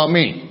thinking about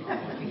me?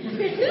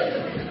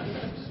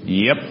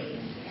 Yep.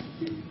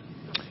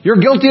 You're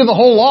guilty of the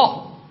whole law.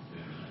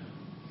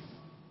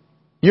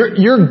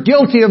 You're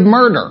guilty of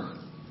murder.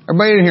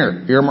 Everybody in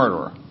here, you're a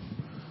murderer.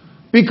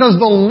 Because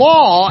the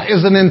law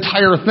is an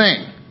entire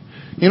thing.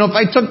 You know, if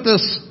I took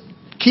this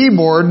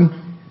keyboard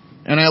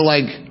and I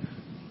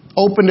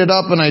opened it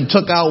up and I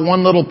took out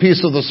one little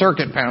piece of the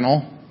circuit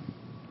panel,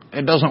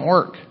 it doesn't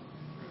work.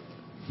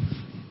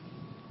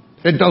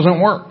 It doesn't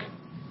work.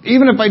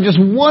 Even if I just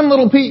one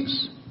little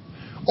piece.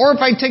 Or if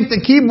I take the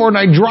keyboard and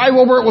I drive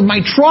over it with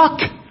my truck.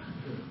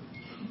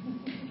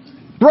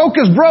 Broke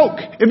is broke.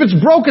 If it's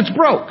broke, it's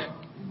broke.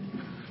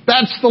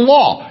 That's the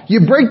law.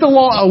 You break the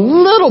law a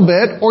little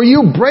bit or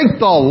you break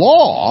the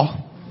law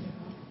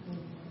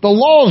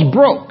is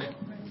broke.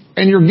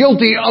 And you're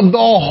guilty of the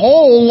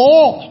whole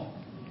law.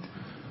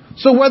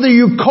 So whether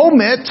you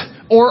commit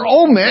or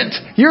omit,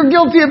 you're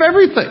guilty of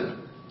everything.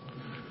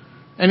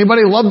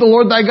 Anybody love the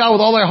Lord thy God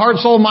with all thy heart,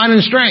 soul, mind,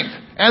 and strength?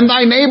 And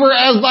thy neighbor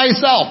as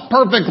thyself,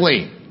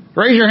 perfectly.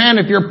 Raise your hand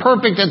if you're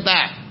perfect at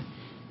that.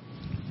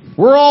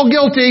 We're all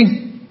guilty.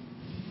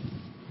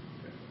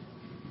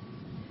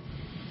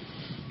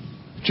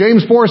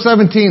 James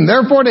 4:17.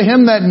 Therefore to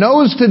him that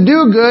knows to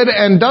do good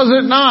and does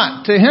it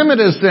not, to him it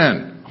is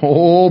sin.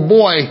 Oh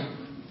boy.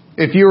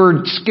 If you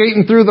were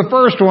skating through the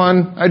first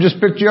one, I just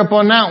picked you up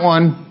on that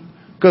one.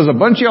 Because a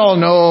bunch of y'all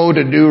know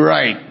to do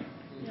right.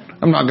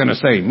 I'm not going to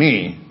say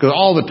me, because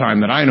all the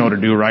time that I know to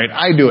do right,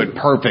 I do it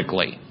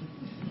perfectly.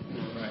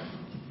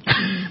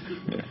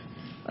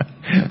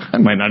 I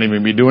might not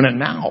even be doing it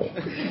now.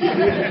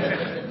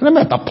 And I'm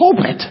at the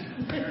pulpit.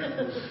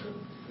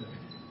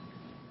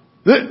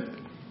 Those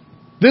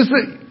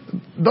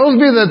of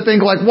you that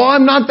think well,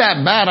 I'm not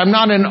that bad. I'm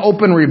not in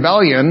open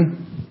rebellion.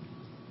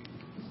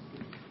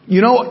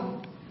 You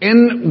know,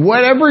 in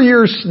whatever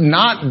you're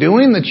not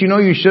doing that you know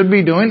you should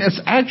be doing, it's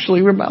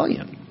actually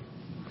rebellion.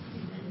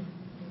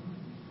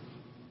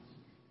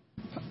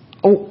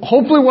 Oh,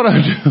 hopefully what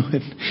I'm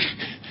doing,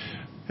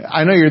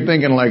 I know you're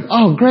thinking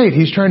oh great,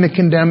 he's trying to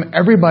condemn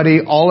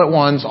everybody all at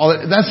once.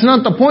 That's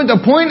not the point. The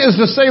point is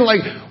to say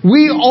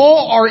we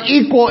all are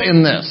equal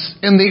in this.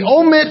 In the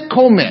omit,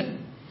 commit.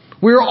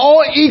 We're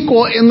all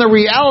equal in the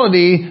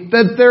reality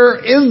that there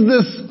is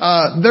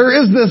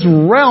this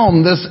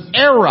realm, this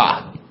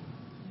era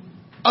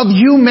of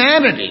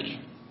humanity.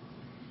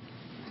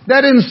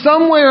 That in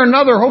some way or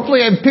another,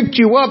 hopefully I've picked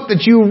you up,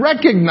 that you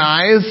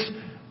recognize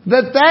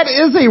that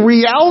is a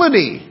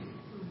reality.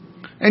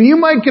 And you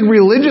might could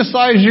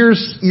religiousize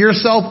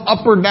yourself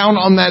up or down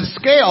on that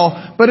scale,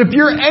 but if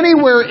you're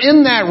anywhere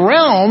in that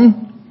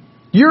realm,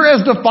 you're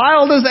as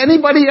defiled as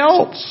anybody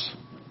else.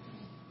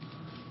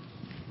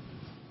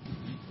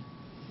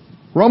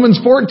 Romans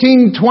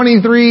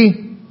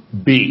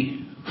 14:23b.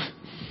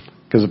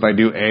 Because if I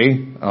do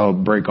A, I'll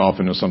break off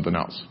into something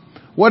else.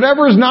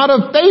 Whatever is not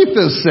of faith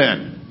is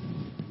sin.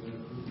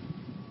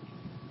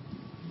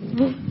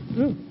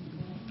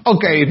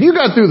 Okay, if you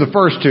got through the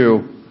first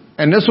two,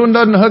 and this one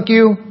doesn't hook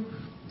you,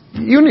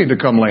 you need to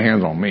come lay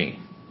hands on me.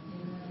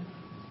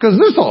 Because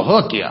this will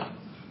hook you.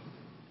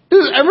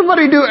 Does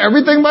everybody do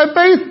everything by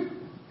faith?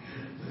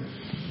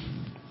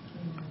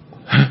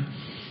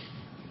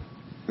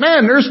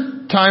 Man, there's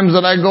times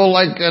that I go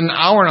an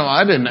hour and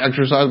I didn't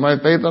exercise my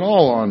faith at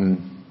all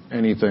on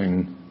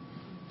anything.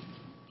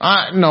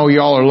 No,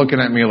 y'all are looking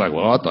at me like,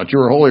 well, I thought you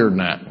were holier than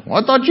that.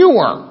 Well, I thought you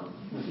were.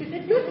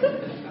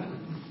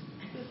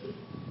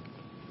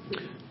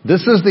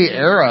 This is the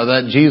era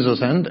that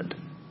Jesus ended.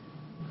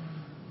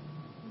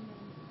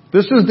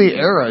 This is the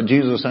era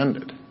Jesus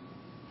ended.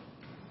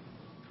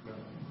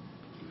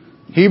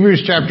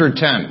 Hebrews chapter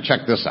 10.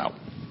 Check this out.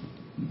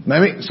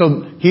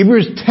 So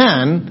Hebrews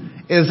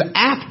 10 is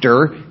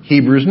after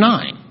Hebrews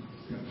 9.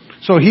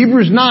 So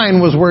Hebrews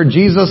 9 was where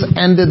Jesus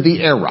ended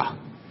the era.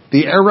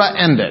 The era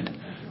ended.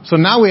 So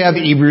now we have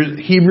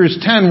Hebrews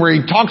 10 where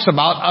he talks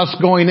about us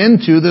going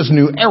into this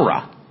new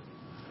era.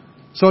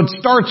 So it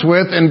starts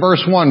with, in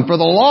verse 1, for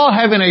the law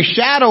having a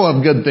shadow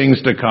of good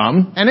things to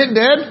come, and it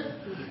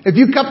did. If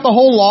you kept the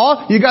whole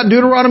law, you got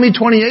Deuteronomy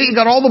 28, you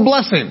got all the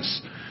blessings.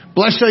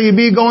 Blessed shall you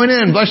be going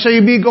in, blessed shall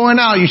you be going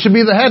out. You should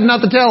be the head, not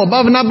the tail,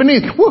 above and not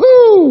beneath.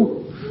 Woohoo!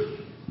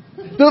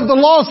 The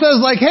law says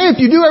like, hey, if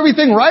you do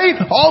everything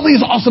right, all these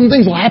awesome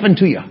things will happen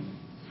to you.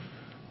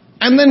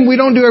 And then we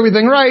don't do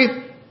everything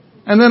right,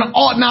 and then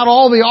not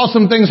all the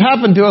awesome things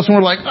happen to us, and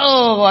we're like,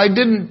 oh, I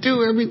didn't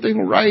do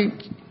everything right.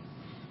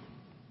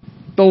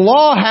 The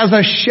law has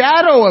a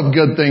shadow of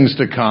good things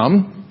to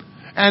come,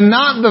 and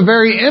not the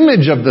very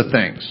image of the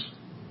things.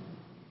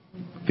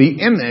 The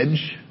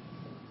image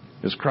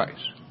is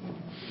Christ.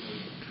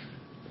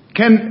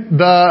 Can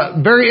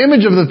the very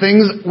image of the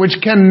things which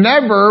can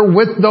never,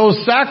 with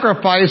those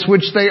sacrifices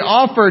which they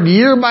offered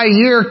year by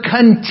year,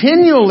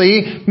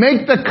 continually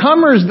make the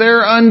comers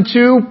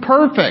thereunto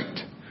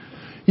perfect.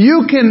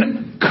 You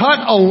can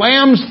cut a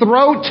lamb's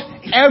throat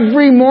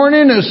every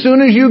morning as soon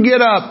as you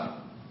get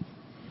up,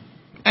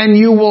 and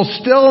you will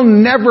still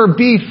never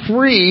be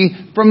free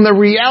from the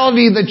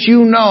reality that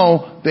you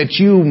know that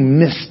you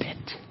missed it.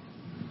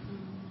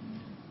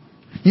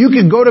 You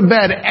could go to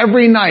bed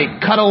every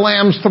night, cut a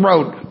lamb's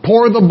throat,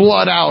 pour the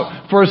blood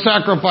out for a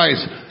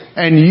sacrifice,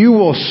 and you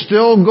will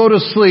still go to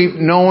sleep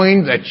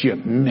knowing that you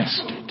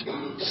missed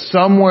it.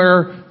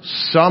 Somewhere,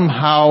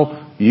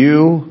 somehow,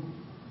 you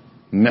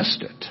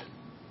missed it.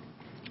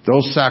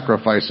 Those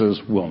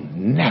sacrifices will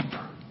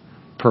never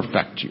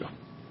perfect you.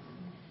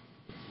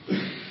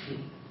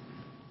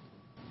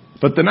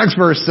 But the next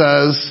verse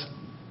says,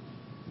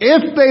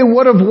 if they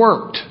would have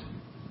worked,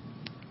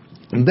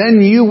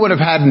 then you would have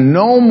had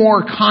no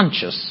more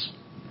consciousness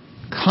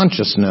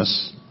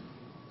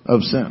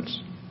of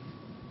sins.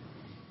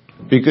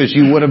 Because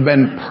you would have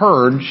been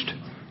purged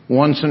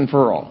once and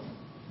for all.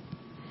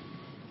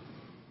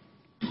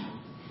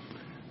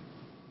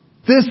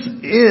 This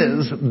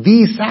is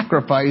the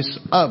sacrifice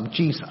of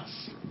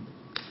Jesus.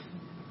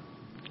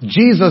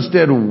 Jesus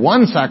did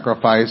one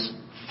sacrifice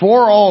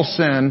for all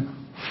sin,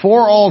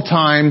 for all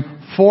time,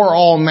 for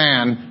all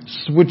man,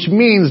 which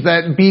means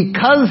that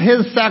because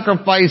his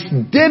sacrifice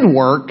did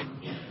work,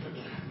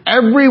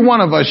 every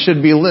one of us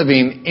should be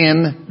living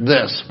in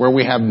this, where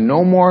we have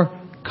no more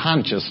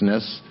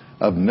consciousness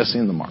of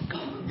missing the mark.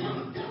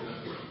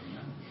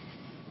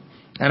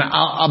 And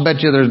I'll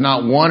bet you there's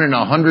not 1 in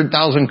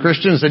 100,000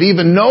 Christians that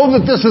even know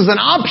that this is an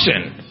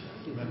option,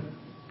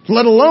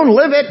 let alone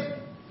live it.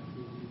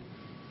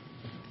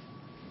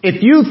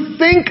 If you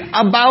think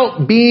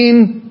about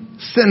being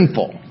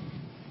sinful,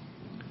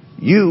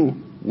 you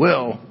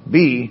will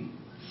be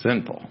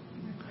sinful.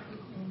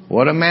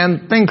 What a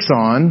man thinks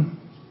on,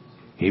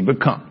 he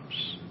becomes.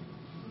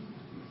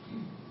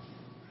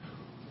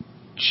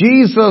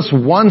 Jesus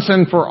once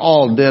and for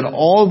all did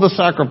all the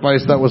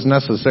sacrifice that was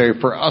necessary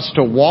for us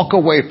to walk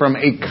away from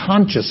a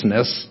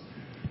consciousness,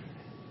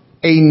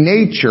 a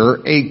nature,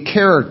 a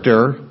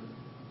character,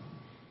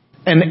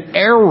 an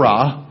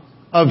era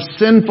of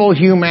sinful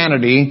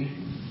humanity.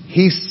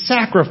 He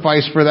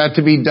sacrificed for that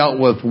to be dealt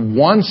with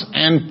once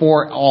and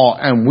for all.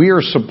 And we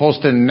are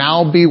supposed to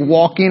now be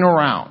walking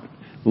around,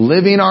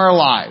 living our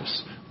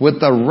lives with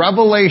the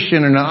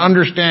revelation and an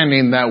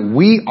understanding that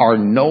we are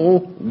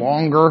no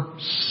longer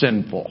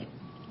sinful.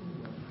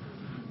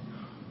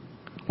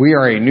 We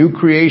are a new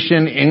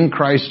creation in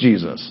Christ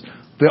Jesus.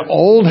 The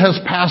old has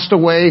passed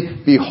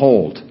away.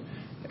 Behold,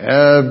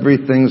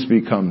 everything's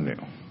become new.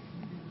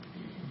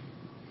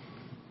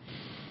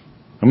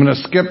 I'm going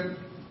to skip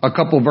a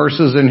couple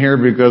verses in here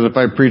because if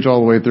I preach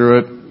all the way through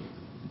it,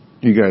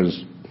 you guys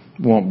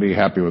won't be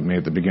happy with me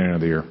at the beginning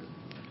of the year.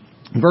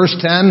 Verse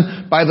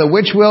 10, by the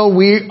which will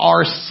we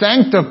are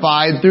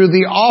sanctified through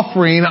the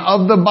offering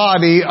of the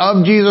body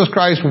of Jesus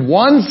Christ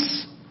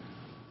once.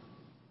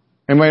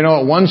 Anybody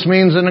know what once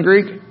means in the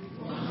Greek?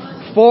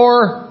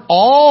 For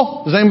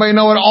all. Does anybody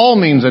know what all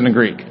means in the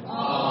Greek?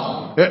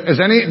 All. Does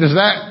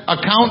that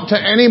account to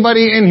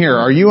anybody in here?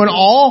 Are you an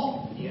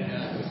all?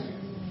 Yes.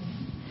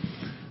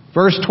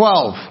 Verse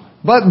 12.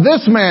 But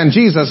this man,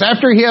 Jesus,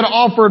 after he had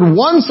offered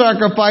one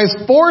sacrifice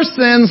for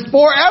sins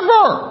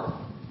forever.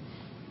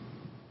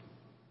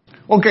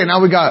 Okay,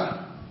 now we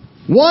got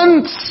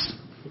once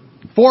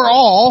for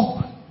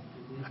all,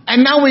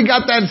 and now we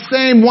got that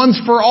same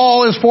once for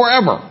all is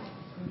forever.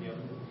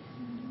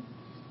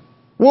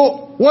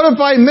 Well, what if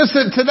I miss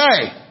it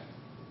today?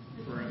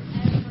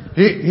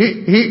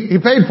 He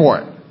paid for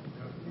it.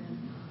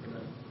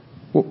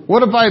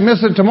 What if I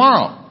miss it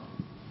tomorrow?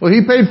 Well,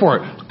 he paid for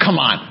it. Come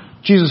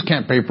on. Jesus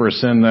can't pay for a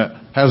sin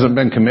that hasn't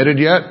been committed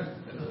yet.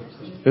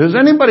 Does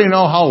anybody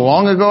know how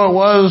long ago it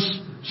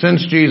was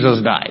since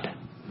Jesus died?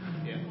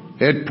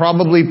 It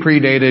probably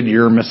predated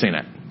your missing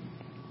it.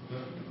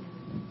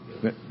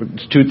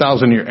 It's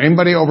 2,000 years.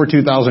 Anybody over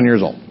 2,000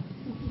 years old?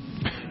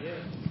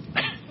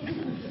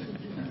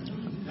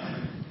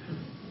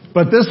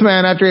 But this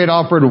man, after he had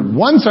offered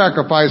one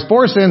sacrifice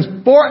for sins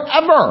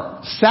forever,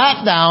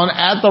 sat down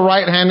at the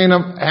right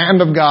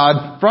hand of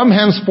God from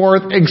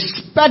henceforth,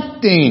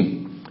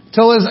 expecting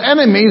till his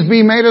enemies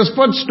be made his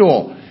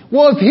footstool.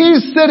 Well, if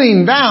he's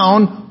sitting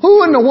down,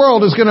 who in the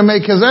world is going to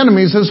make his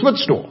enemies his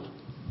footstool?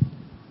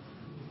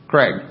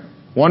 Craig.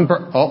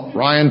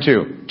 Ryan,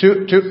 two.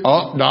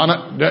 Oh,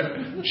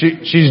 Donna.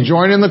 She's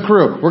joining the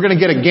crew. We're going to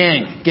get a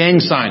gang. Gang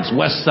signs.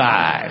 West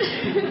side.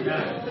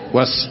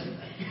 West.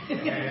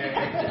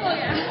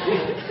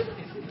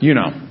 You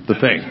know, the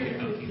thing.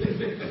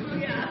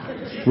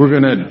 We're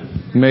going to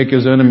make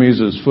his enemies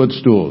his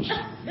footstools.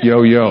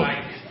 Yo, yo.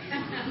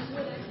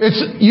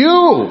 It's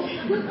you.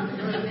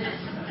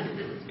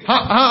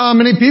 How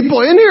many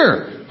people in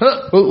here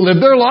live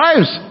their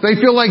lives? They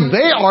feel like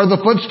they are the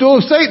footstool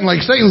of Satan.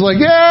 Like Satan's like,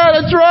 yeah,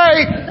 that's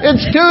right.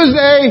 It's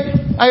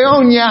Tuesday. I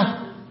own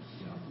ya.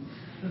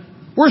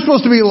 We're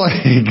supposed to be like,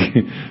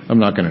 I'm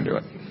not going to do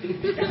it.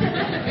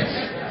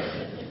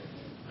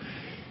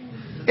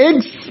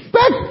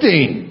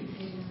 Expecting.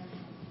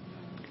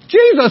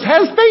 Jesus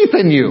has faith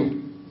in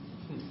you.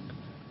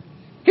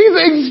 He's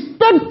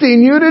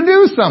expecting you to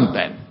do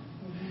something,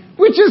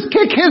 which is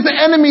kick his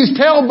enemies'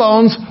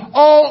 tailbones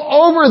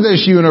all over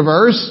this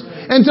universe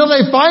until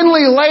they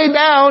finally lay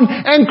down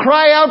and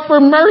cry out for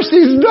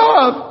mercy.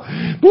 Stop!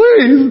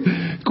 Please,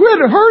 quit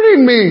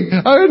hurting me.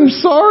 I'm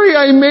sorry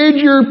I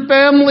made your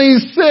family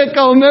sick.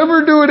 I'll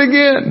never do it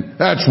again.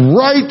 That's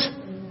right.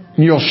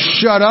 You'll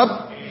shut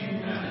up.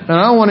 And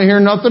I don't want to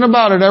hear nothing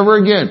about it ever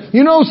again.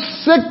 You know,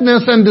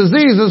 sickness and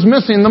disease is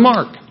missing the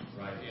mark.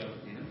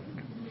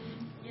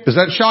 Is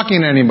that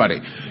shocking to anybody?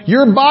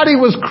 Your body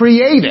was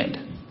created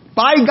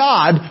by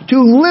God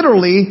to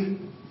literally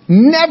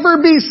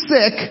never be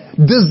sick,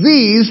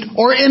 diseased,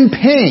 or in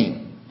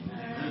pain.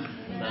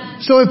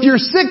 So if you're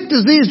sick,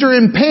 diseased, or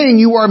in pain,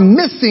 you are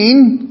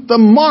missing the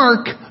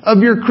mark of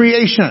your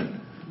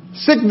creation.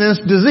 Sickness,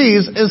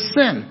 disease is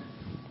sin.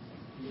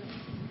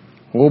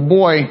 Oh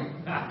boy.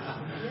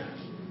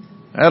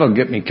 That'll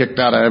get me kicked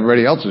out of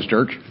everybody else's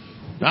church.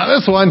 Not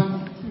this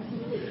one.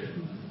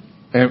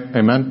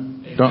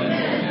 Amen? Don't.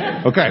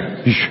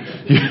 Okay.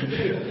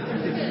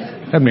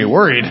 Had me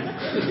worried.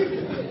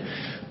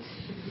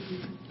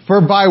 For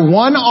by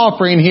one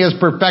offering he is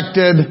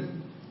perfected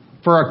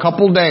for a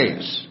couple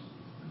days.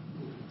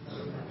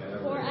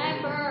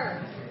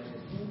 Forever.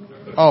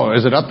 Oh,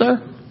 is it up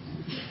there?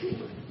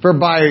 For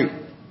by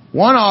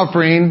one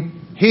offering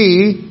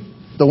he,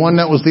 the one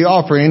that was the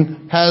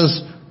offering,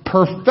 has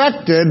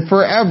perfected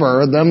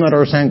forever them that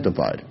are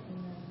sanctified.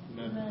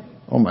 Amen.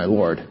 Oh my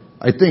Lord.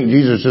 I think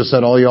Jesus just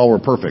said all y'all were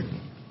perfect.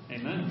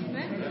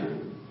 Amen.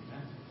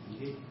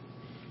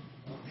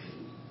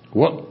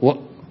 What?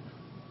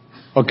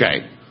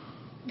 Okay.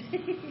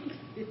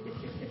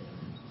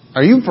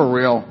 Are you for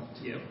real?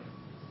 Yep.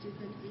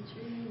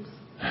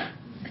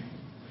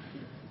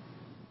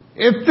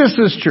 If this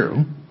is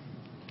true,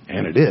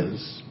 and it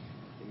is,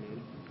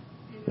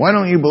 why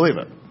don't you believe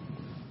it?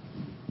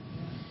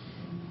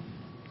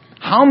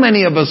 How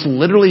many of us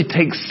literally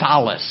take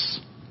solace,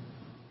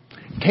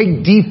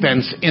 take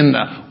defense in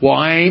the, well,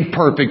 I ain't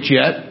perfect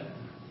yet.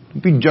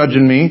 Don't be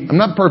judging me. I'm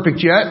not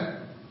perfect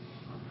yet.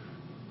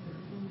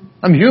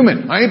 I'm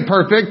human. I ain't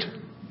perfect.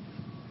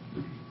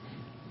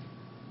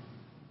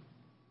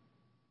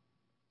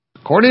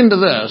 According to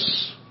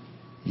this,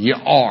 you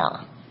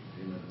are.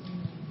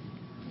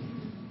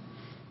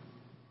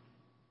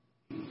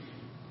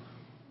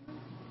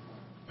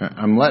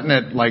 I'm letting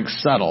it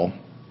settle.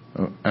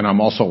 And I'm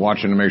also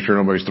watching to make sure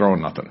nobody's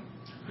throwing nothing.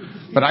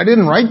 But I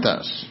didn't write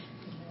this.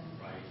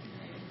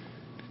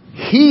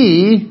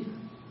 He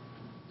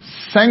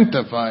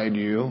sanctified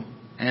you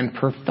and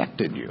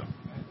perfected you.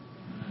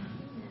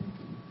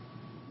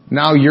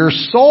 Now your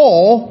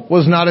soul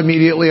was not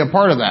immediately a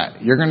part of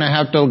that. You're going to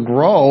have to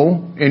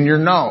grow in your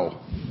know.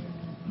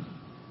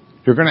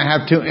 You're going to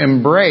have to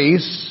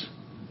embrace.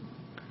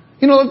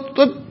 You know,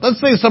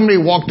 let's say somebody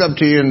walked up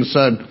to you and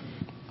said,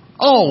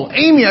 oh,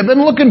 Amy, I've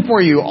been looking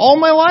for you all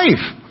my life.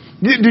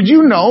 Did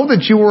you know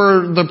that you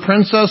were the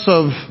princess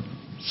of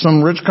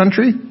some rich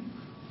country?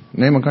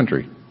 Name a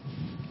country.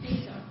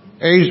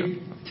 Asia.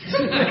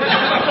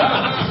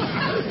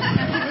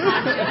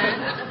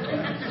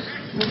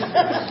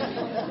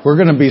 We're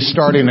going to be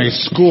starting a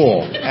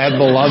school at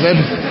Beloved.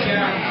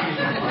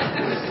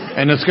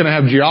 And it's going to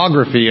have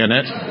geography in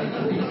it.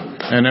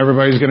 And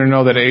everybody's going to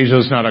know that Asia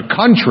is not a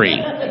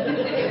country.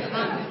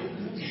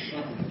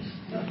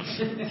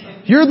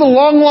 You're the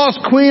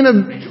long-lost queen of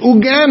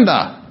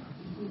Uganda.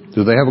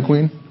 Do they have a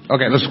queen?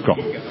 Okay, let's go.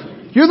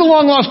 You're the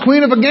long-lost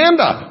queen of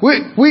Uganda.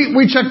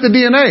 We checked the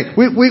DNA.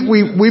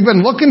 We've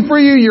been looking for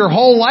you your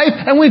whole life,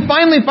 and we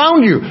finally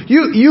found you.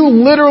 You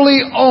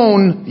literally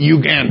own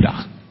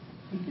Uganda.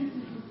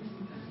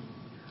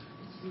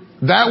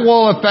 That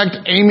will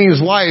affect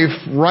Amy's life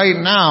right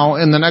now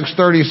in the next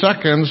 30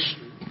 seconds.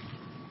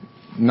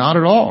 Not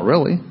at all,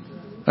 really.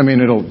 I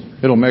mean,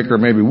 it'll make her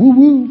maybe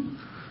woo-woo.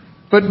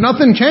 But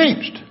nothing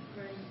changed.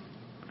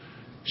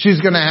 She's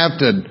going to have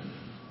to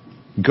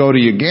go to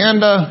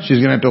Uganda. She's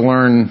going to have to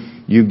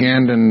learn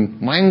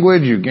Ugandan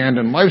language,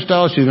 Ugandan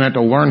lifestyle. She's going to have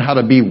to learn how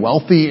to be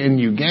wealthy in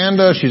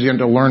Uganda. She's going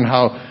to have to learn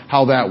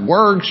how that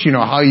works,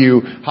 how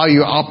you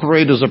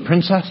operate as a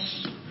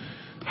princess,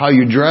 how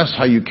you dress,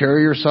 how you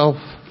carry yourself,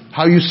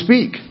 how you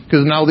speak.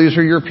 Because now these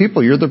are your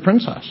people. You're the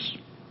princess.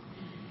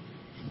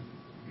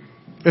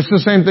 It's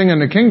the same thing in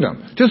the kingdom.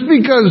 Just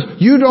because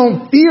you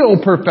don't feel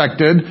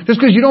perfected,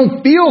 just because you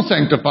don't feel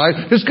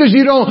sanctified, just because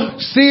you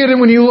don't see it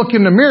when you look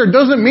in the mirror,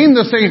 doesn't mean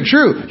this ain't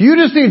true. You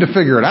just need to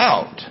figure it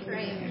out.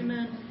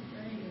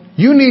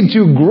 You need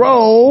to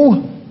grow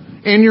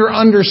in your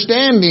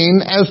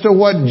understanding as to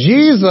what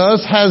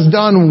Jesus has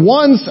done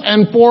once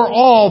and for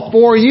all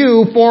for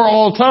you for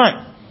all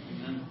time.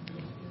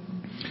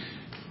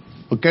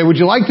 Okay, would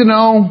you like to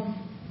know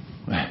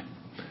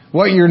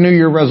what your New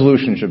Year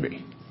resolution should be?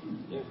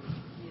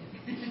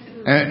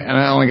 And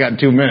I only got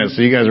 2 minutes,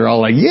 so you guys are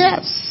all like,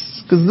 yes!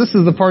 Because this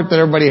is the part that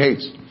everybody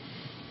hates.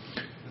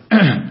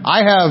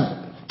 I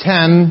have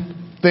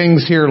 10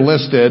 things here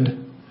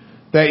listed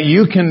that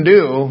you can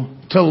do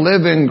to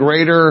live in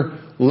greater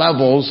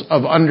levels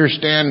of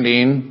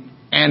understanding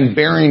and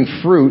bearing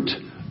fruit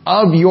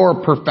of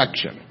your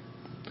perfection.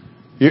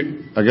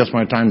 I guess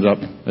my time's up.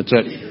 That's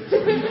it.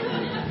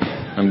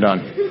 I'm done.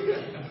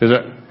 Is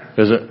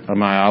it?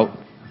 Am I out?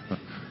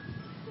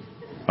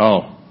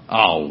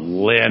 Oh,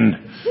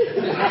 Lynn.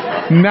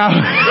 No.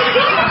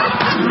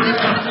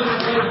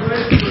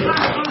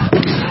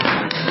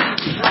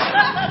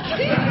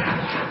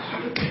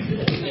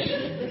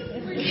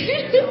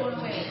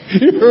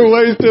 You're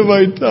wasting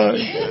my time.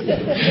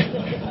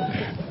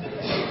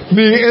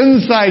 The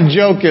inside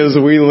joke is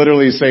we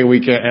literally say we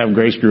can't have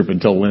Grace Group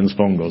until Lynn's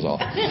phone goes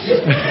off.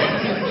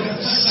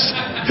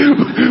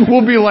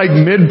 We'll be like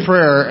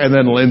mid-prayer and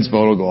then Lynn's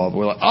phone will go off.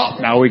 We're like, oh,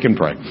 now we can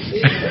pray.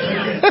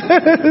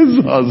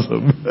 It's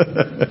awesome.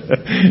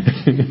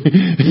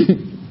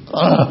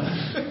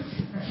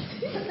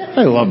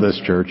 I love this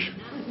church.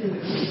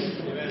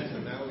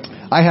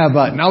 I have,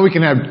 now we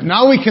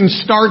can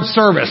start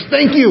service.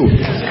 Thank you.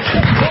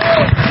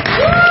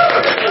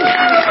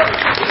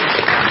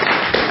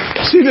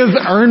 She just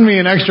earned me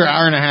an extra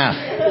hour and a half.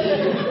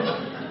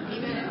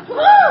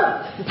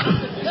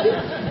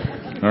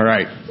 All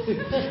right.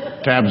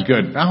 Tab's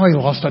good. Now I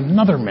lost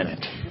another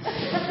minute.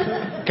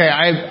 Okay,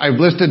 I've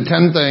listed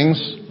 10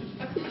 things.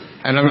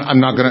 And I'm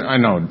not going to, I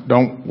know,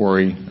 don't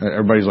worry.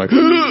 Everybody's like,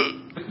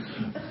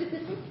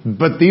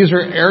 but these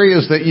are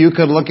areas that you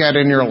could look at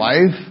in your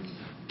life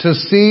to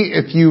see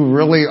if you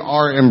really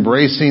are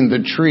embracing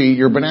the tree,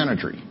 your banana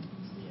tree.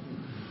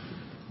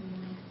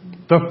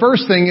 The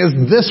first thing is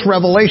this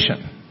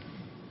revelation.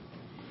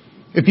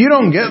 If you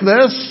don't get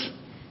this,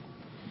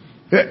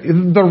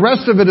 the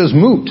rest of it is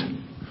moot.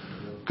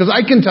 Because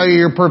I can tell you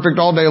you're perfect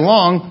all day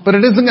long, but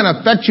it isn't going to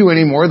affect you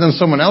any more than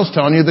someone else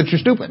telling you that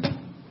you're stupid.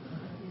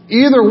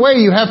 Either way,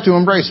 you have to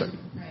embrace it.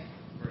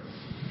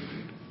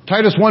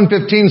 Titus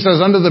 1:15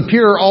 says, unto the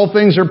pure, all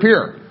things are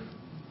pure.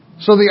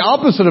 So the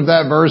opposite of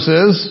that verse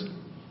is,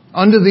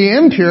 unto the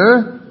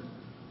impure,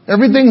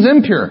 everything's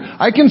impure.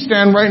 I can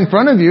stand right in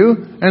front of you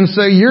and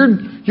say,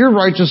 you're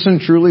righteous and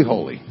truly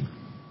holy.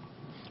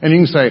 And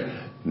you can say,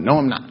 no,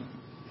 I'm not.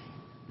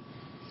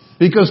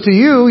 Because to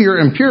you, you're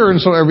impure,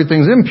 and so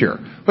everything's impure.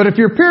 But if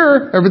you're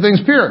pure,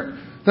 everything's pure.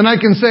 Then I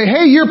can say,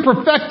 hey, you're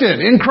perfected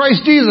in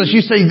Christ Jesus.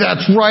 You say,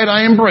 that's right,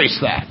 I embrace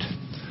that.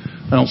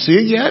 I don't see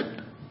it yet,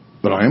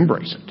 but I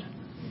embrace it.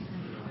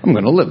 I'm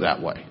going to live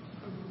that way.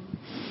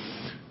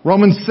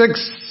 Romans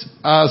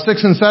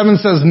 6:6-7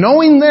 says,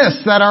 knowing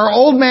this, that our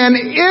old man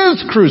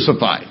is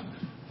crucified.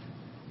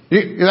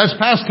 That's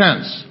past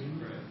tense.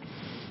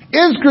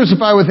 Is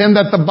crucified with him,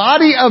 that the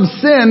body of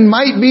sin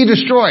might be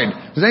destroyed.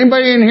 Does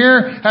anybody in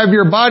here have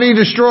your body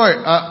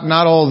destroyed?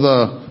 Not all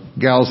the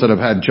gals that have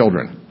had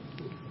children.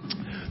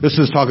 This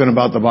is talking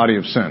about the body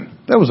of sin.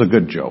 That was a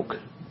good joke.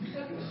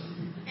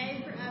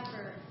 And for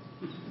effort.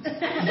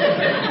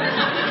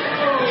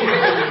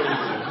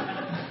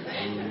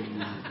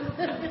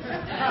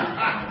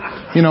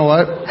 You know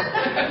what?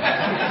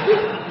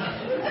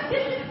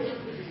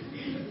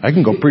 I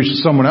can go preach to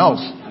someone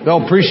else.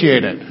 They'll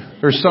appreciate it.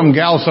 There's some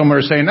gal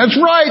somewhere saying, that's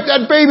right,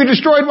 that baby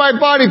destroyed my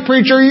body,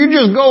 preacher. You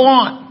just go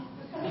on.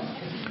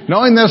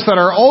 Knowing this, that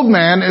our old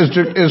man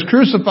is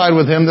crucified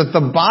with him, that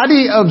the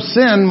body of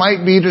sin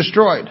might be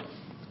destroyed.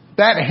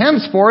 That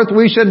henceforth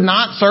we should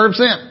not serve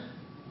sin.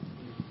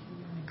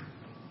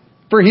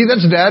 For he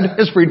that's dead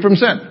is freed from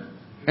sin.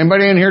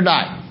 Anybody in here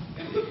die?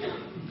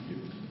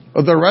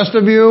 But the rest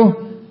of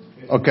you,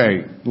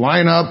 okay,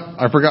 line up.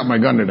 I forgot my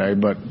gun today,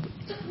 but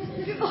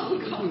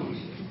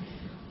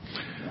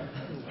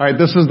All right,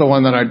 this is the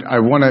one that I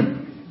want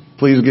to,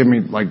 please give me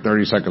like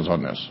 30 seconds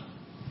on this.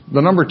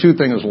 The number 2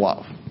 thing is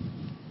love.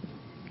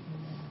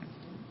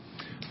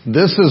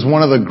 This is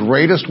one of the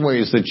greatest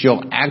ways that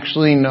you'll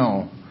actually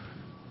know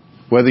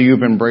whether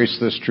you've embraced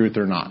this truth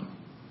or not.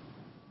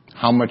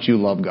 How much you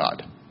love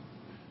God.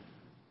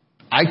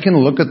 I can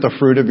look at the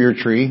fruit of your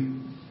tree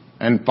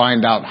and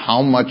find out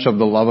how much of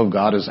the love of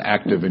God is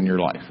active in your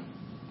life.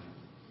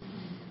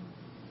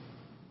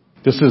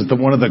 This is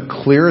one of the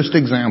clearest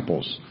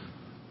examples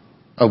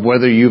of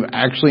whether you've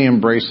actually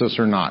embraced this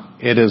or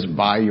not. It is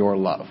by your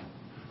love.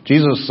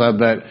 Jesus said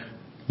that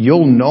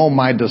you'll know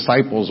my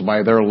disciples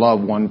by their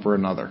love one for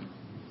another.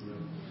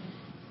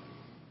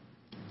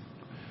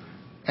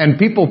 And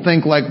people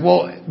think like,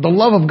 well, the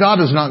love of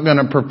God is not going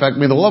to perfect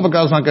me. The love of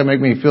God is not going to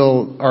make me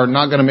feel, or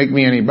not going to make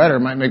me any better.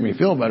 It might make me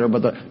feel better,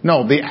 but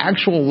the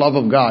actual love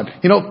of God.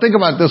 Think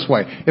about it this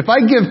way. If I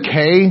give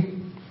Kay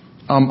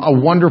a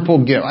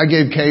wonderful gift, I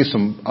gave Kay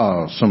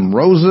some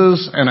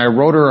roses, and I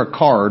wrote her a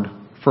card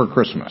for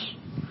Christmas.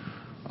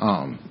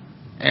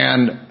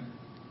 And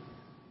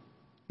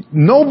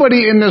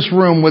nobody in this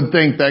room would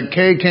think that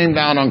Kay came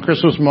down on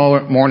Christmas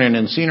morning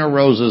and seen her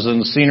roses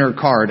and seen her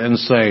card and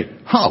say,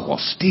 well,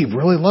 Steve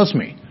really loves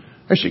me.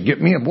 I should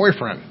get me a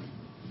boyfriend.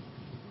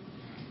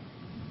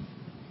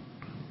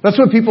 That's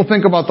what people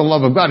think about the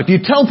love of God. If you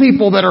tell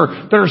people that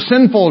are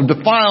sinful,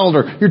 defiled,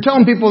 or you're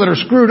telling people that are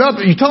screwed up,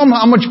 you tell them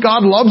how much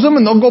God loves them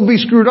and they'll go be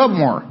screwed up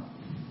more.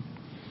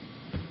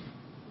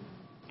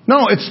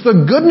 No, it's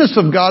the goodness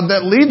of God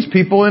that leads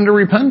people into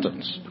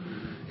repentance.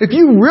 If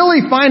you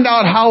really find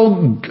out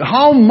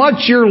how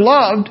much you're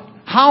loved,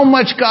 how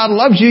much God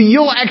loves you,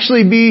 you'll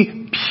actually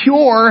be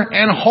pure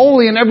and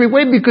holy in every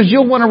way because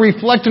you'll want to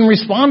reflect and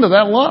respond to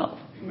that love.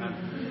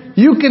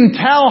 You can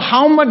tell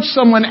how much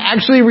someone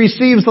actually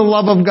receives the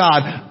love of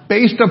God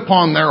based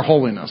upon their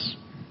holiness.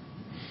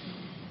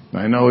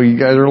 I know you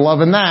guys are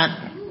loving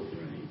that.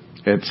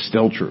 It's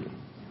still true.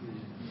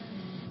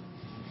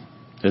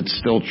 It's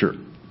still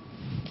true.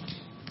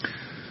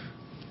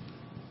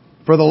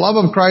 For the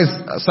love of Christ,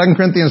 2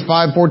 Corinthians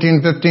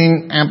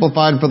 5:14-15,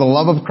 amplified, for the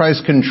love of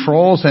Christ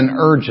controls and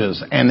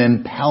urges and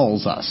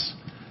impels us,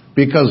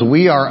 because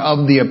we are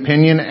of the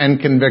opinion and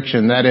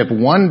conviction that if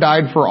one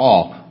died for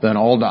all, then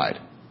all died.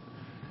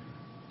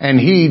 And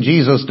he,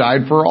 Jesus,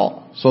 died for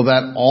all, so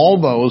that all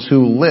those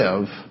who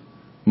live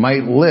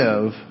might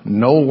live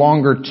no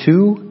longer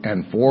to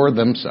and for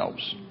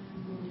themselves,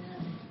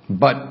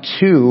 but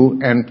to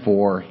and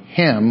for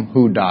him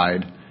who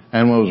died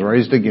and was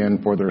raised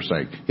again for their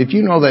sake. If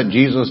you know that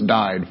Jesus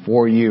died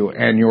for you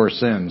and your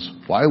sins,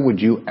 why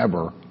would you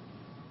ever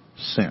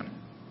sin?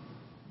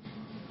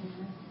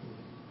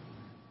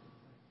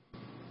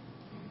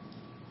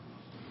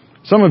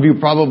 Some of you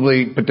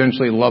probably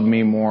potentially love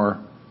me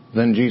more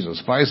than Jesus.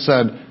 If I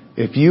said,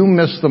 if you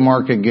miss the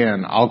mark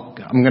again, I'm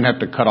going to have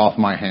to cut off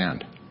my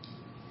hand.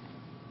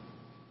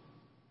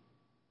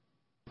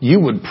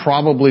 You would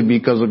probably,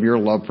 because of your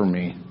love for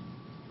me,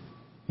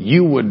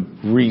 you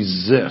would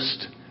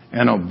resist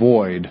and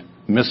avoid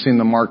missing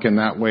the mark in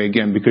that way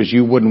again because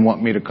you wouldn't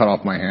want me to cut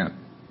off my hand.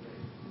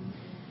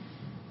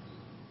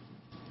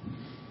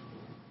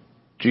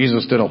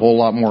 Jesus did a whole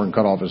lot more than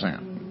cut off his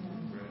hand.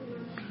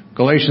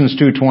 Galatians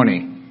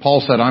 2:20.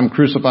 Paul said, I'm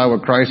crucified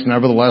with Christ,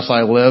 nevertheless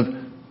I live,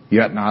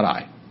 yet not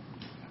I.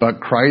 But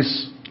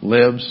Christ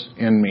lives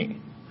in me.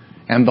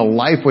 And the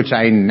life which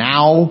I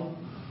now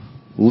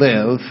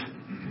live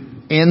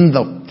in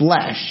the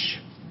flesh,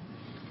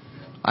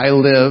 I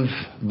live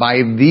by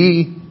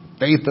the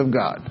faith of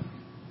God.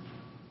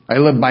 I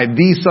live by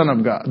the Son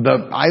of God.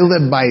 I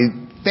live by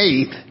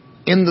faith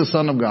in the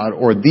Son of God,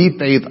 or the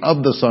faith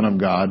of the Son of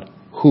God,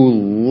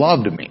 who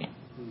loved me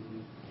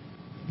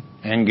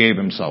and gave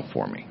himself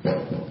for me.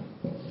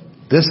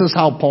 This is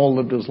how Paul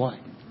lived his life.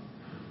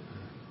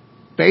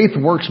 Faith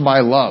works by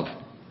love.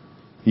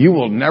 You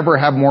will never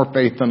have more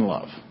faith than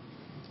love.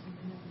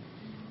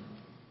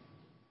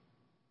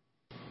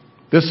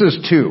 This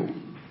is 2.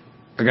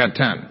 I got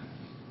 10.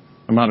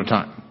 I'm out of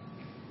time.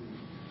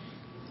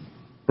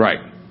 Right.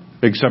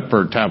 Except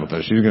for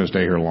Tabitha. She's going to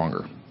stay here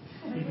longer.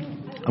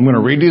 I'm going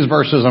to read these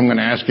verses. I'm going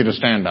to ask you to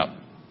stand up.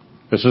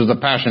 This is the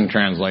Passion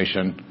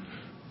Translation,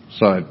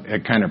 so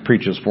it kind of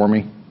preaches for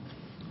me.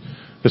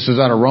 This is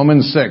out of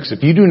Romans 6.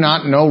 If you do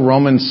not know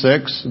Romans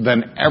 6,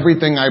 then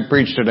everything I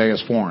preach today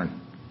is foreign.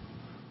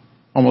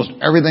 Almost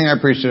everything I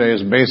preach today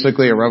is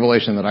basically a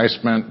revelation that I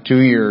spent 2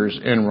 years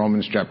in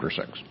Romans chapter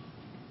 6.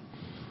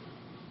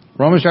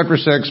 Romans chapter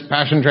 6,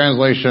 Passion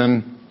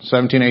Translation,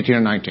 17, 18,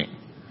 and 19.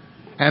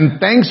 And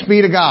thanks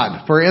be to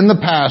God, for in the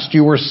past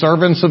you were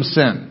servants of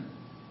sin,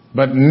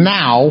 but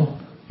now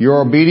your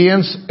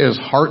obedience is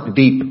heart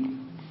deep,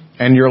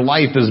 and your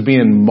life is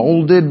being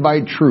molded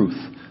by truth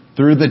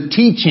through the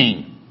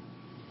teaching,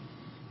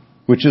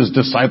 which is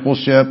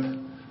discipleship,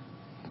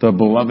 the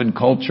beloved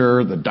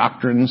culture, the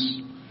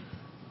doctrines.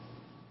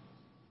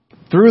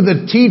 Through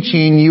the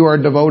teaching you are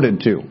devoted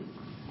to.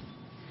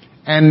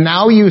 And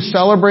now you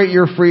celebrate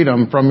your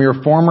freedom from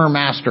your former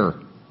master,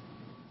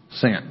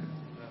 sin.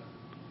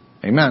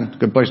 Amen.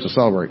 Good place to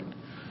celebrate.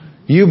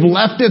 You've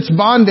left its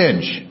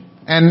bondage,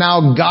 and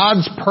now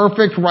God's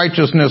perfect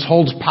righteousness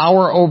holds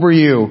power over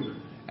you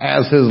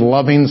as His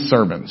loving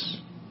servants.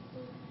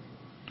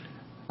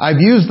 I've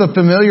used the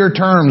familiar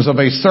terms of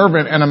a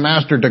servant and a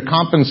master to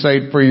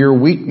compensate for your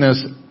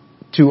weakness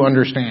to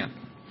understand.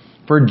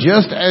 For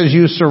just as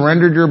you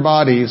surrendered your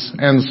bodies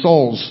and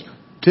souls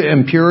to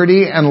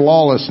impurity and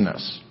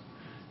lawlessness,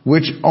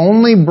 which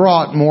only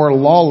brought more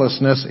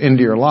lawlessness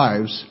into your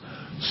lives,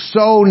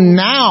 so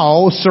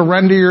now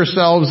surrender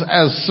yourselves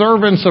as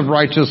servants of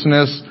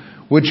righteousness,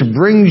 which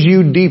brings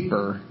you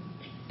deeper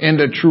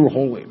into true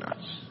holiness.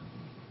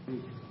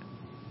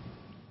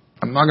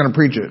 I'm not going to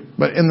preach it,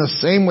 but in the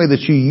same way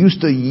that you used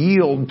to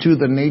yield to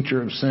the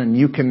nature of sin,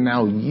 you can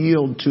now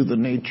yield to the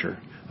nature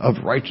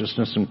of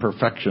righteousness and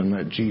perfection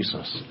that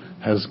Jesus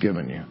has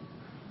given you.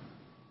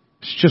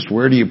 It's just,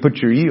 where do you put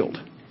your yield?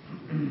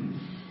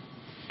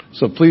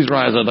 So please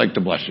rise. I'd like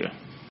to bless you.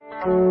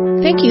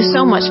 Thank you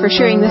so much for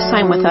sharing this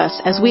time with us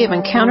as we have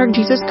encountered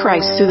Jesus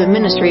Christ through the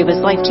ministry of His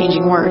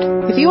life-changing Word.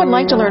 If you would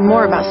like to learn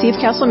more about Steve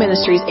Castle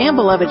Ministries and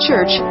Beloved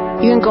Church,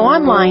 you can go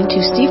online to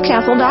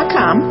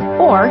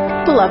stevecastle.com or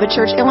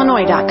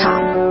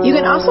belovedchurchillinois.com. You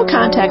can also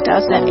contact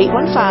us at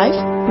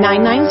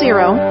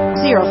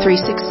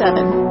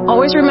 815-990-0367.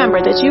 Always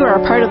remember that you are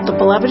a part of the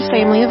beloved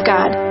family of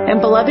God, and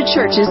Beloved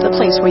Church is the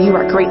place where you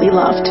are greatly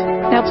loved.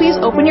 Now please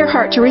open your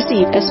heart to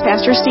receive as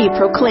Pastor Steve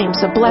proclaims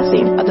the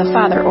blessing of the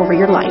Father over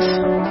your life.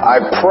 I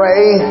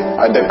pray,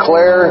 I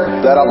declare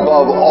that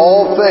above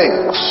all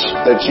things,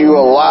 that you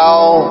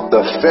allow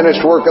the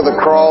finished work of the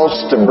cross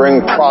to bring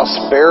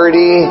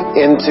prosperity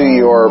into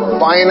your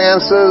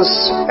finances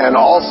and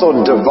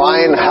also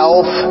divine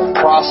health,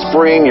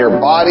 prospering your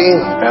body.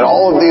 And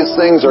all of these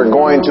things are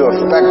going to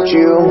affect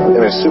you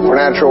in a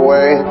supernatural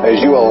way as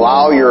you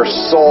allow your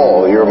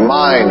soul, your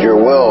mind, your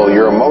will,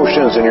 your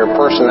emotions, and your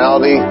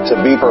personality to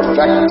be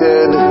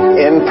perfected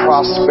in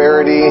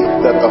prosperity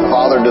that the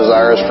Father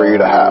desires for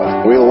you to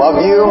have. We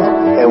love you,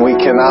 and we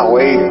cannot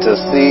wait to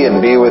see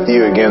and be with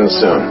you again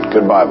soon.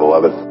 Goodbye,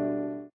 beloved.